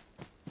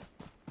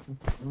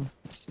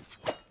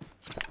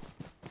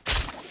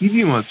 কি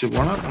দিয়ে মারছে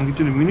বাড়া?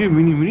 কিছু মিনি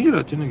মিনি মিনি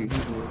যাচ্ছে নাকি?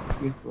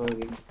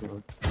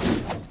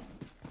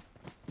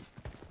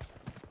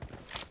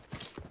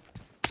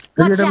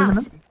 Watch out!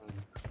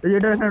 এই যে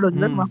এটা এখানে রয়েছে,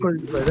 দেখ মার্ক করে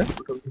দিতে পারে, দেখ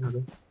ওটা ওখানে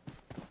দেখ।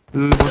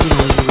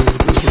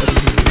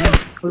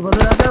 ওই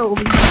পাথরে আছে, ও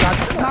পিছনে গাছ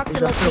আছে, Mark ওই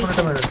the গাছটার ওখানে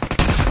একটা location.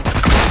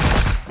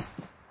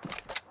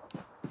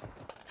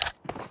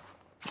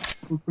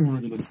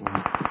 মেরে দে।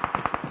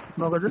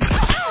 নক আছে।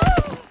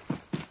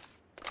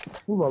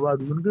 ও বাবা,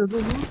 দুজনকে তো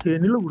খেয়ে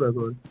নিল পুরো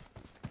একবার।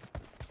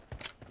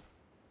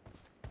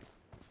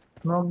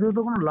 নক দিয়ে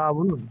তো কোনো লাভ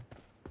হলো না।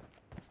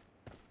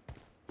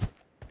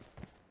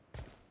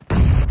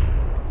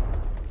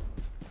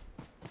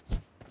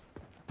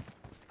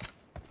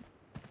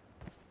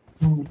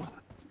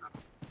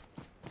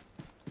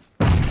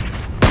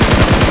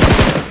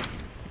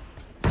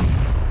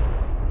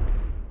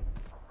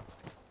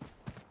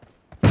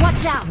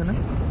 Watch out! এখানে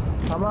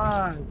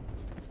আবার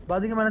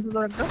বাদিকে ম্যানেজ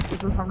তোর একটা,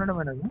 একটু সামনেটা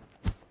ম্যানেজ।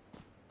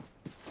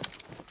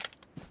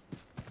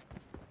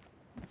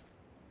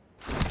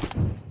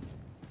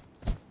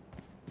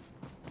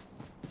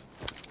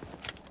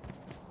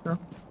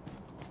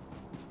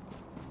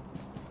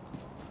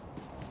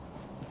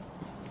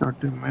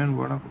 চারটে ম্যান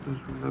বাড়া কোথায়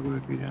শুরু লাগবে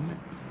কি জানে?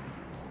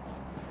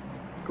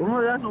 কোনো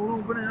যাস না, ওগুলো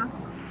উপরে যাস।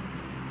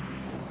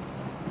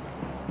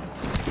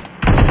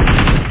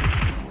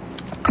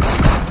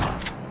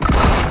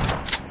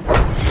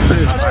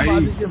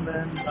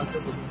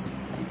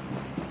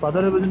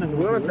 পাথরের পেছনে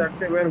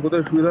চারটে ম্যান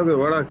কোথায় শুয়ে থাকবে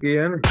বাড়া কে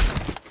জানে?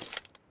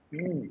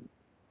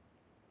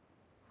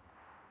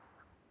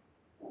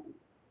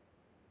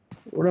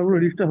 ওরা পুরো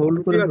রিস্কটা হোল্ড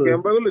করে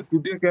ক্যাম্পার গুলো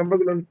ছুটিয়ে ক্যাম্পার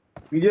গুলো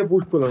নিজে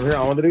পুশ করলাম,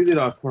 আমাদের যদি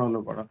রাত করালো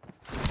পাড়া।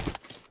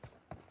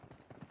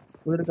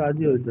 ওদের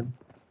কাজই হয়েছে,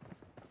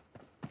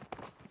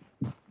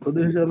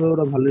 ওদের হিসাবে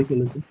ওরা ভালোই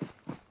খেলেছে।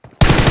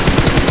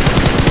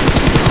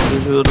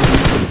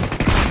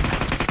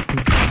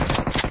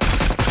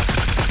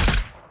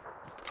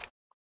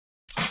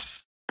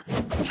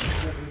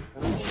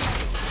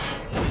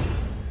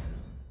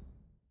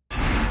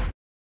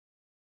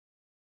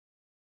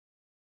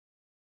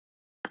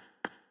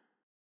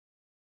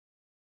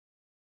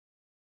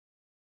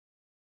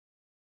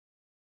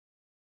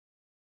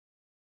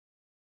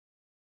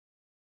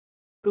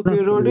 তোকে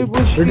রোডে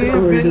বসিয়ে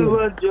বেল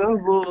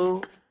বাজাবো,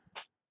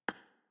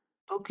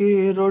 তোকে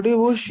রোডে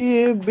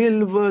বসিয়ে বেল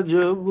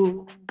বাজাবো,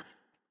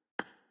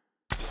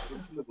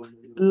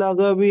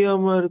 লাগাবি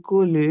আমার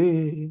কোলে।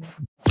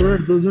 তোরা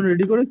দুজন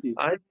রেডি করেছিস?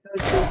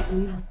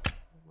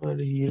 আমার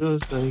হিরো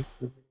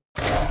সাইকেল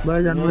ভাই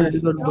জানো রেডি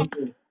করবো।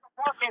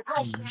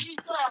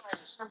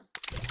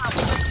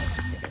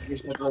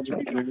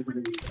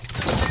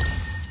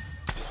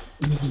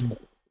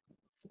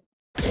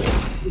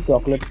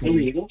 চকলেট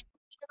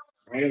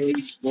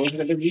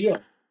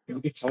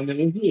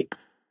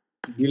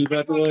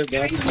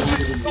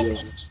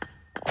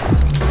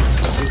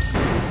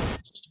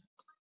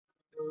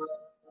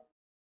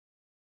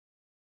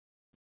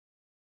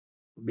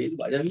বেল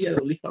বাজাবি আর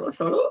বলি সরো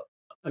সরো,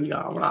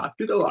 আমরা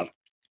আসছি তো।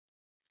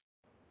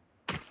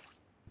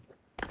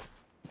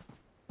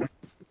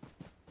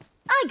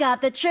 I got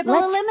the triple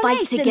Let's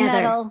fight elimination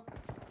together. medal.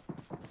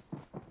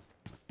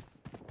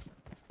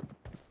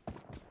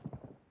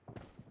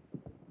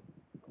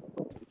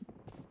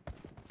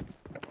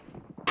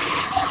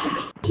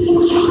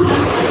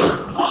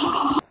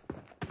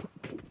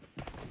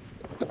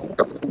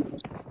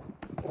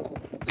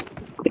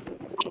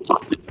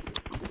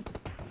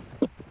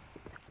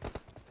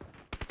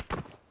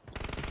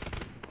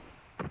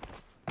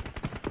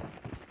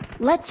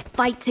 Let's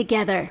fight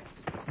together.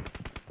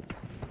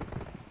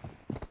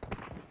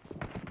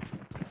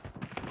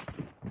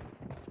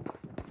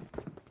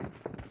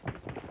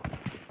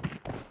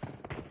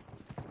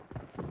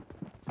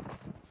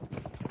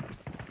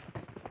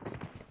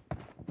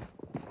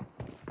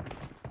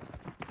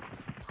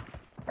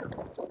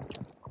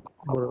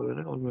 बराबर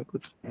है और मैं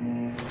कुछ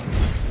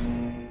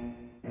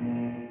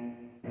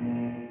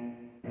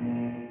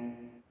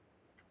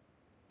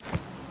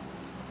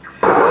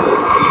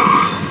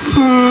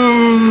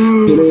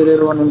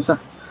ಇರು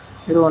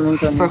ಒಂದ್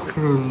ನಿಮಿಷ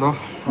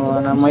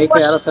ನಮ್ಮ ಮೈಕ್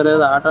ಯಾರೋ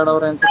ಸರಿಯಾದ ಆಟ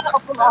ಆಡೋರೆ ಅನ್ಸುತ್ತೆ.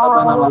 ಬೇಡಪ್ಪ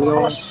ನಾ ಮಲ್ಗೆ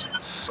ಹೋಗೋಣ.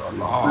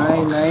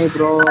 ನೈ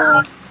ಬ್ರೋ.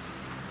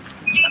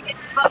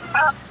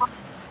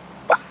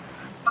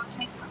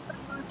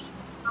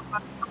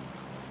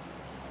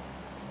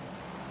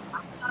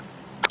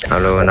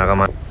 Halo,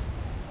 nakama.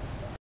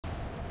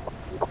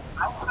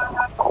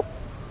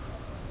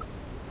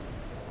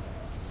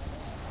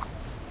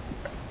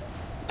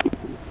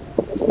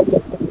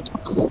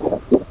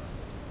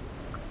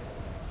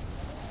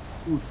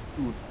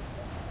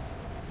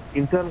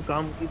 इंसान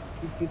काम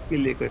किस के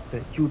लिए करता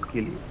है? चूत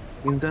के लिए।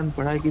 इंसान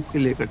पढ़ाई किसके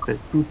लिए करता है?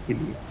 चूत के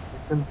लिए।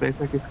 इंसान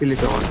पैसा किसके लिए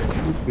कमाता है?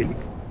 चूत के लिए।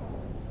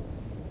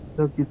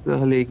 सब चीज का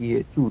हल एक ही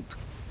है, चूत।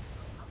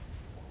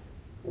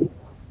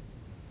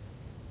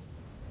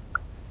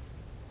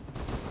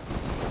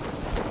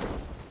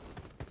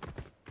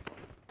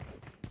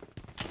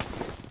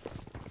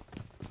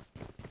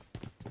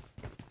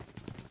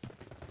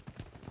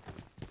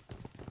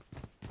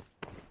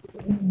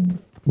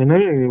 मैंने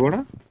भी बड़ा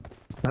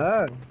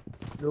हाँ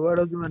जुगाड़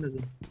की मैंने तो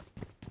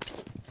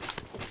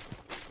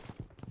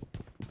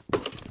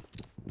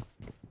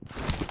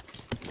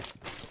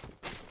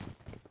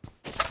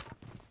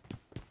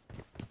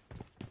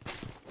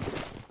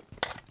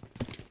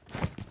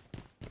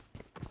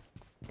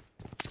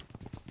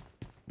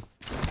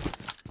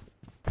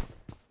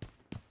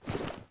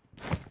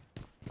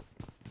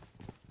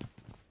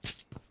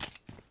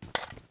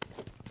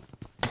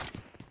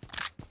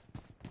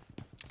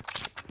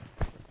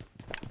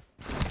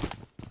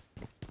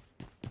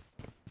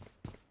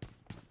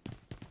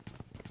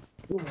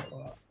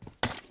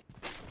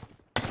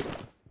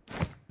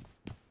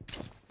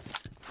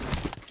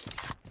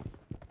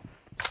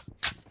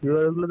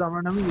এগুলো তো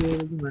আমার নামে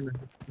মানে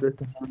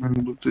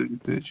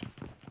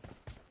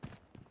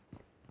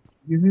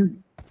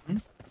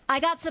I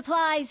got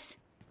supplies.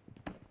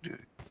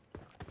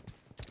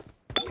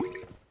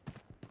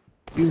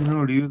 He's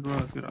not used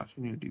one of your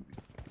Russian UTP.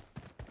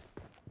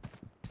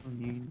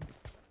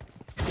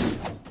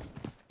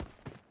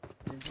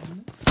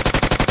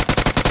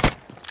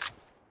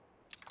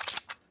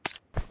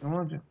 Come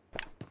on,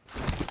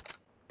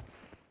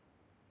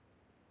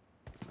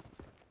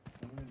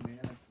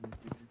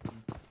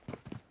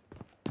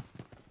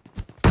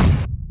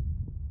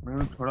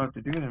 मैं थोड़ा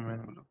ठीक है मैं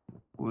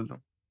बोल दूं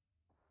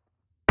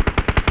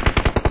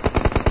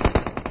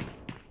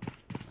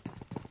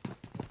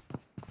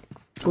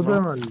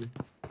কোথায় মারলি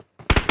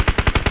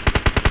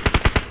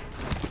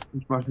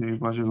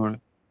পাশে ঘরে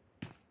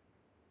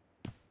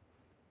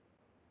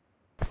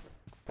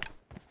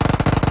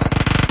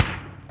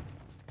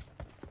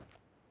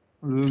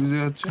রোজ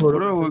যাচ্ছে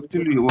ওরা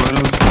অ্যাকচুয়ালি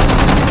ওরা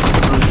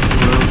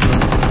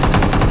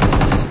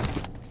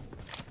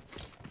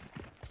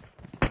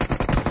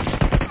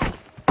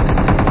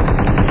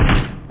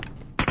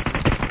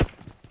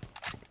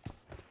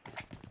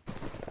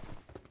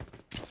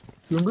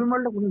ইউবি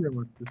মালটা কোথায়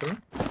যাবে তো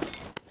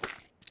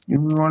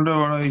ইউবি মালটা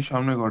ওরা এই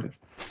সামনে ঘরে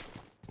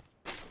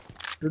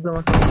এটা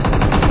আমার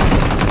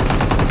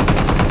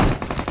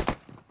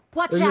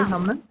Watch out.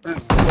 সামনে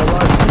বাবা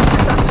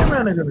চারটে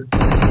ম্যানেজার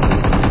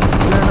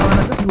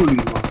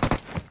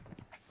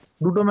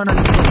দুটো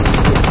ম্যানেজার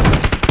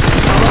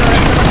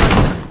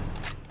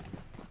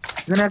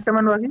এখানে একটা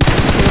ম্যান বাকি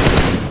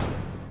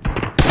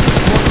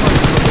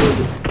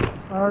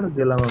আর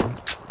গেলাম আমি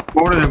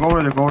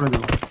কবরে দে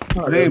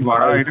আরে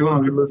বাড়া এটা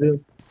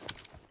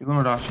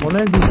কোনো রাশ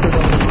অনেক দিচ্ছে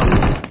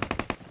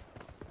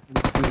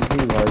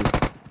ভাই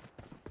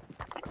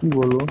কি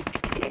বলবো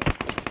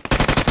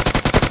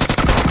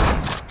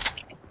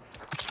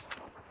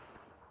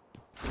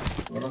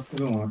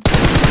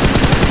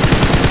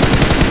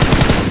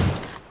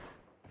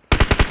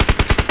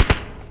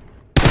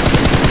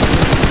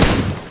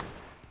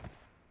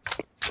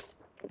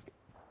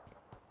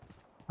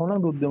অনেক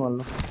দুধ দিয়ে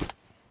মারলো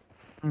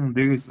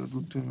দেখেছি তো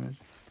দুধ দিয়ে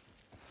মেরেছে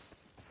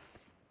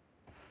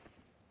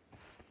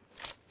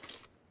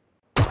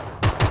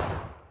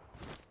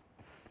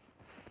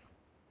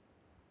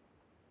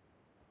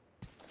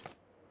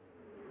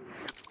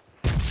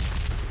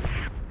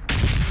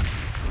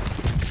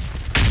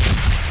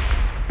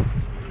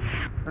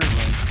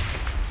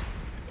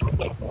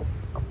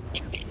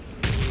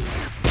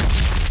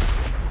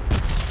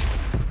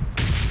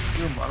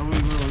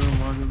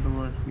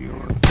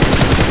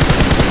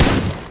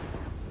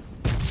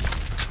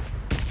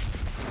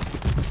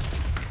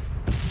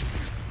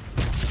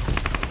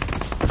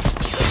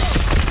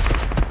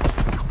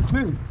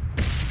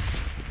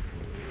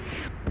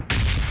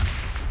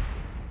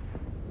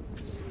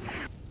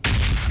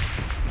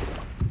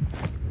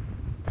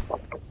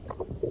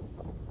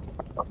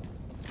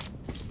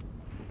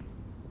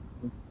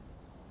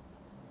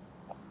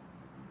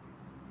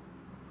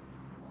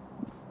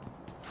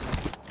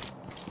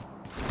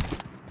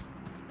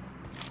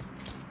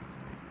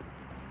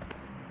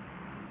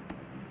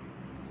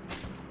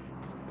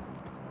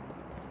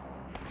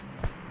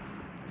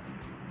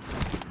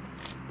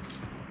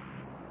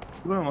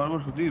पूरा हमारे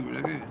पास होती है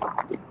लगे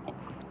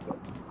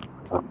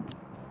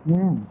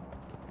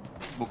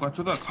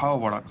बोकाचोदा खाओ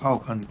बड़ा खाओ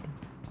खान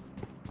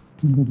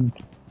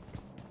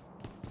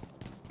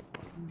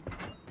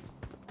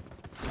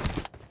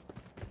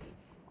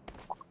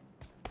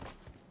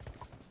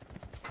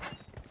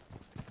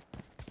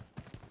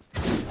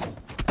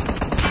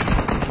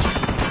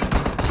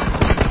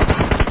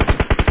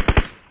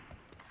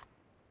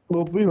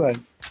टोपी भाई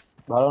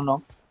ভালো না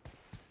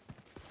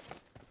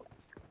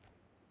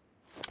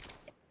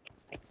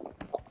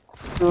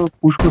तो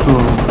पुश को तो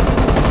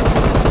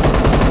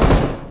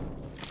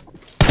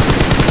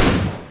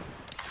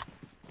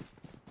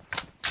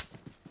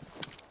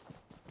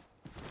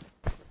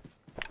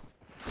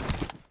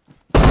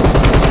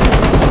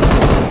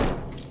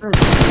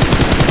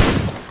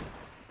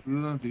ये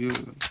ना दिए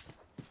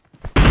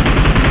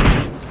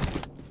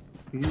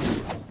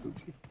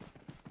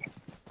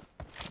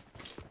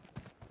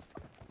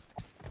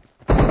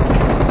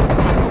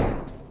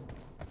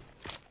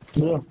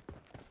bro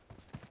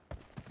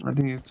I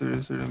think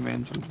yesterday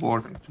mentioned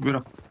bot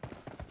bro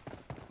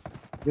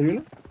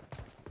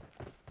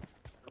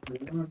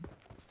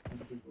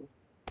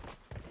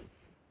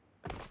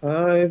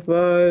Hi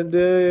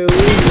Friday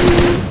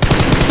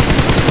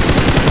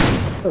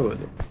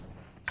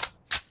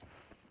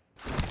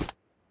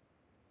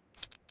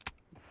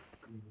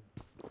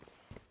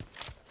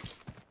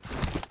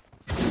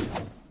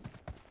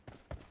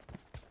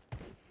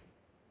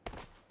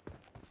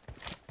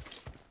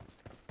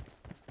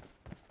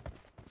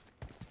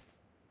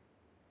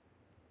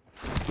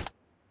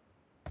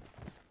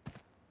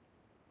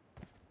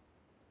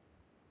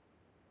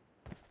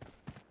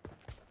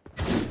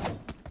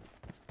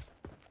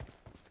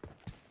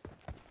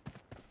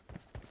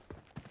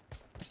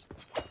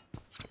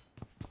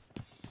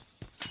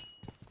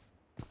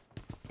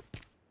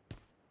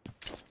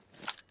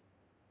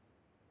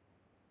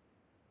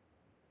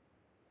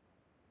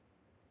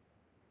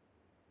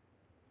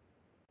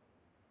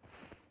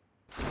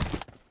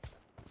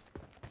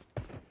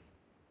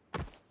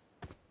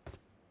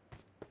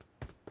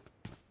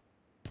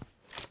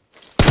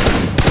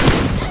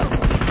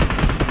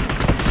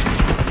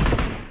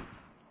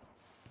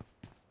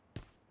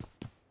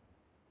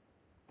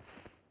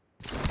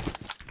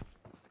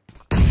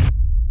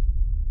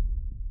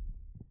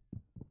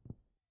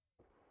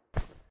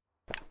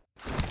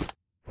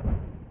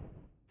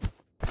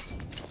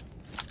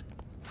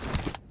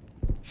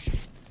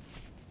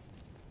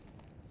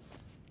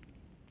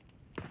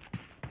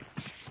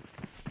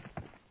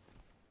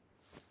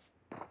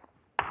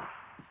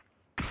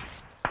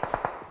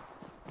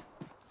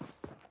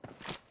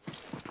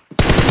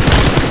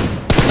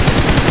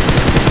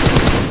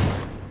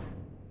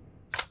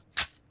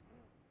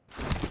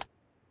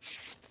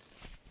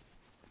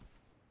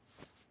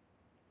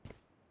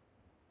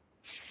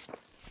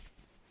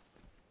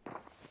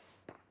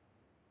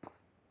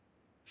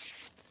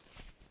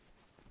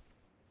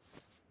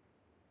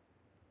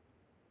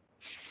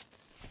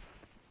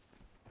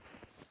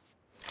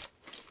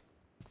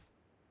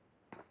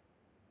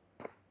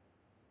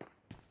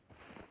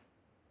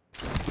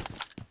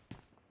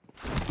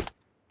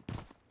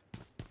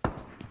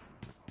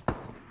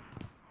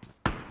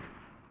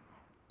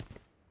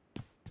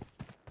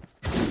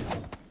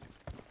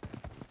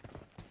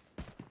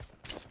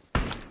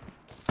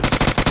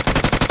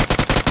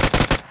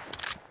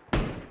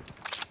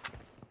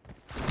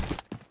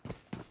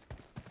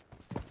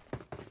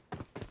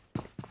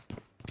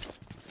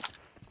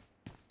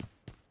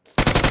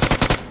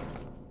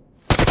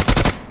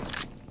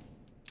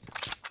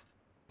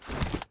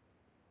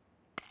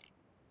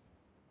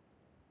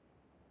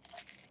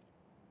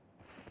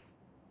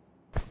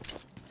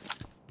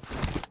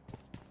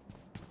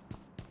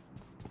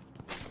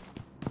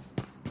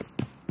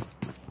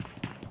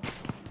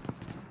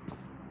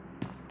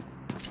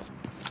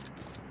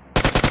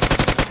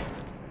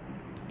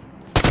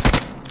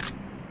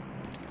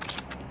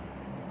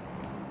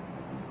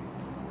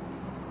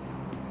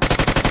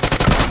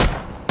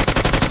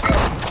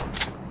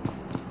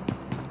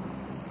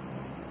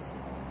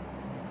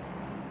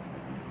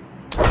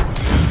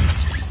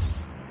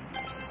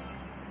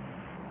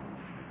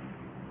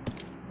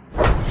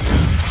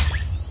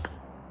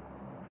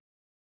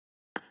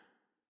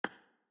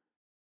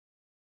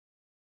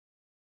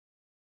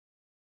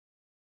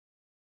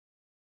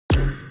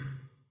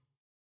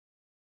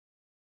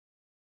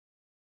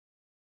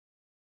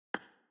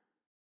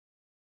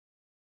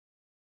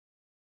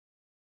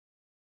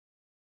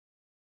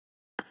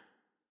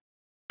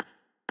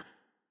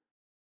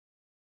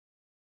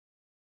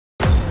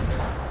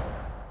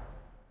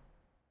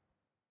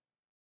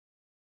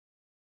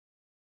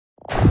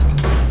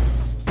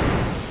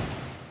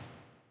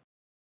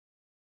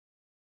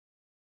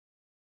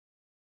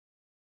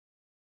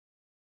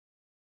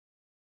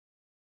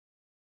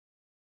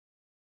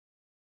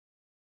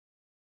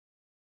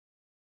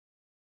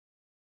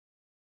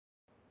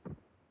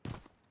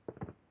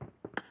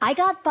I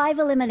got 5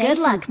 eliminations.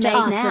 Good luck, just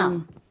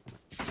awesome.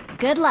 now.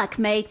 Good luck,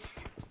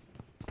 mates.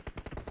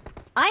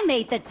 I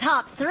made the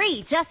top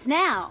 3 just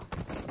now.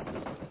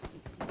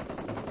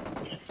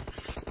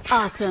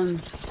 Awesome.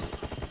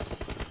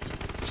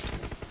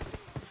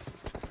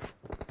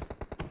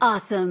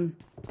 Awesome.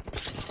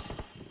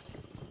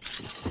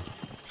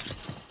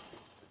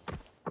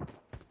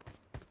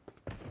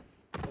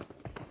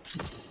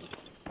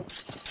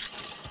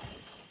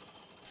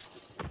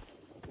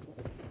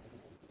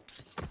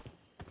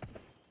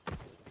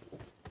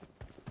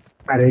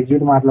 अरे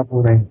एग्जिट मारला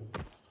पूरा आहे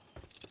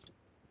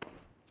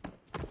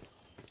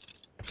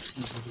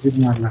एग्जिट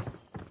मारला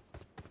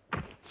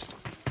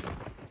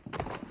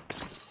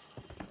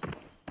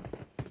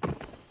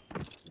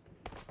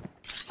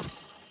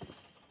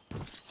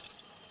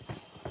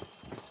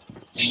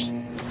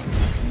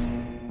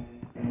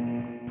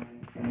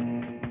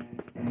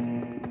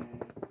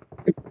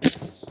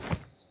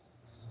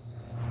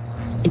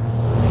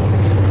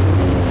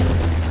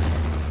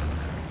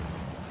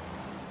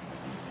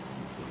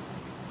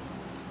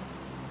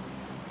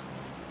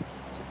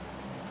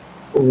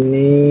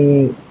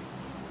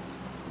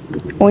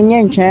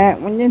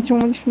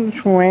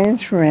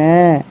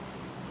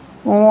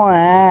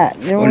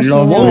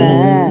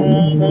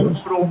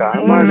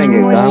गान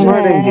मारेंगे गान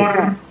मारेंगे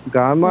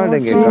गान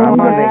मारेंगे गान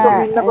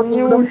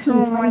मारेंगे गान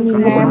मारेंगे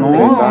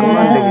गान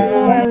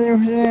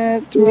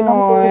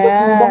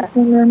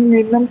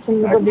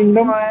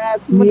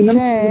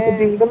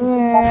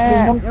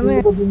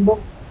मारेंगे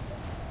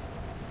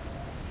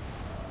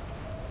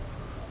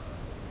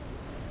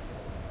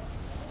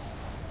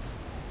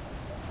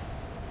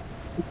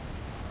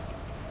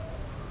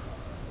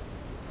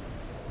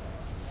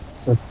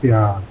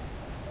सत्या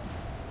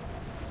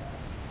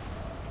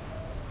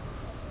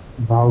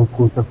भाव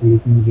को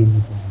तकलीफ नहीं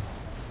देनी चाहिए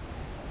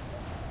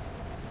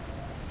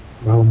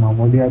भाव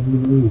मामूली आदमी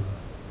नहीं है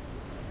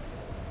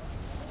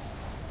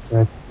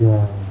सत्या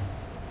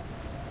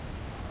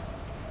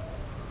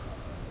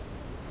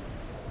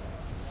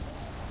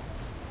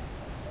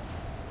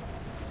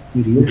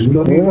रियल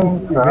स्टोरी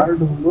कार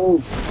ढूंढो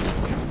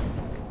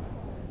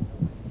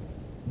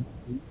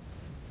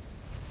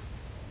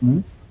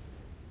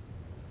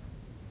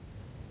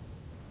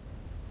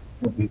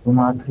अभी तो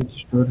मात्र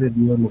स्टोरी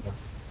रियल होगा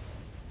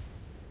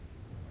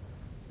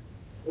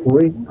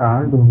कोई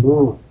कार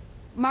ढूंढो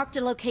Marked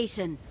a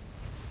location.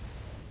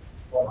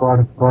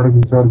 स्क्वाड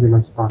विचार दिला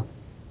स्क्वाड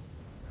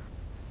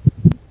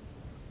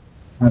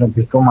अरे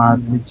भिको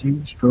मारलीची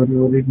स्टोरी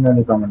ओरिजिनल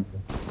आहे का म्हणतो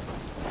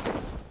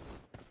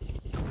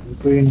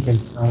तो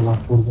इंटेन्शनल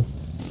वापरतो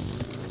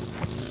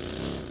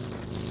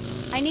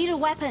I need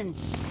a weapon.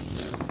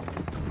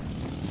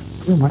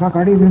 मला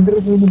गाडी वेंडर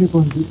मध्ये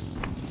कोणती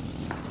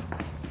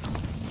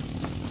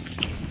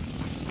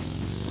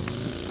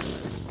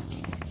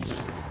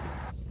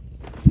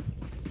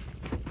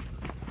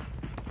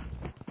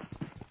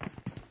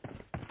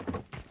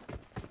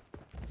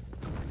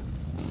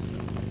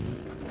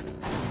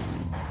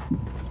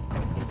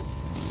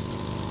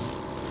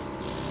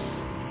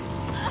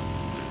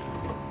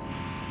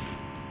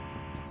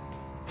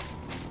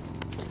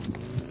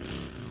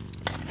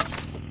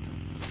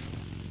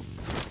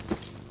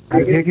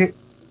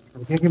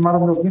के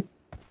मारो लोग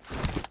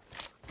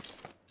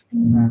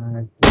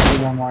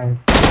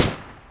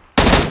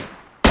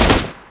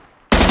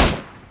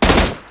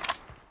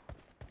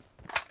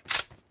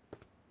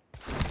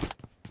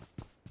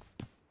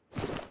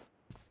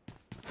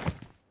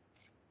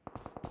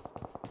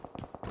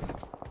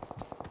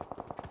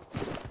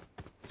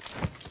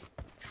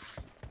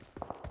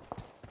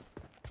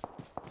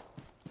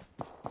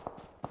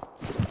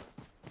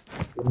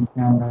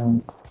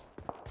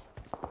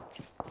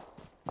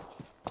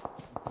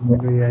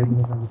मेरे यार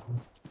नहीं करती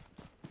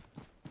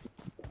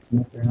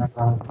मैं कहना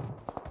था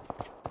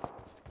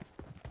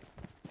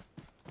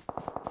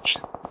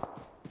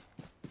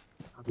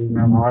अभी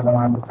मैं बहुत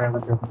मार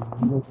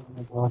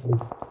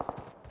बहुत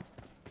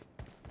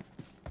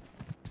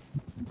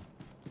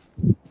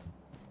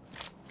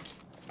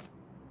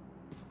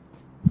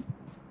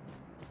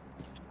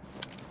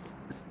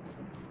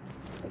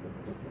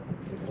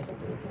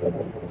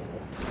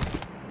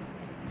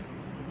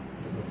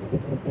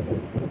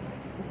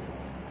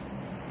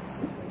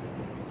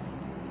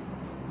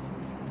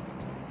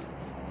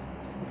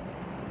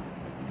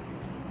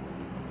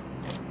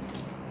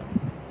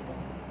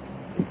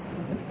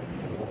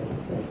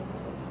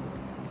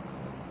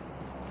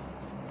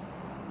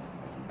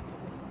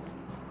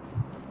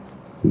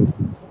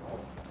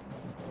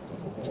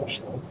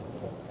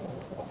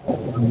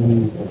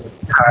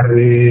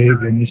अरे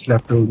गणेश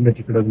लॅपटॉप में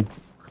तिकडं भी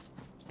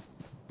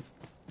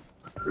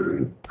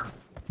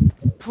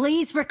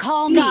Please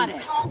recall me. Got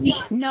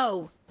it.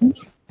 No.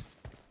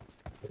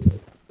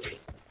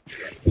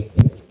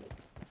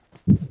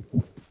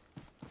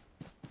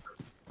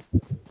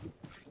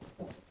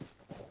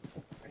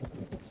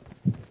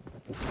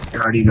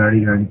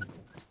 गाड़ी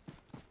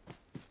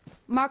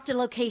Marked a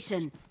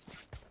location.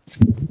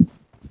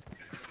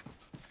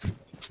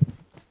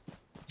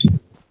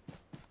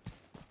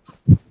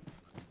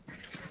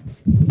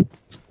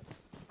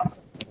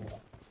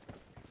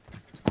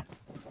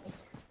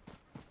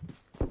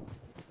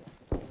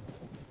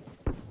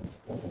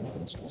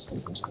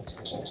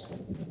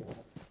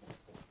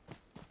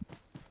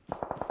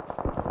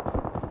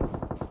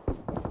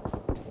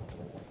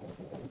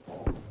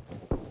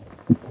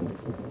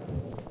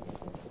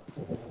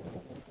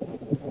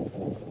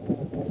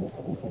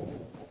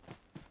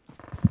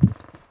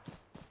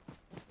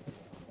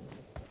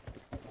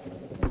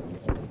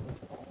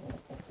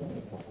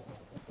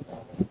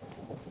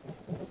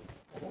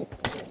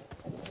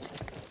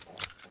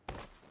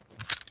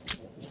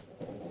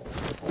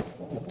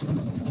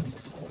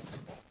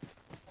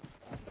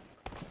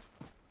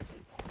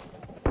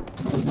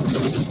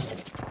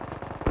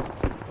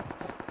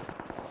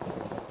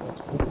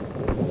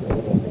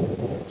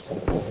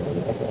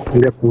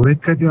 ले पूरे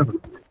का दिया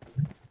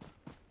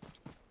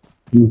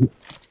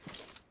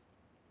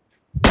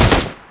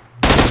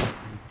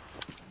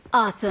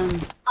Awesome.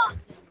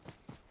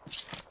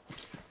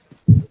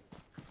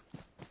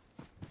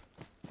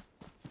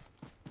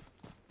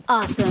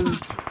 Awesome.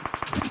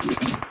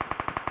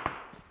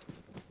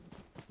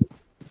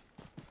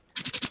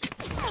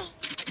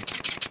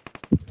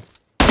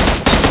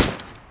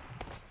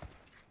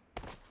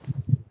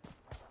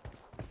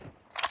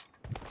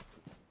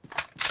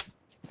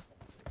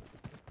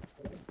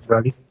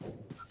 गाड़ी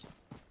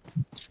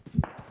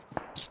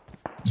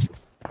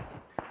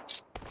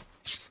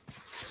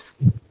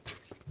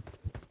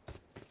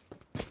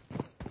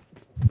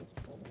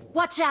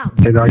Watch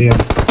out. ये गाड़ी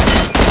है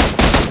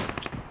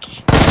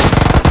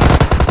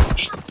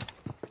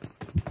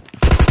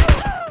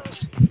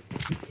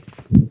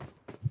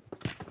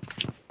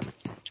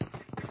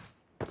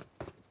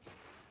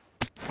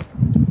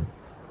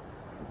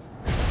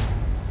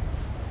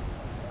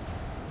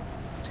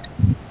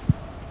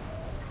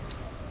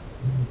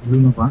ब्लू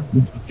नो पा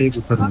इस टेक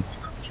उतर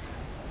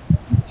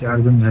चार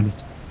जन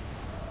झाले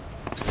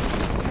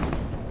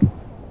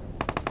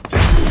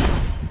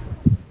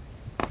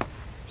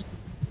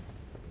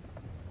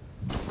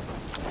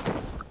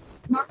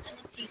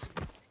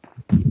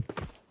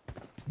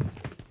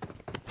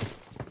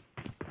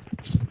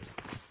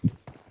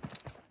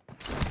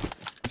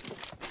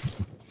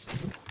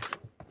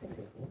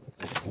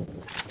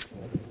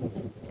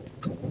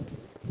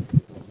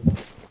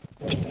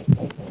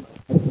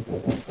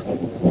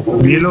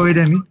येलो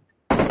एरिया मी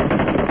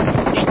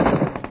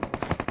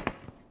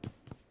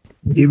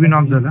ये भी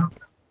नॉक झाला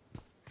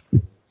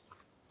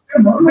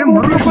बे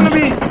मरू नको ना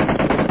बे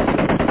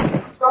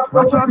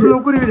वाचू वाचू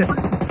लवकर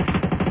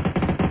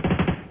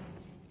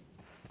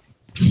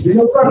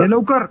ये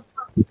लवकर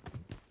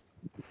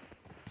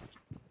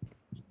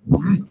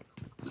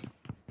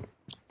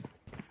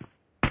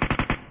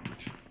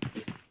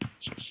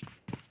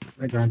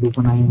गांडू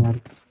पण आहे यार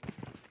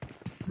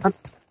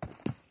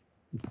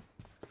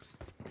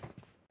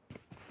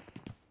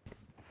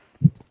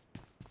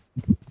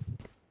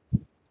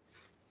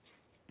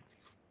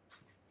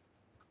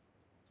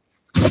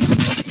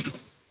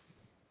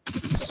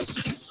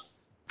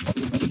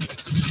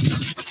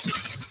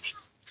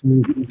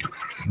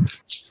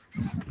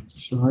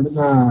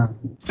साडगा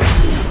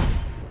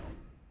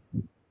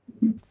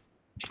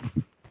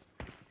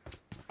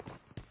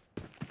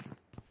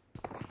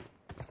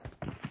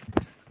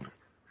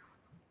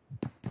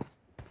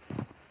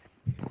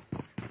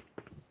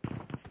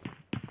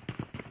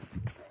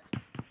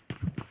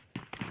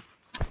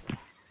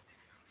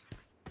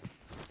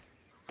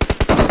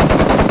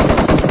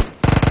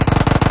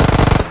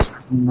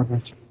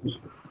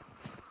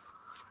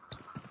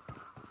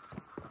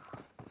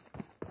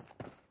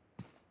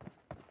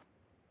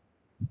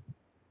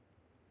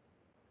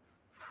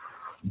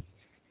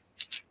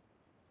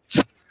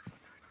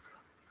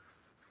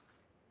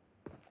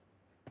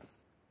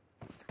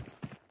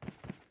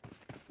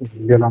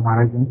गेला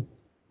मारायचं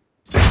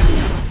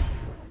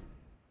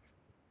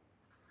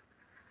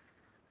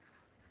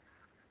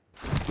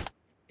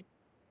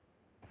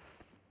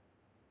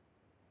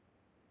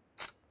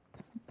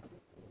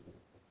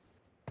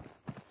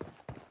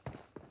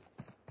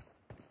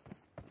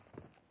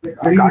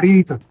गाडी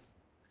इथं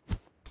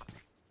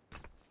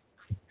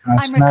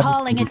I'm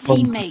recalling a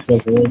teammate.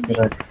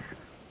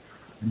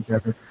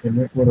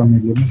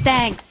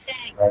 Thanks.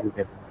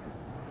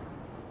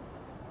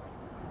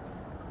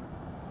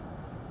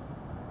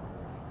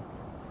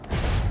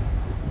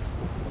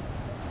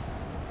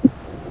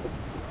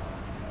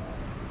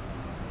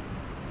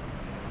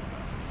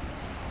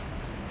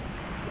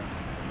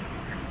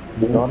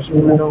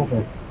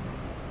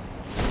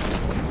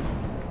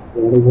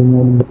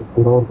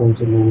 पूरा और कौन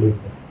से लोग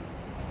रहे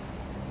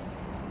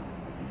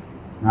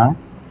हाँ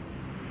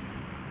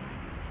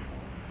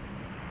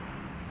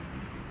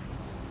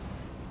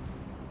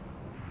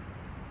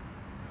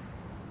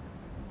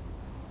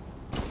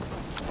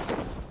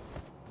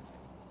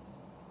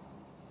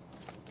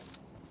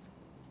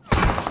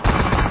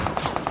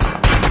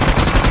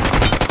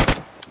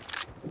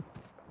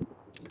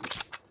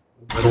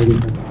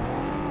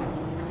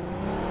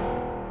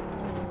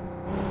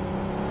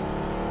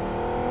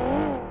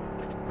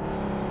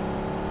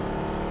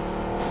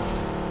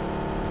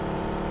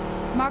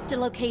Marked a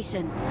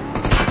location.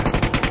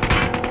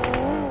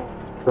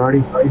 गाड़ी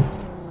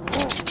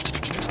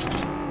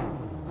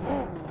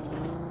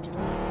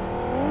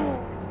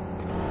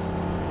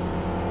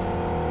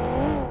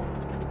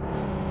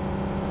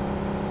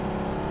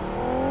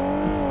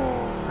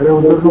अरे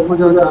उधर रुको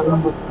जाओ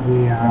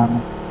अरे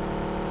यार